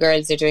 The younger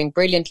girls are doing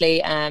brilliantly,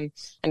 and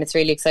it's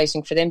really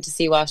exciting for them to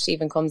see what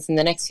even comes in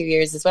the next few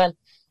years as well.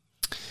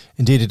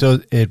 Indeed, it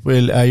does. It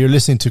will. You're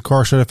listening to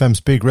Cork FM's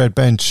Big Red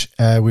Bench.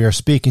 We are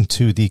speaking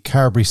to the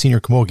Carbery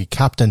Senior Camogie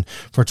captain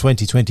for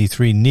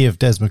 2023, Niamh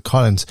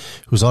Desmond-Collins,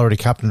 who's already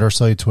captained our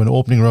side to an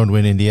opening round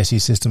win in the SE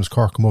Systems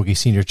Cork Camogie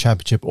Senior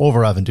Championship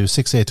over Avondhu,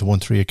 6-8 to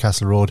 1-3 at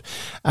Castle Road.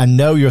 And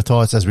now your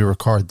thoughts as we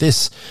record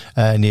this,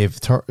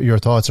 Niamh, your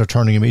thoughts are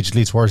turning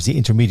immediately towards the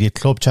Intermediate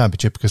Club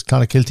Championship, because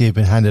Clonakilty have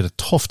been handed a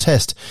tough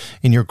test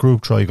in your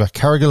group draw. You've got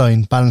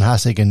Carrigaline,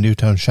 Ballinhassig and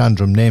Newtown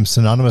Shandrum, names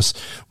synonymous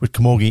with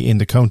Camogie in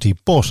the county.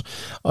 But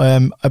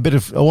a bit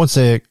of, I won't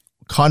say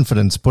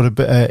confidence, but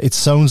it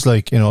sounds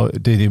like,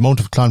 the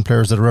amount of Clon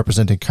players that are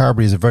representing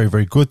Carbery is a very,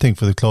 very good thing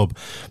for the club.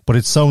 But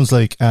it sounds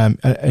like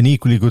an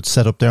equally good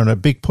setup there and a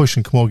big push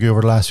in Camogie over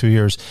the last few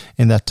years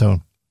in that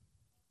town.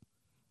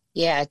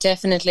 Yeah,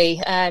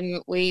 definitely.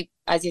 We,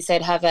 as you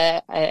said, have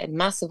a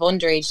massive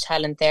underage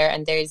talent there,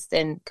 and there's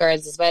then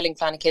girls as well in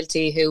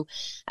Clonakilty who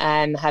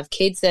have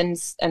kids and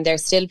they're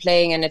still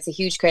playing, and it's a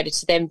huge credit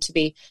to them to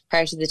be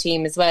part of the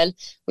team as well.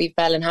 We've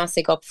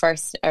Ballinhassig up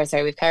first,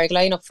 we've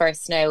Carrigaline up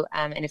first now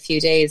in a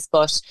few days,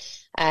 but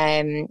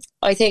I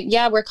think,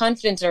 we're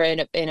confident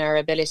in our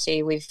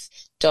ability. We've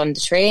done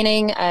the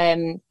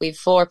training. We've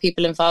 4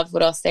 people involved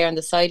with us there on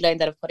the sideline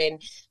that have put in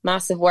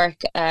massive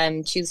work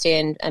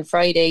Tuesday and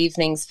Friday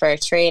evenings for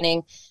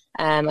training.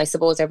 I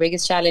suppose our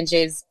biggest challenge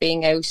is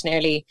being out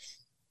nearly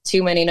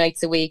too many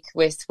nights a week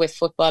with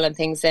football and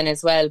things then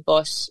as well.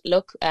 But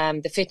look,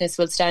 the fitness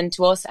will stand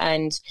to us,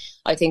 and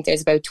I think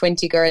there's about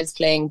 20 girls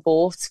playing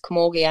both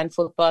Camogie and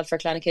football for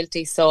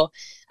Clonakilty. So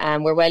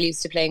we're well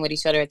used to playing with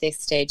each other at this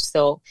stage.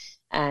 So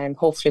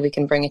hopefully we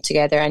can bring it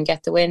together and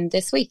get the win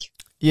this week.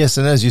 Yes,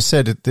 and as you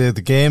said, the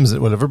games,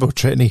 well, ever about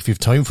training, if you have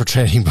time for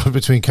training, but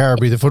between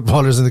Carbery, the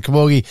footballers and the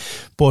Camogie,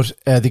 but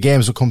the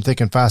games will come thick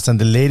and fast, and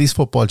the Ladies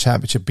Football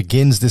Championship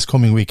begins this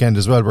coming weekend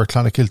as well, where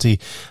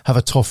Clonakilty have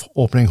a tough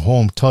opening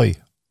home tie.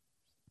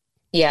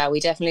 Yeah, we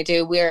definitely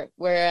do.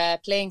 We're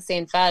playing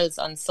St. Val's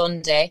on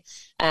Sunday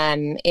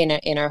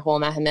in our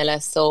home at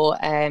Hamilla. So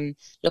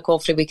look,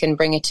 hopefully we can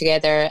bring it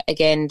together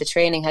again. The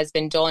training has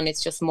been done.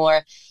 It's just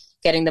more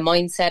getting the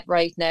mindset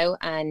right now,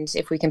 and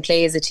if we can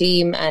play as a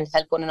team and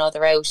help one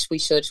another out, we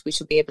should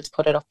be able to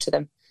put it up to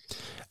them.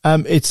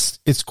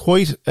 It's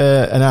quite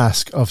an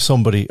ask of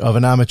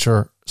an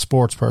amateur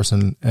sports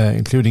person,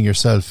 including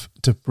yourself,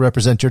 to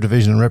represent your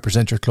division and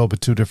represent your club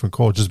with 2 different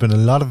coaches. There's been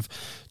a lot of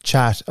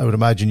chat, I would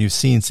imagine you've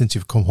seen since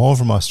you've come home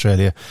from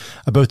Australia,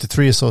 about the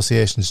 3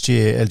 associations,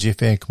 GA,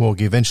 LGFA and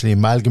Camogie, eventually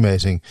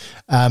amalgamating.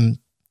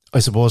 I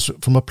suppose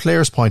from a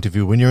player's point of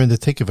view, when you're in the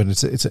thick of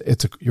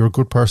it, you're a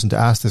good person to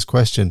ask this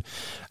question.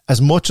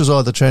 As much as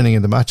all the training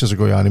and the matches are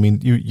going on, I mean,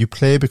 you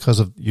play because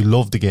you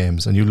love the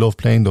games and you love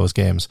playing those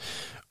games.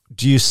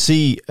 Do you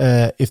see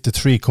if the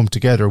 3 come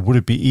together, would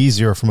it be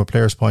easier from a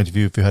player's point of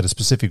view if you had a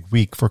specific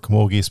week for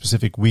Camogie, a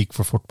specific week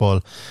for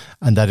football,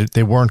 and that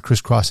they weren't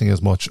crisscrossing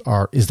as much?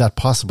 Or is that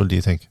possible, do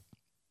you think?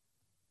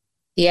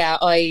 Yeah,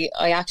 I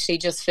actually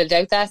just filled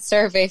out that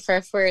survey for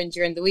Furin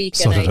during the week.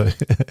 So and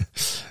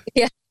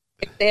I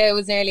I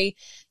was nearly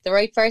the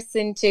right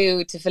person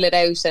to fill it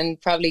out, and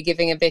probably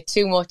giving a bit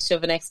too much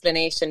of an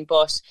explanation.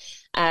 But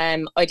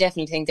I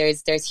definitely think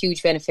there's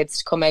huge benefits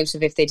to come out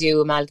of if they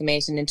do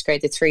amalgamate and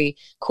integrate the 3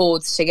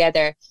 codes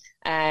together.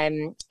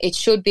 it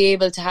should be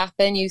able to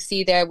happen. You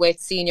see there with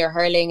senior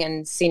hurling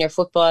and senior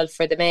football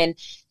for the men,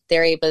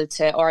 they're able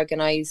to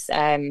organise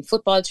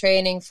football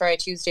training for a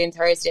Tuesday and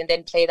Thursday and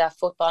then play that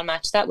football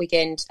match that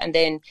weekend, and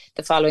then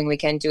the following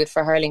weekend do it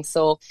for hurling.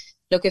 So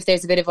look, if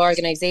there's a bit of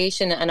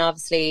organisation and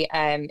obviously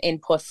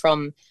input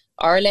from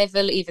our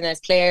level, even as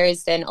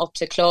players, then up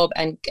to club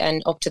and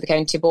up to the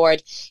county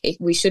board,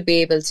 we should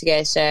be able to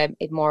get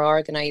it more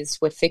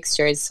organised with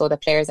fixtures so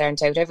that players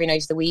aren't out every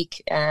night of the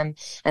week and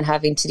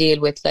having to deal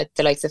with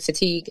the likes of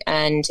fatigue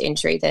and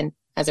injury then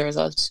as a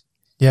result.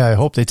 Yeah, I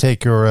hope they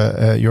take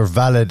your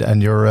valid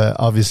and your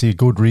obviously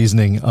good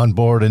reasoning on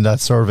board in that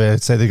survey.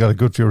 I'd say they got a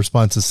good few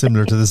responses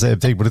similar to the same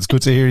thing, but it's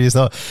good to hear you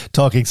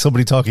talking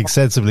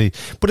sensibly.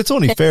 But it's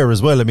only fair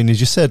as well. I mean, as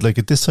you said, like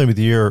at this time of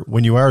the year,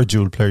 when you are a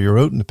dual player, you're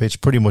out on the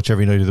pitch pretty much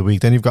every night of the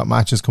week. Then you've got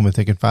matches coming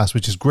thick and fast,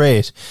 which is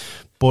great.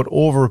 But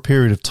over a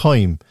period of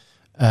time,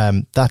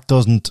 that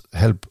doesn't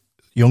help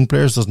young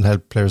players, doesn't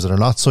help players that are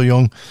not so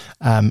young,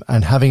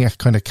 and having a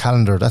kind of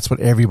calendar, that's what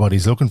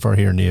everybody's looking for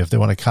here, Niamh. If they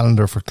want a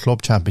calendar for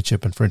club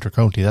championship and for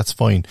intercounty, that's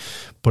fine,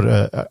 but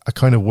a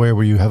kind of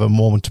where you have a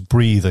moment to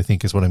breathe, I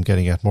think is what I'm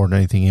getting at more than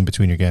anything in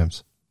between your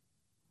games.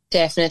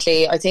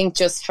 Definitely. I think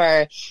just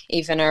for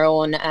even our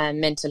own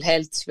mental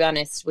health, to be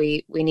honest,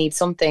 we need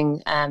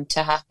something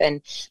to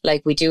happen.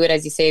 Like, we do it,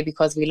 as you say,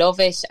 because we love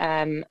it,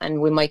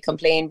 and we might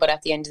complain, but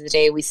at the end of the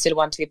day, we still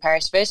want to be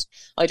part of it.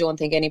 I don't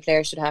think any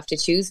player should have to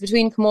choose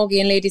between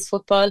camogie and ladies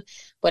football,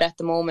 but at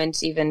the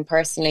moment, even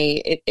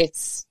personally,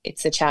 it's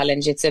a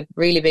challenge. It's a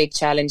really big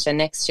challenge, and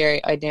next year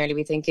I'd nearly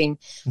be thinking,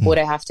 would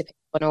I have to pick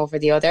one over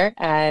the other?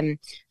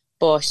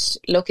 But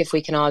look, if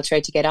we can all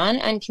try to get on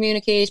and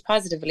communicate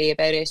positively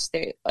about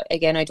it,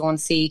 again, I don't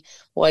see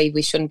why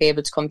we shouldn't be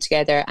able to come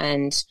together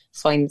and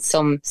find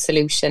some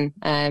solution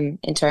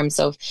in terms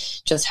of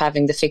just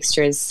having the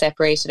fixtures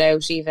separated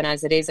out. Even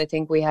as it is, I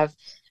think we have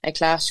a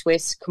clash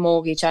with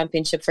Camogie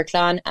Championship for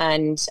Clon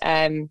and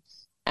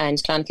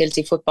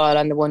Clonakilty football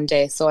on the one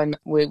day, so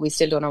we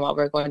still don't know what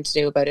we're going to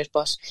do about it,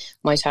 but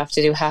might have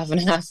to do half and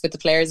half with the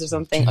players or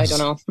something. I don't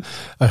know.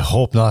 I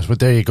hope not, but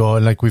there you go.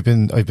 And like I've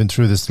been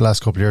through this the last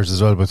couple of years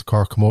as well with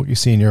Cork Camogie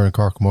Senior and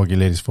Cork Camogie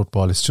Ladies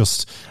Football. It's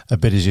just a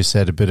bit, as you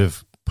said, a bit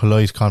of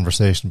polite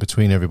conversation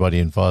between everybody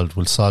involved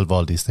will solve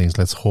all these things.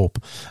 Let's hope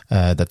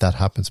that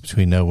happens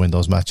between now and when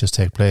those matches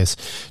take place.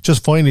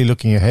 Just finally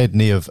looking ahead,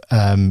 Niamh,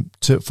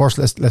 first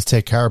let's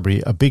take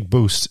Carbery, a big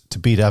boost to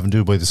beat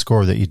Avondhu by the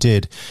score that you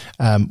did.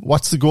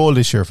 What's the goal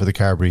this year for the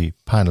Carbery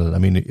panel? I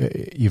mean,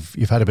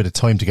 you've had a bit of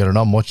time together,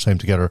 not much time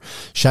together.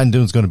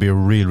 Shandoon's going to be a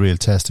real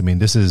test. I mean,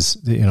 this is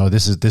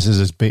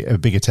as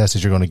big a test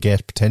as you're going to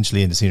get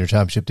potentially in the senior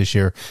championship this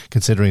year,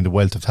 considering the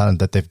wealth of talent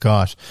that they've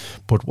got.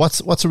 But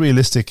what's a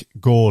realistic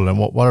goal, and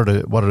what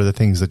are the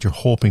things that you're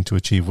hoping to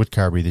achieve with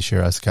Carbery this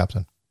year as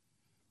captain?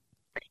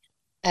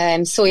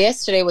 So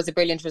yesterday was a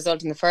brilliant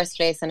result in the first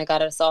place, and it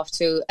got us off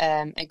to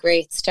a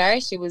great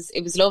start. It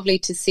was lovely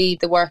to see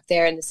the work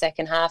there in the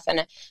second half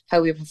and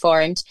how we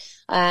performed.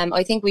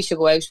 I think we should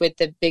go out with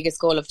the biggest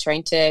goal of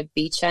trying to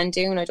beat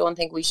Shandoon. I don't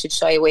think we should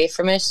shy away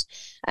from it.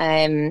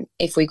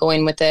 If we go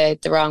in with the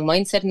wrong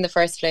mindset in the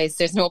first place,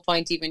 there's no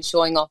point even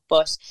showing up.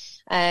 But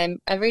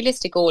a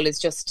realistic goal is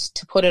just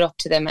to put it up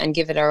to them and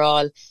give it our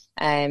all.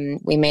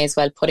 We may as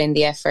well put in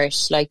the effort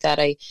like that.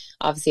 I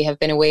obviously have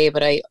been away,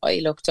 but I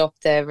looked up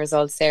the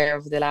results there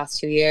over the last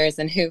 2 years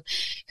and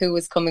who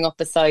was coming up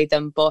beside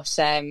them. But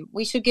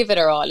we should give it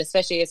our all,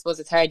 especially, I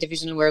suppose, it's third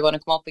division. We're going to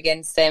come up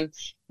against them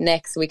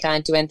next. We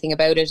can't do anything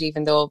about it,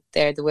 even though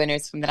they're the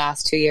winners from the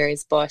last 2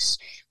 years, but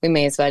we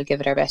may as well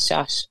give it our best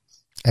shot.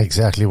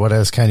 Exactly. What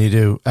else can you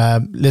do?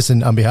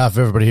 Listen, on behalf of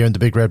everybody here in the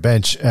Big Red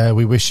Bench,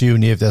 we wish you,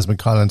 Niamh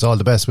Desmond-Collins, all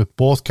the best with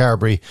both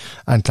Carbery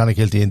and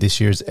Clonakilty in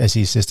this year's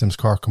SE Systems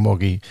Cork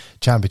Camogie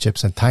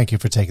Championships, and thank you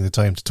for taking the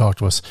time to talk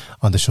to us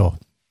on the show.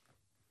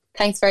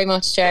 Thanks very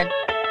much, Ger.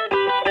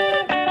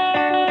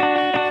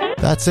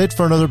 That's it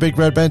for another Big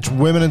Red Bench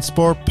Women in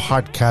Sport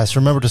podcast.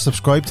 Remember to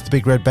subscribe to the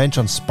Big Red Bench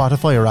on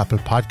Spotify or Apple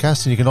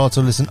Podcasts, and you can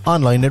also listen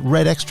online at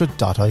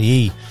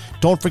redextra.ie.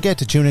 Don't forget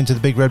to tune into the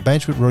Big Red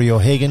Bench with Rory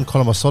O'Hagan,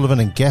 Colm O'Sullivan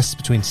and guests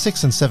between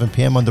 6 and 7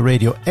 p.m. on the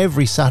radio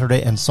every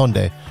Saturday and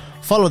Sunday.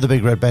 Follow the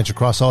Big Red Bench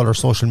across all our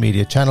social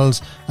media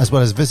channels, as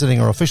well as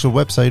visiting our official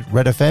website,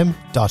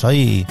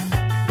 redfm.ie.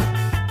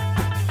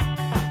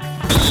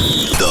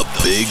 The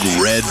Big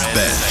Red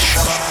Bench.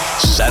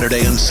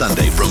 Saturday and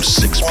Sunday from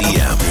 6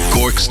 p.m.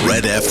 Cork's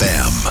Red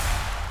FM.